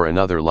white or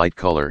another light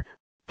color.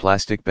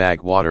 Plastic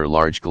bag, water,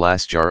 large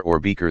glass jar or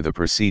beaker. The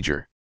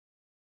procedure: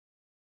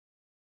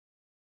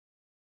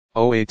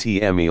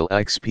 oatmeal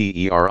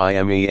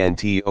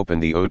experiment. Open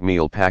the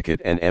oatmeal packet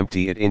and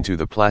empty it into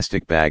the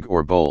plastic bag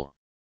or bowl.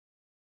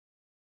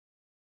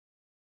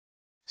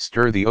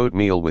 Stir the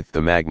oatmeal with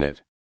the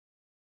magnet.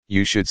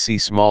 You should see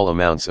small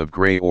amounts of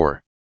gray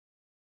or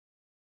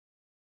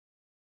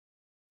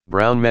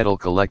brown metal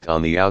collect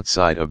on the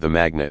outside of the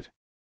magnet.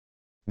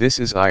 This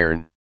is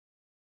iron.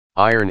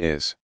 Iron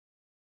is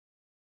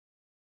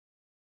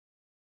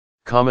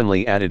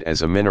commonly added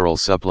as a mineral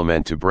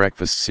supplement to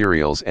breakfast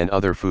cereals and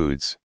other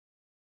foods.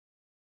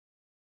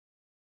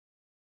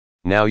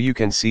 Now you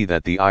can see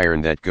that the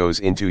iron that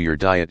goes into your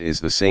diet is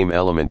the same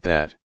element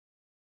that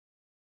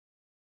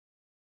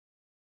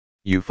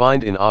you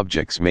find in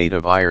objects made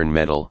of iron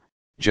metal,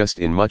 just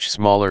in much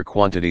smaller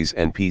quantities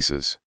and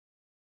pieces.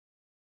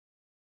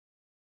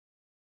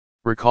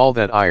 Recall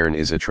that iron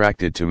is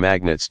attracted to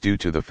magnets due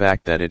to the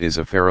fact that it is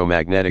a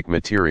ferromagnetic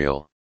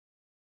material.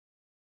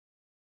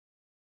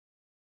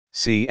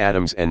 See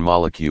atoms and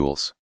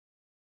molecules.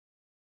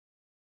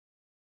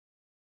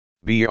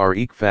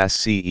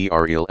 Fast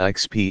cereal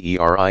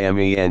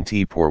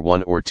experiment. Pour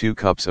 1 or 2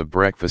 cups of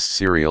breakfast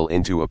cereal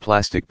into a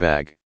plastic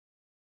bag.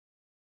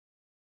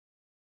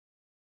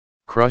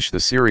 Crush the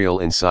cereal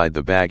inside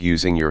the bag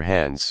using your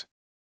hands.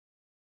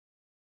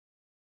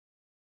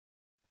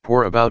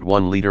 Pour about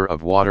 1 liter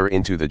of water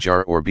into the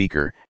jar or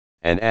beaker,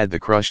 and add the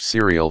crushed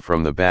cereal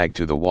from the bag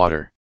to the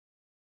water.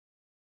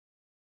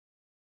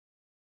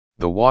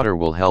 The water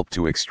will help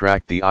to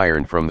extract the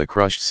iron from the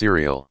crushed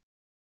cereal.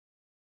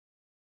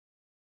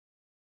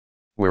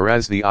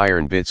 Whereas the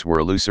iron bits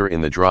were looser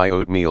in the dry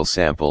oatmeal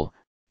sample,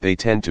 they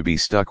tend to be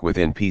stuck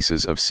within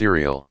pieces of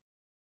cereal.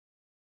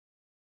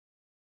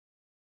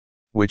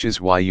 Which is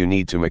why you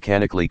need to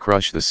mechanically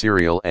crush the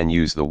cereal and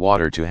use the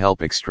water to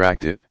help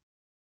extract it.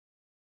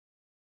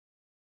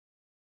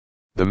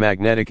 The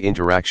magnetic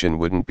interaction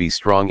wouldn't be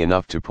strong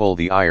enough to pull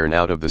the iron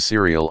out of the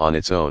cereal on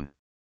its own.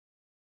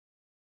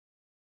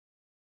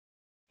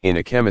 In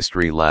a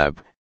chemistry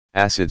lab,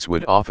 acids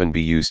would often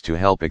be used to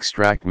help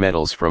extract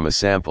metals from a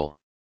sample,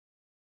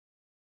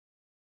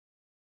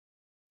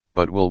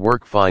 but will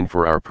work fine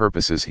for our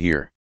purposes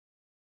here.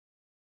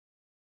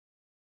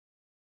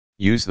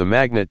 Use the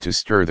magnet to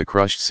stir the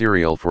crushed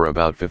cereal for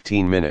about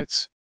 15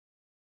 minutes.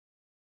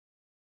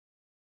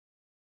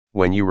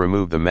 When you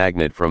remove the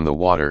magnet from the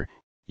water,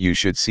 you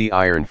should see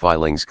iron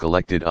filings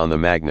collected on the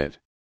magnet.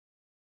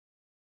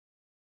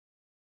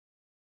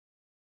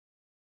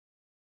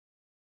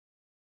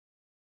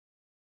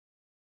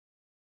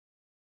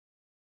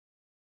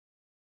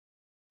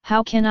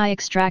 How can I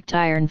extract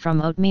iron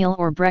from oatmeal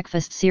or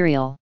breakfast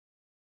cereal?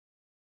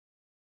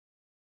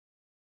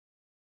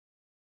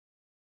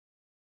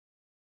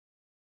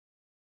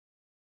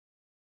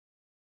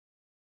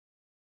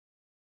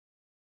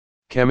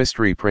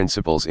 Chemistry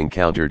principles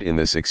encountered in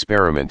this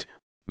experiment: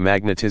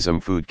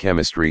 magnetism, food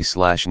chemistry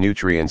 /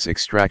 nutrients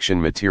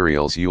extraction,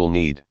 materials you'll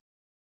need.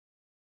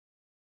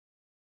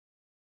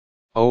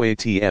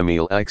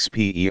 Oatmeal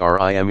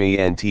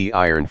experiment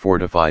iron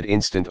fortified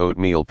instant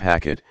oatmeal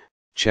packet.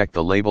 Check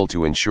the label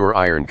to ensure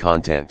iron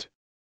content.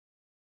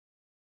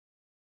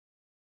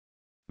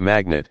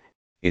 Magnet.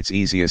 It's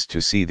easiest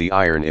to see the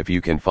iron if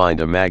you can find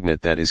a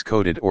magnet that is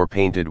coated or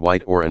painted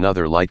white or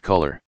another light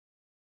color.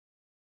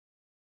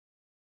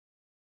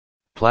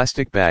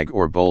 Plastic bag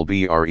or bowl.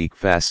 Bre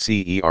fast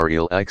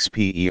ceril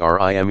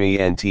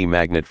experiment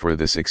magnet for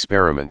this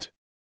experiment.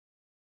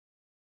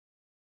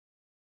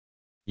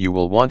 You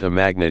will want a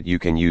magnet you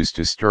can use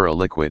to stir a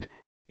liquid.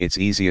 It's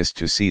easiest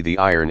to see the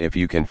iron if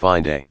you can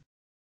find a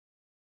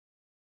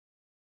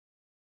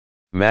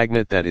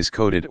magnet that is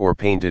coated or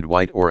painted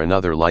white or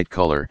another light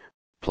color.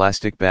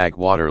 Plastic bag,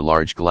 water,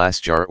 large glass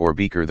jar or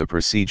beaker. The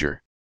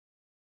procedure: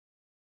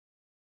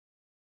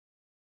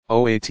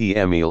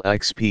 oatmeal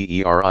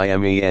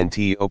experiment.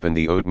 Open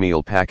the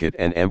oatmeal packet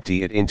and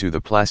empty it into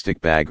the plastic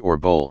bag or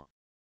bowl.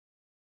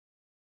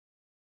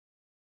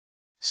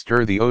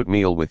 Stir the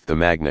oatmeal with the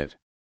magnet.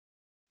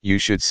 You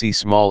should see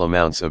small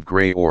amounts of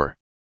gray or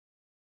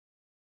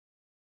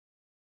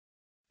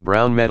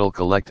brown metal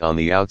collect on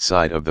the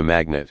outside of the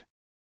magnet.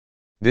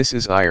 This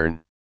is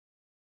iron.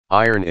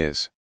 Iron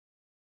is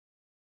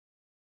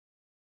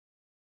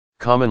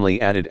commonly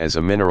added as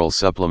a mineral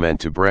supplement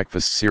to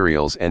breakfast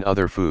cereals and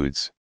other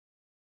foods.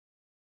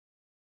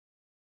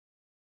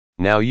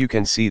 Now you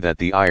can see that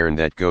the iron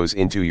that goes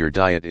into your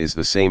diet is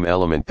the same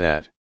element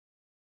that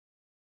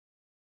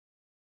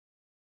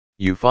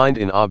you find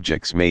in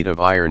objects made of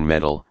iron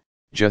metal,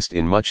 just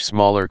in much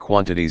smaller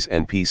quantities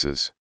and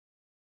pieces.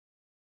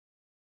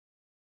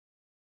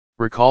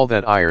 Recall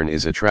that iron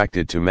is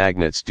attracted to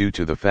magnets due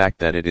to the fact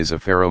that it is a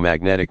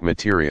ferromagnetic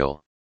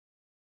material.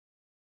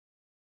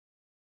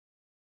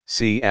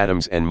 See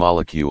atoms and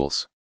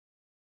molecules.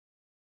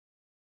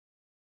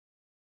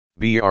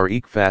 Bre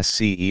fast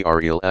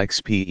ceril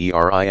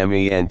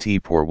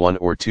experiment. Pour 1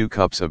 or 2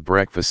 cups of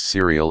breakfast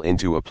cereal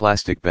into a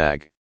plastic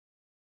bag.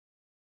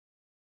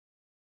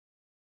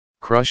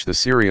 Crush the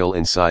cereal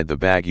inside the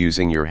bag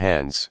using your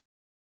hands.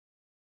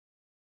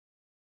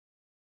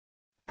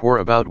 Pour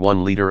about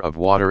 1 liter of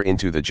water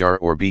into the jar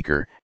or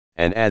beaker,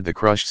 and add the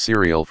crushed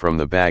cereal from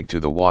the bag to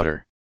the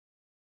water.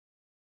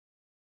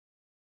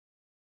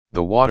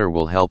 The water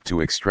will help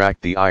to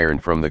extract the iron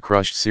from the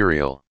crushed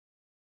cereal.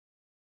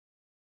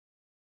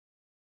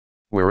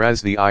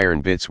 Whereas the iron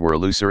bits were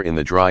looser in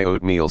the dry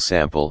oatmeal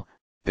sample,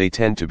 they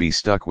tend to be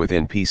stuck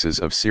within pieces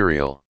of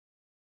cereal.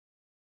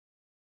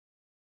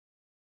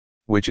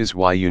 Which is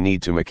why you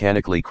need to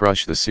mechanically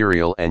crush the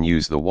cereal and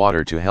use the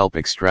water to help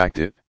extract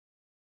it.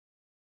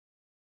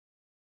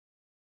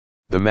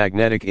 The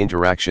magnetic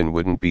interaction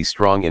wouldn't be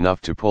strong enough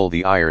to pull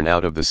the iron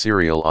out of the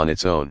cereal on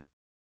its own.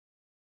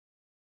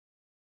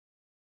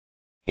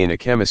 In a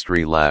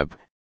chemistry lab,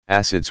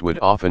 acids would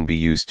often be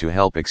used to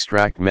help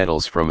extract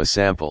metals from a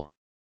sample.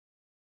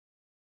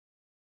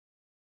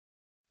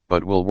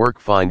 But will work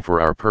fine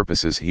for our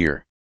purposes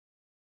here.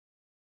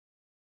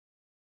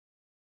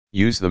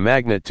 Use the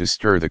magnet to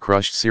stir the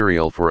crushed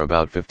cereal for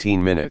about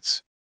 15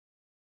 minutes.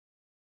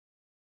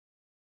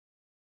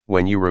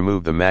 When you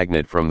remove the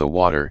magnet from the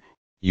water,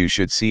 you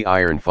should see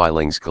iron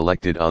filings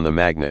collected on the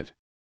magnet.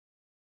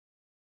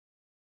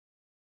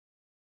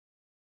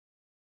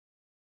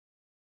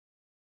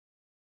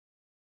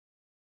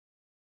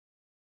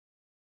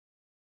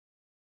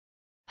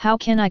 How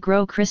can I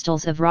grow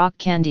crystals of rock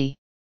candy?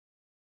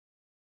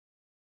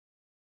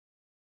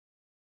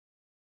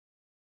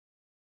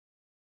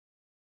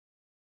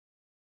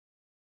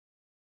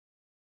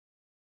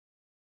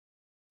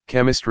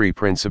 Chemistry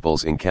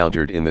principles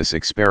encountered in this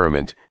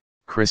experiment: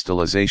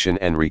 crystallization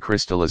and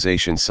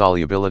recrystallization,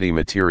 solubility,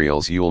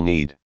 materials you'll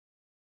need: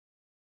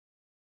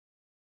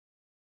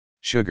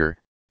 sugar,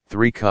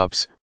 3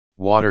 cups,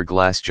 water,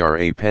 glass jar,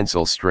 a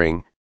pencil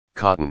string,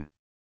 cotton.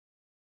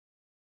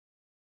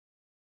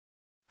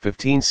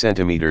 15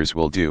 centimeters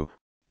will do.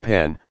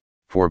 Pan,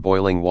 for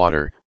boiling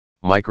water,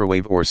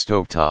 microwave or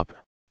stovetop,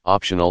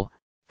 optional.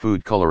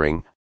 Food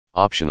coloring,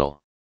 optional.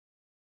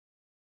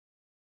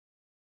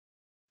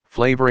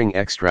 Flavoring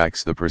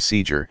extracts. The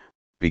procedure: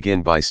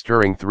 begin by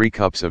stirring 3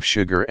 cups of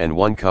sugar and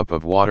 1 cup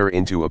of water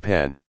into a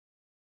pan.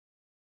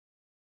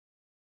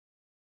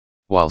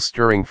 While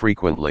stirring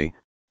frequently,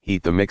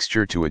 heat the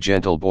mixture to a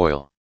gentle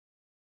boil.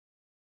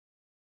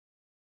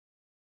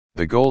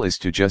 The goal is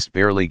to just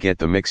barely get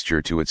the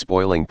mixture to its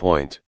boiling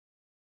point.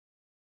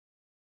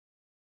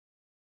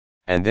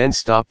 And then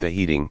stop the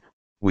heating.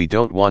 We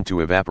don't want to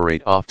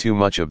evaporate off too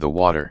much of the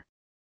water.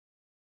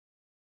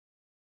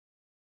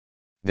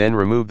 Then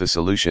remove the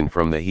solution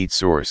from the heat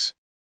source.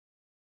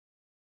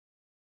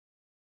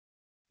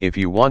 If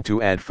you want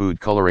to add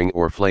food coloring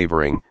or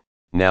flavoring,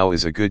 now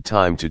is a good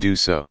time to do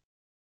so.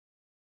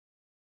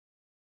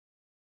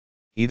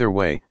 Either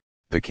way,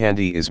 the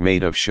candy is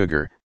made of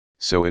sugar,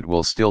 so it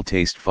will still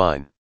taste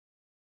fine.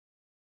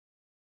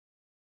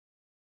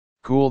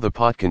 Cool the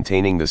pot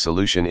containing the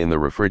solution in the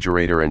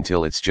refrigerator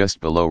until it's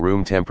just below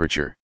room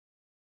temperature.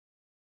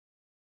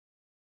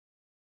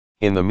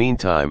 In the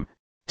meantime,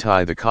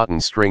 tie the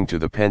cotton string to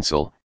the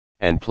pencil,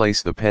 and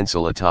place the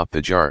pencil atop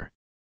the jar.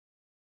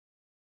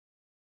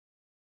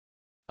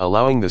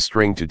 Allowing the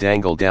string to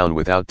dangle down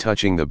without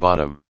touching the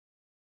bottom.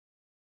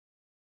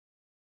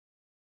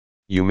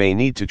 You may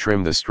need to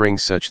trim the string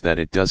such that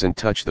it doesn't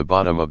touch the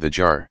bottom of the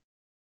jar.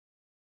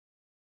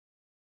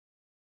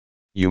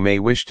 You may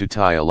wish to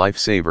tie a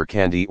lifesaver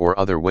candy or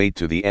other weight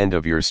to the end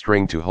of your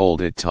string to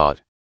hold it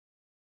taut.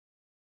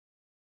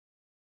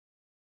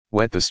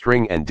 Wet the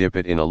string and dip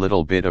it in a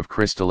little bit of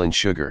crystalline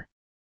sugar.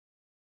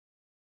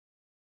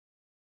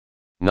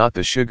 Not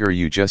the sugar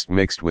you just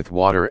mixed with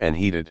water and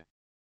heated.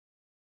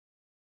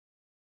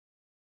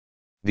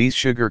 These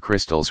sugar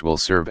crystals will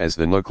serve as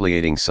the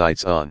nucleating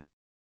sites on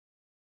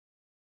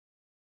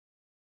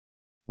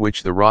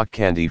which the rock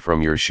candy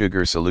from your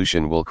sugar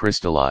solution will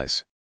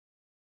crystallize.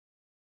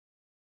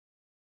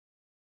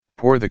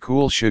 Pour the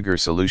cool sugar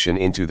solution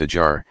into the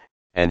jar,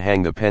 and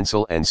hang the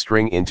pencil and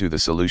string into the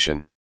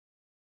solution.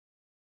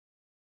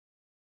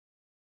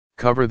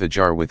 Cover the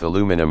jar with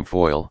aluminum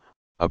foil,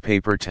 a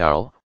paper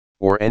towel,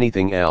 or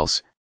anything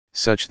else,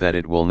 such that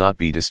it will not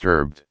be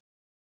disturbed.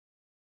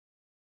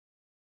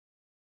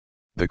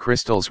 The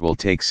crystals will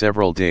take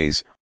several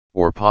days,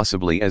 or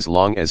possibly as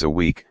long as a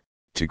week,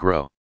 to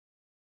grow.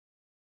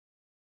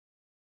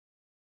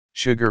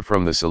 Sugar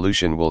from the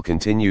solution will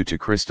continue to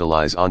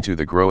crystallize onto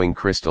the growing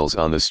crystals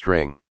on the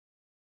string.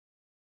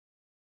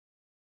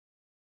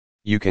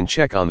 You can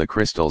check on the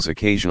crystals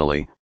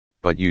occasionally,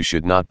 but you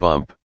should not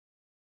bump,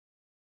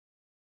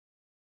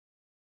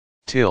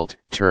 tilt,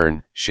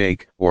 turn,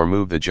 shake, or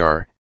move the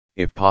jar,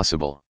 if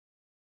possible.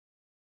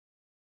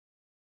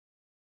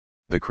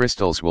 The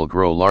crystals will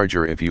grow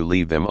larger if you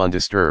leave them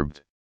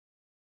undisturbed.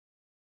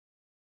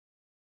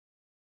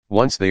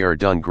 Once they are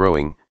done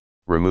growing,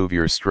 remove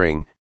your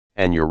string,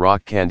 and your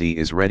rock candy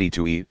is ready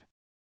to eat.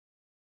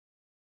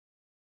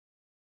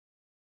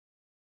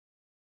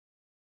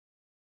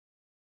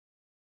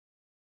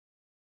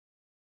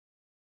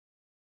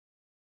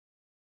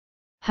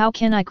 How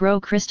can I grow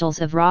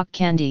crystals of rock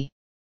candy?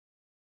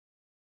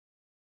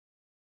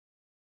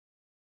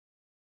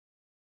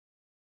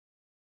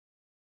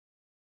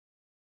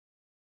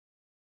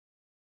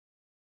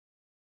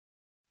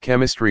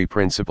 Chemistry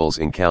principles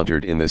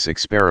encountered in this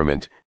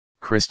experiment: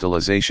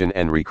 crystallization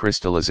and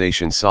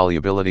recrystallization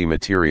solubility.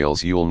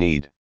 Materials you'll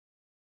need: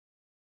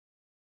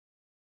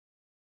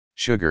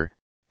 sugar,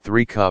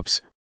 3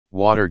 cups,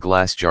 water,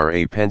 glass jar,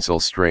 a pencil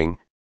string,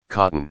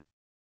 cotton.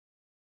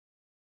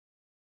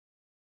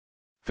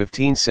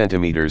 15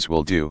 centimeters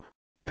will do,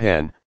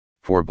 pan,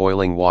 for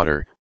boiling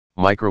water,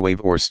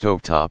 microwave or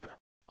stovetop,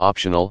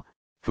 optional,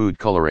 food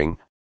coloring,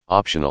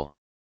 optional.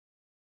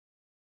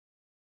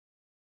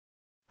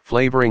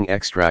 Flavoring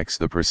extracts.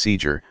 The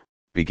procedure: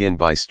 begin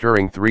by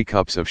stirring 3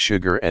 cups of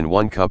sugar and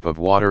 1 cup of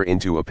water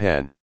into a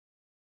pan.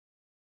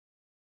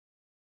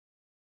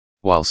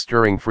 While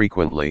stirring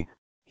frequently,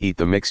 heat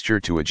the mixture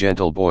to a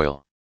gentle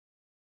boil.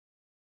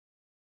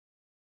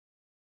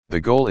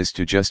 The goal is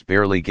to just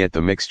barely get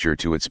the mixture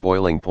to its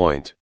boiling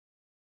point.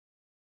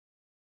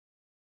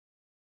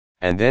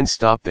 And then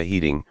stop the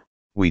heating.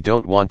 We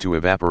don't want to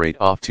evaporate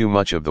off too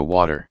much of the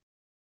water.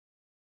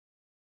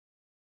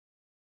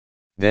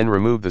 Then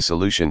remove the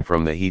solution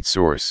from the heat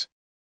source.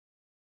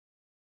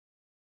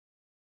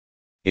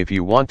 If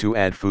you want to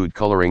add food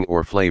coloring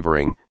or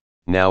flavoring,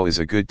 now is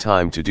a good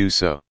time to do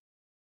so.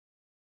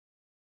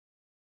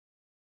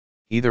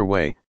 Either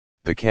way,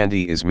 the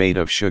candy is made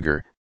of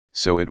sugar,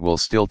 so it will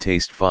still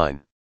taste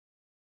fine.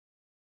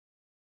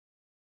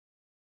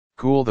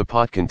 Cool the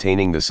pot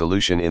containing the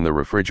solution in the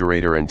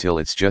refrigerator until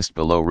it's just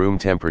below room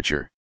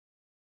temperature.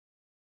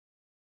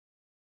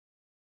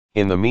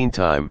 In the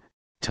meantime,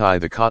 tie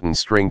the cotton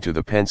string to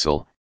the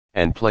pencil,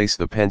 and place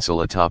the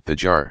pencil atop the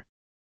jar.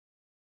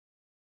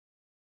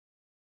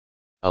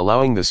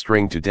 Allowing the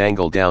string to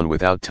dangle down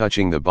without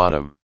touching the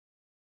bottom.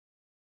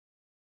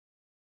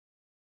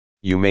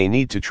 You may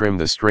need to trim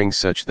the string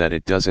such that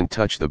it doesn't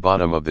touch the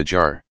bottom of the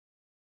jar.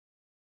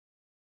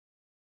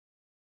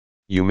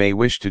 You may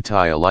wish to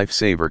tie a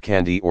lifesaver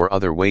candy or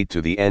other weight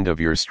to the end of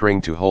your string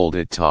to hold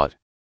it taut.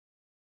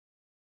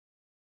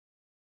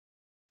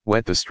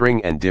 Wet the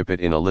string and dip it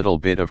in a little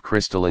bit of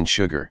crystalline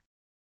sugar.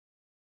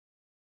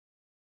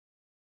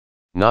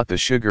 Not the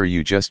sugar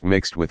you just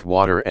mixed with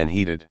water and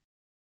heated.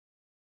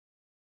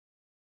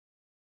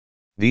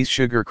 These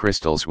sugar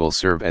crystals will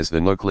serve as the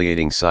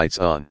nucleating sites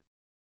on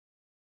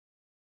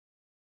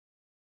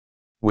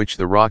which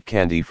the rock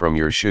candy from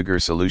your sugar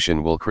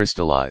solution will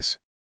crystallize.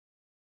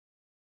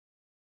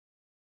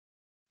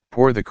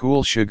 Pour the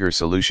cool sugar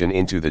solution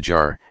into the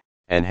jar,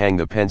 and hang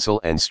the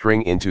pencil and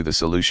string into the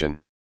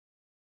solution.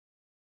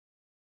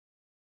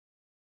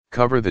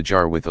 Cover the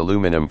jar with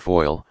aluminum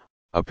foil,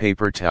 a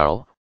paper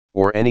towel,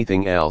 or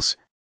anything else,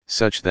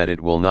 such that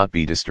it will not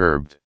be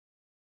disturbed.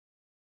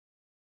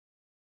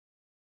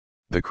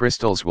 The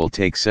crystals will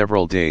take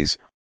several days,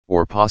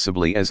 or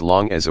possibly as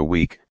long as a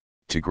week,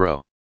 to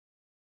grow.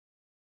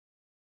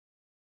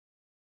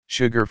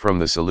 Sugar from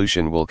the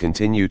solution will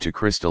continue to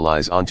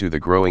crystallize onto the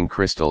growing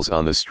crystals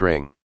on the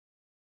string.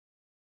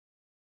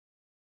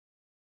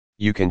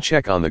 You can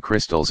check on the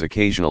crystals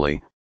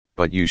occasionally,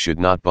 but you should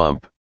not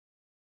bump,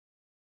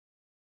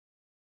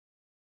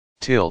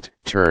 tilt,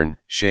 turn,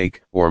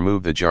 shake, or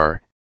move the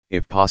jar,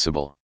 if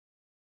possible.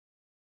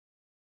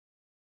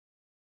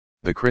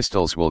 The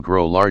crystals will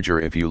grow larger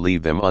if you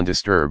leave them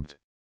undisturbed.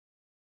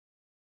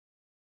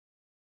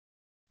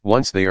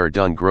 Once they are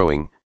done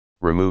growing,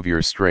 remove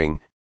your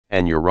string,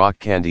 and your rock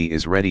candy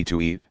is ready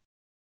to eat.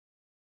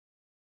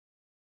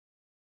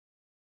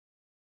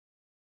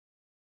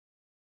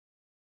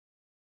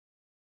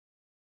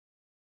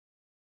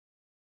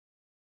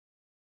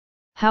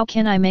 How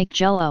can I make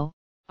Jell-O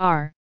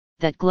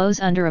that glows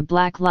under a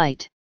black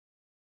light?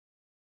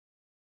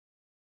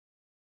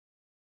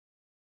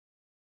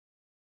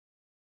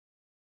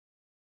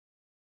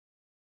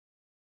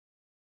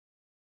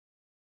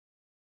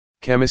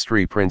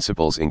 Chemistry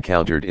principles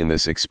encountered in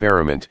this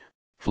experiment: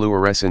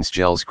 fluorescence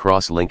gels,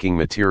 cross-linking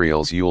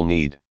materials you'll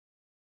need.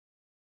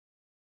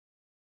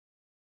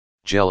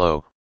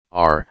 Jell-O,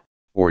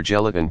 or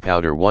gelatin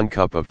powder, 1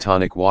 cup of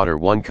tonic water,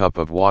 1 cup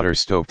of water,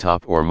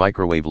 stovetop or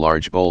microwave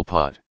large bowl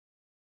pot.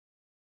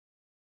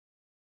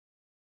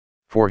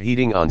 For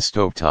heating on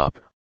stovetop,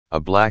 a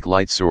black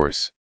light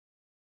source.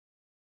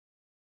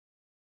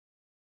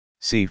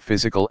 See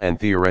Physical and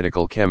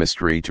Theoretical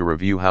Chemistry to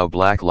review how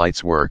black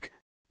lights work.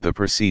 The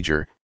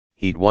procedure: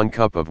 heat 1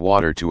 cup of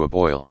water to a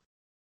boil.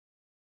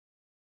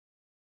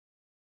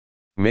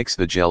 Mix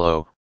the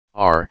Jell-O,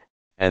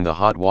 and the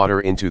hot water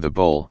into the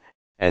bowl,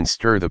 and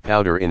stir the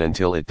powder in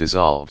until it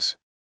dissolves.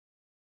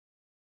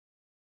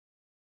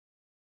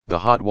 The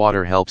hot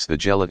water helps the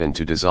gelatin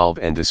to dissolve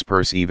and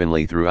disperse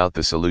evenly throughout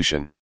the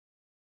solution.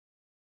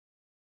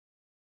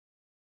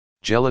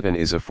 Gelatin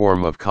is a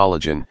form of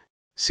collagen,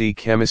 see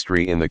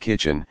Chemistry in the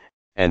Kitchen,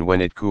 and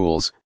when it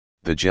cools,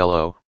 the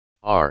Jell-O,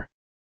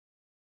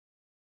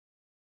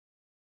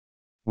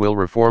 will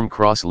reform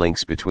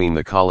cross-links between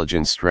the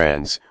collagen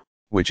strands,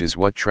 which is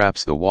what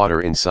traps the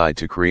water inside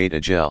to create a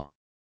gel.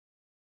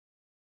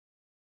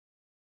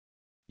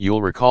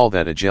 You'll recall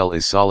that a gel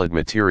is solid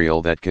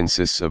material that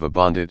consists of a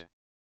bonded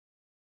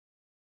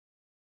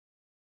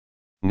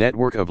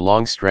network of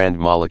long strand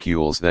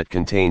molecules that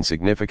contain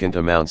significant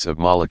amounts of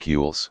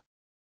molecules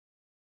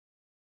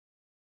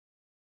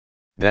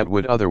that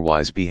would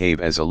otherwise behave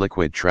as a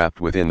liquid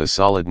trapped within the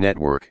solid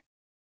network.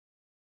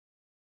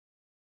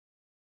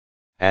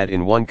 Add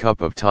in 1 cup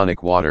of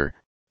tonic water,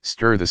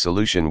 stir the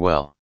solution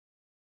well,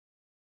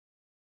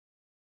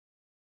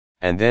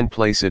 and then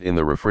place it in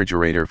the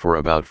refrigerator for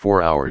about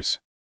 4 hours.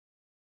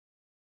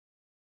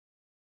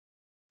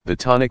 The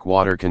tonic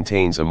water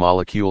contains a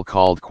molecule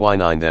called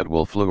quinine that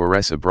will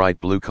fluoresce a bright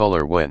blue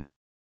color when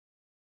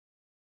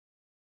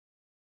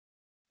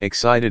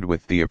excited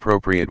with the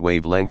appropriate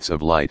wavelengths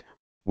of light,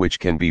 which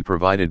can be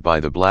provided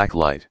by the black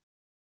light.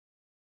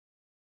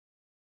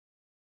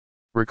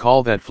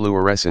 Recall that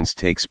fluorescence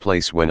takes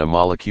place when a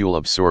molecule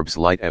absorbs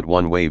light at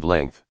one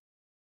wavelength,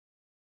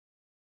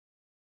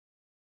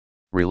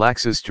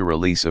 relaxes to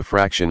release a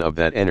fraction of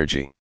that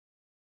energy,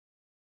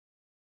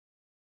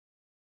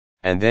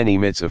 and then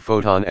emits a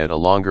photon at a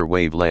longer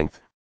wavelength,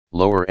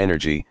 lower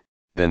energy,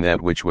 than that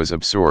which was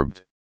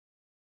absorbed.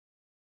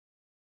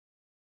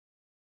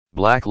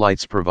 Black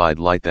lights provide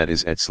light that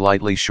is at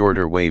slightly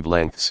shorter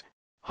wavelengths,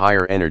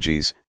 higher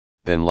energies,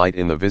 than light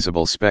in the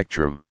visible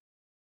spectrum.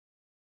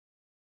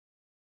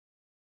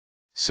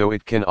 So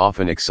it can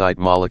often excite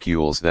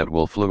molecules that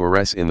will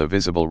fluoresce in the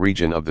visible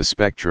region of the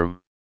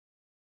spectrum.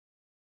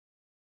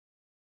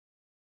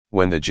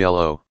 When the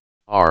Jell-O,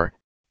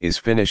 is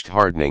finished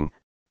hardening,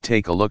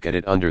 take a look at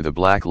it under the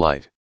black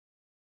light.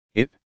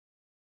 It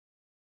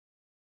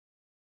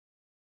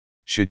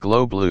should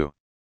glow blue.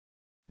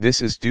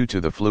 This is due to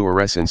the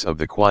fluorescence of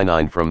the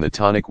quinine from the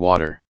tonic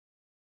water.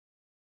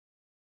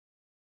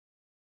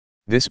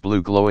 This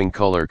blue glowing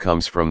color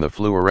comes from the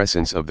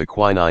fluorescence of the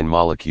quinine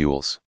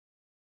molecules.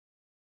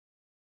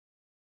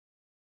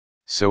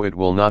 So it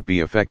will not be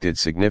affected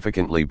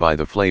significantly by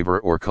the flavor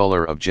or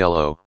color of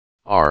Jell-O,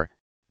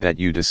 that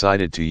you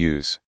decided to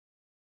use.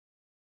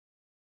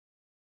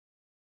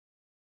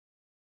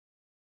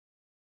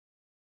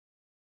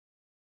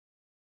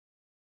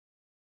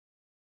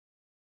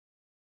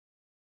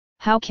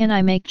 How can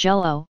I make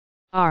Jell-O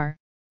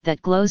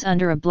that glows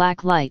under a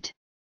black light?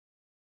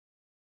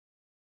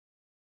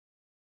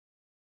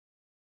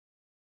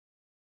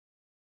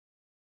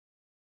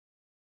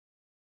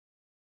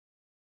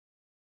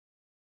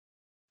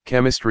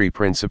 Chemistry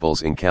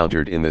principles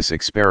encountered in this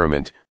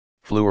experiment: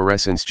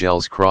 fluorescence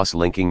gels,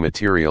 cross-linking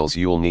materials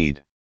you'll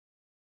need.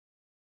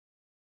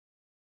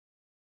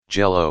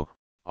 Jell-O,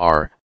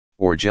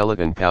 or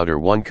gelatin powder,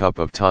 1 cup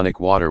of tonic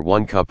water,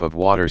 1 cup of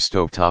water,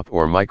 stovetop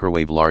or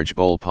microwave large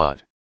bowl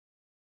pot.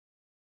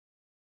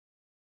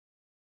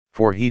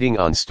 For heating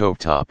on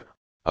stovetop,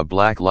 a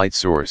black light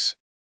source.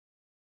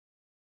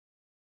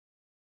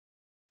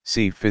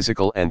 See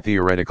Physical and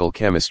Theoretical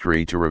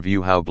Chemistry to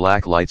review how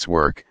black lights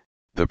work.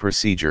 The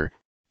procedure: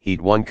 heat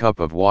 1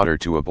 cup of water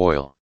to a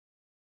boil.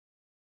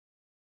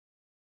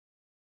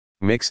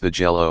 Mix the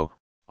Jell-O,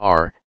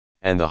 R,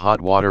 and the hot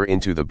water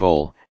into the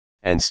bowl,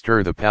 and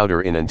stir the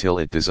powder in until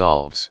it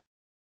dissolves.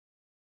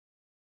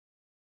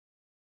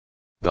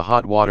 The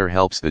hot water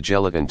helps the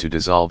gelatin to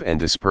dissolve and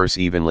disperse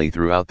evenly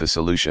throughout the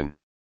solution.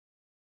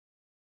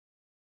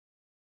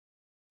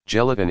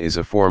 Gelatin is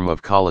a form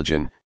of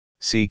collagen,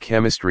 see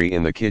chemistry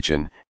in the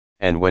kitchen,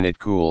 and when it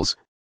cools,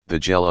 the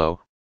Jell-O,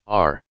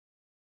 R,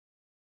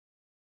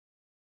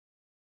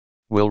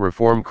 will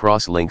reform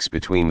cross-links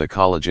between the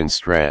collagen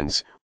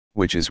strands,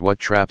 which is what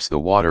traps the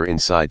water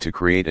inside to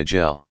create a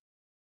gel.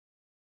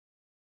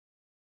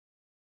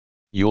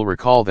 You'll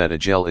recall that a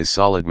gel is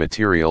solid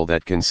material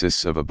that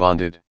consists of a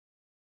bonded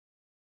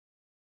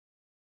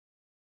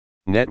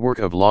network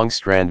of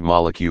long-strand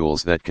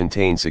molecules that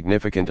contain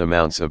significant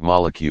amounts of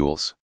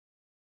molecules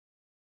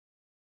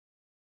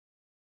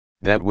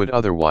that would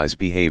otherwise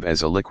behave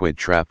as a liquid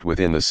trapped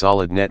within the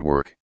solid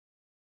network.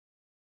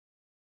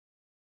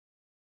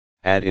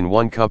 Add in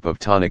 1 cup of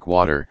tonic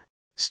water,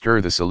 stir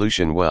the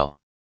solution well,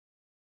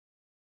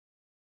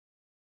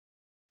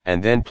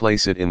 and then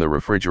place it in the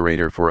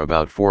refrigerator for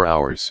about 4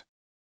 hours.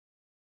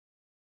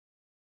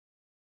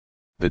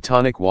 The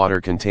tonic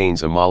water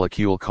contains a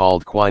molecule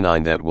called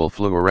quinine that will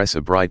fluoresce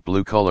a bright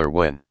blue color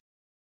when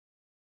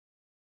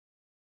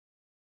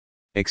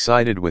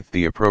excited with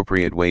the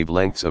appropriate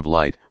wavelengths of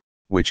light,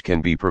 which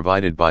can be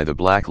provided by the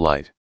black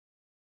light.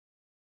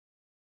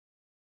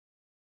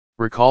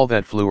 Recall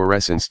that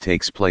fluorescence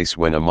takes place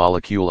when a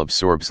molecule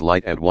absorbs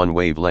light at one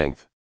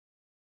wavelength,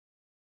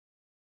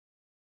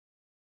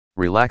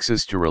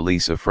 relaxes to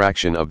release a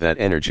fraction of that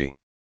energy,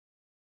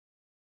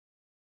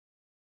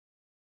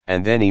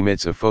 and then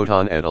emits a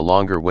photon at a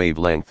longer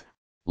wavelength,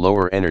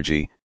 lower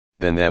energy,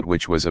 than that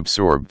which was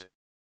absorbed.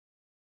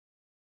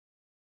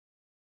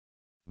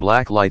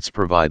 Black lights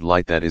provide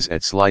light that is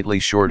at slightly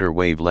shorter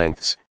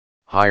wavelengths,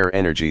 higher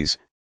energies,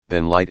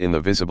 than light in the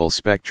visible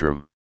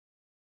spectrum.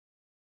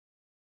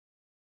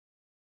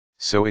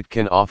 So it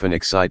can often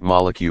excite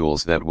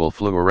molecules that will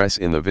fluoresce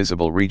in the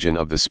visible region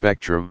of the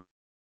spectrum.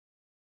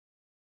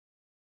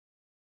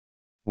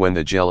 When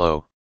the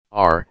Jell-O,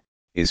 R,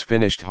 is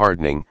finished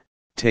hardening,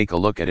 take a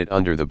look at it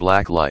under the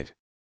black light.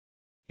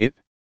 It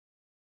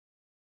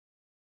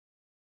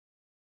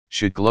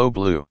should glow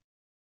blue.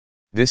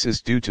 This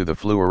is due to the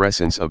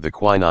fluorescence of the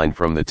quinine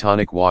from the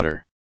tonic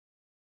water.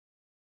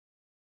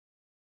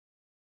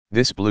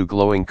 This blue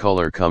glowing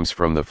color comes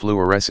from the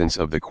fluorescence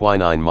of the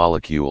quinine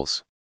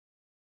molecules.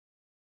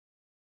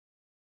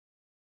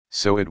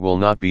 So it will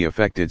not be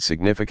affected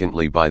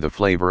significantly by the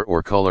flavor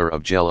or color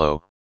of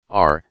Jell-O,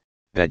 R,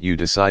 that you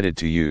decided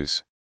to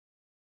use.